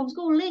langsung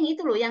homeschooling.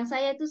 Itu loh yang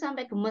saya itu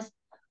sampai gemes.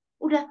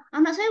 Udah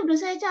anak saya udah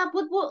saya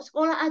cabut, Bu,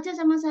 sekolah aja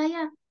sama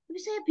saya. Tapi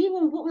saya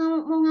bingung, Bu,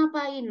 mau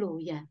ngapain loh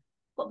ya.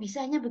 Kok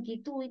bisanya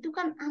begitu? Itu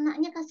kan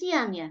anaknya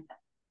kasihan ya.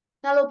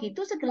 Kalau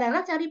gitu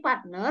segeralah cari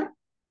partner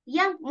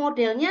yang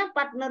modelnya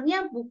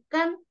partnernya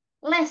bukan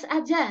les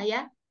aja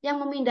ya, yang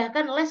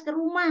memindahkan les ke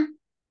rumah,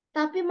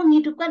 tapi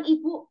menghidupkan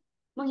ibu,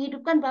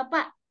 menghidupkan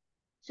bapak,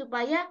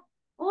 supaya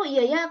oh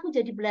iya ya aku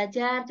jadi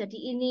belajar, jadi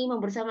ini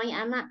membersamai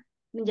anak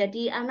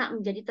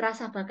menjadi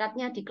terasa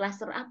bakatnya di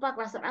klaster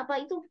apa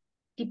itu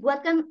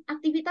dibuatkan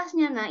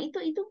aktivitasnya. Nah, itu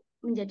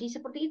menjadi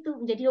seperti itu,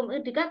 menjadi home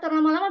educator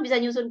lama-lama bisa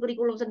nyusun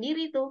kurikulum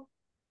sendiri tuh.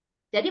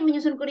 Jadi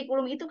menyusun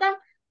kurikulum itu kan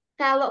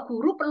kalau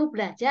guru perlu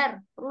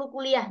belajar, perlu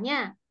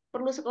kuliahnya,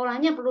 perlu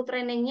sekolahnya, perlu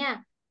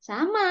trainingnya.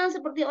 Sama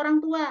seperti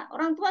orang tua.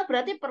 Orang tua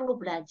berarti perlu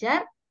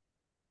belajar,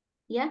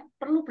 ya,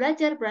 perlu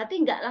belajar berarti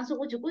nggak langsung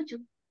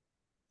ujuk-ujuk.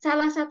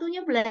 Salah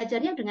satunya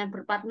belajarnya dengan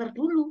berpartner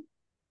dulu.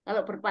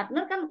 Kalau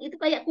berpartner kan itu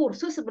kayak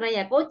kursus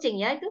sebenarnya,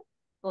 coaching ya itu.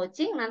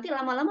 Coaching nanti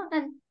lama-lama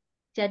kan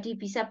jadi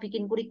bisa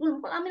bikin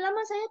kurikulum. Kok lama-lama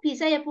saya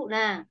bisa ya Bu.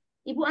 Nah,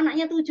 ibu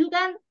anaknya 7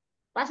 kan,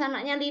 pas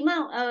anaknya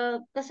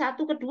 5 ke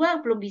satu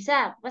kedua belum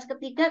bisa. Pas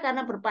ketiga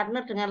karena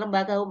berpartner dengan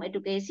lembaga home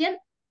education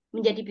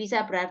menjadi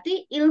bisa,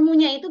 berarti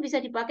ilmunya itu bisa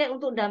dipakai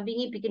untuk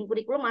dampingi bikin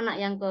kurikulum anak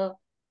yang ke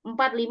 4,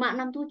 5,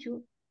 6, 7.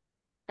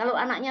 Kalau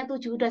anaknya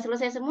 7 udah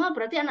selesai semua,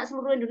 berarti anak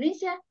seluruh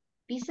Indonesia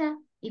bisa.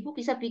 Ibu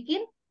bisa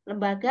bikin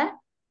lembaga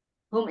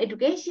home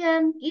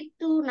education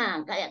gitu.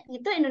 Nah, kayak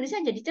gitu Indonesia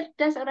jadi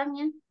cerdas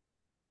orangnya,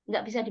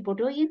 nggak bisa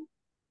dibodohin.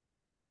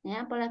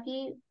 Ya,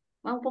 apalagi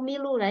mau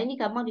pemilu. Nah, ini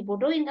gampang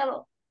dibodohin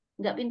kalau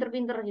nggak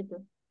pinter-pinter gitu.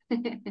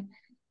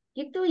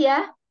 Gitu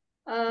ya.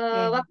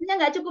 oke. Waktunya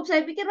nggak cukup.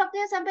 Saya pikir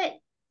waktunya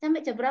sampai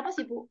sampai jam berapa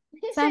sih, Bu?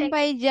 Saya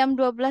Sampai jam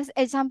 12,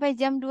 sampai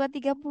jam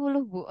 2.30,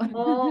 Bu.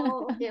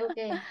 Oh, oke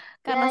oke. Ya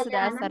Karena ya,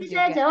 sudah asar nanti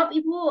saya juga. jawab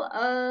Ibu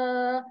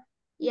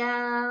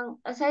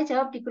yang saya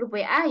jawab di grup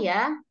WA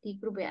ya, di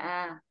grup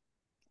WA.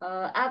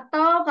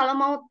 Atau kalau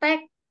mau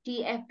tag di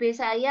FB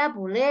saya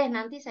boleh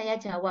nanti saya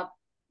jawab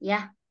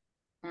ya.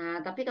 Nah,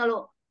 tapi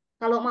kalau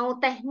kalau mau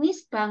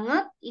teknis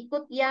banget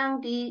ikut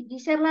yang di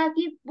share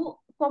lagi Bu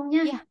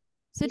formnya, Ya,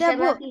 di sudah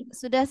share Bu. lagi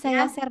Sudah ya.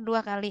 saya share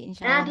 2 kali,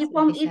 insya Nah, Allah di sudah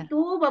form di-share.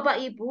 itu Bapak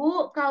Ibu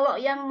kalau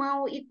yang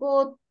mau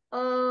ikut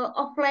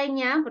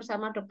offline-nya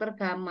bersama Dokter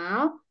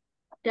Gamal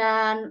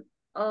dan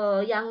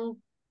yang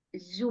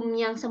Zoom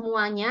yang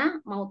semuanya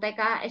mau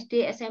TK,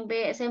 SD,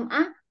 SMP,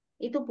 SMA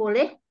itu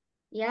boleh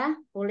ya,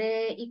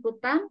 boleh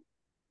ikutan.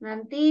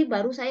 Nanti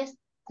baru saya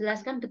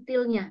jelaskan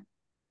detailnya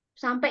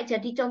sampai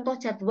jadi contoh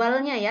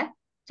jadwalnya ya,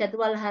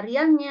 jadwal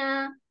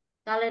hariannya,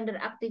 kalender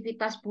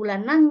aktivitas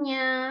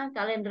bulanannya,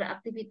 kalender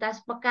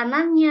aktivitas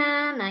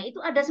pekanannya. Nah, itu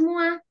ada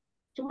semua.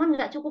 Cuman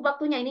nggak cukup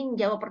waktunya ini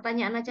menjawab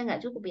pertanyaan aja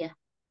nggak cukup ya.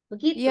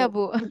 Begitu. Iya,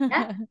 Bu.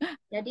 Ya.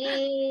 Jadi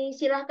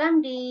silahkan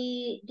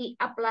di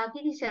up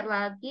lagi, di share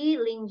lagi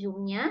link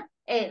Zoom-nya,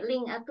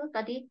 link atau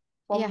tadi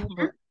Iya, formnya. Bu.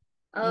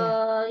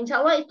 Iya.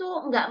 Insya Allah itu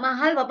nggak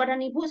mahal Bapak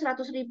dan Ibu,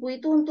 100.000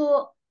 itu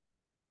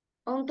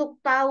untuk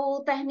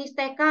tahu teknis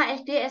TK,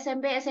 SD,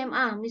 SMP,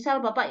 SMA.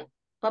 Misal Bapak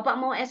Bapak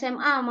mau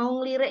SMA, mau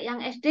ngelirik yang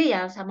SD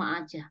ya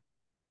sama aja.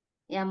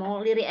 Ya mau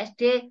lirik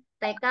SD,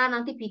 TK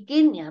nanti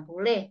bikin ya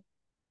boleh.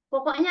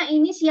 Pokoknya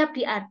ini siap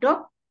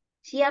diadop,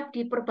 siap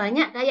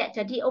diperbanyak kayak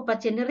jadi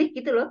obat generik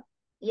gitu loh.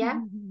 Ya,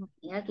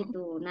 ya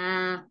gitu.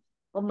 Nah,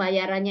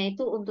 pembayarannya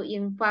itu untuk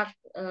infak.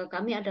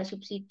 Kami ada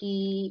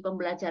subsidi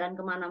pembelajaran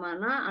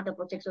kemana-mana, ada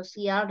proyek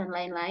sosial dan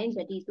lain-lain.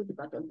 Jadi itu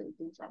dipakai untuk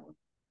itu. Insya Allah.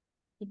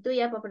 Itu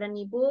ya Bapak dan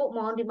Ibu,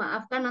 mohon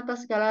dimaafkan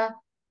atas segala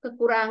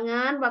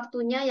kekurangan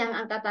waktunya yang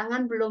angkat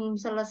tangan belum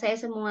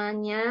selesai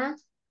semuanya.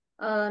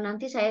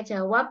 Nanti saya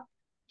jawab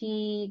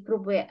di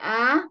grup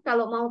WA.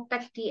 Kalau mau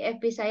tag di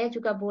FB saya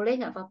juga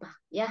boleh, nggak apa-apa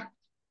ya.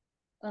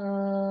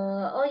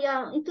 Oh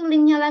yang itu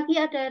linknya lagi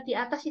ada di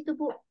atas itu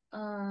Bu.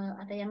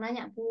 Ada yang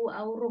nanya Bu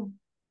Aurum.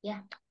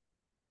 Ya,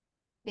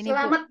 Ini Bu.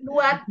 selamat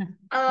buat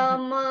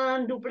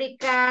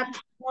menduplikat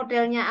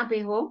modelnya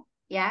ABhome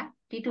ya.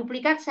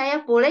 Diduplikat saya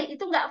boleh,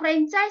 itu nggak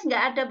franchise,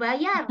 nggak ada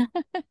bayar,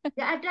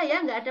 nggak ada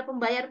ya, nggak ada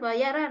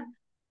pembayar-bayaran.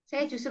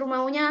 Saya justru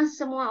maunya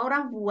semua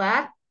orang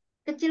buat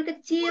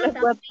kecil-kecil, Boleh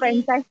buat tapi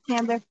franchise-nya,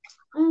 Beb.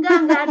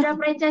 enggak ada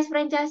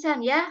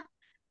franchise-franchisean ya.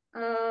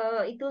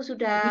 Itu Jadi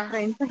sudah,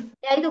 franchise.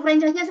 ya itu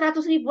franchise-nya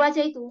 100.000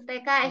 aja itu,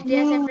 TK, SD,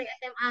 SMP,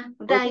 SMA,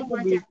 udah itu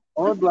aja.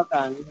 Oh, 2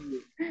 kali.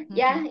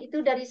 Ya, itu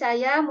dari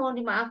saya.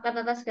 Mohon dimaafkan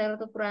atas segala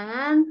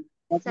kekurangan.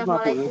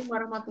 Assalamualaikum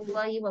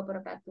warahmatullahi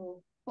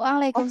wabarakatuh.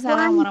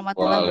 Waalaikumsalam Afwan,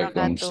 warahmatullahi wabarakatuh.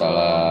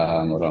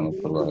 Waalaikumsalam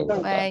warahmatullahi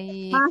wabarakatuh.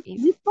 Baik. Mas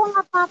Gito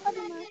nggak apa-apa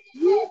nih Mas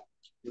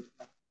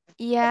Gito.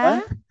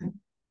 Iya,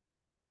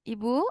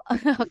 Ibu.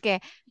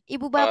 Oke.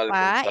 Ibu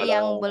Bapak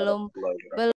yang belum Waalaikumsalam warahmatullahi wabarakatuh.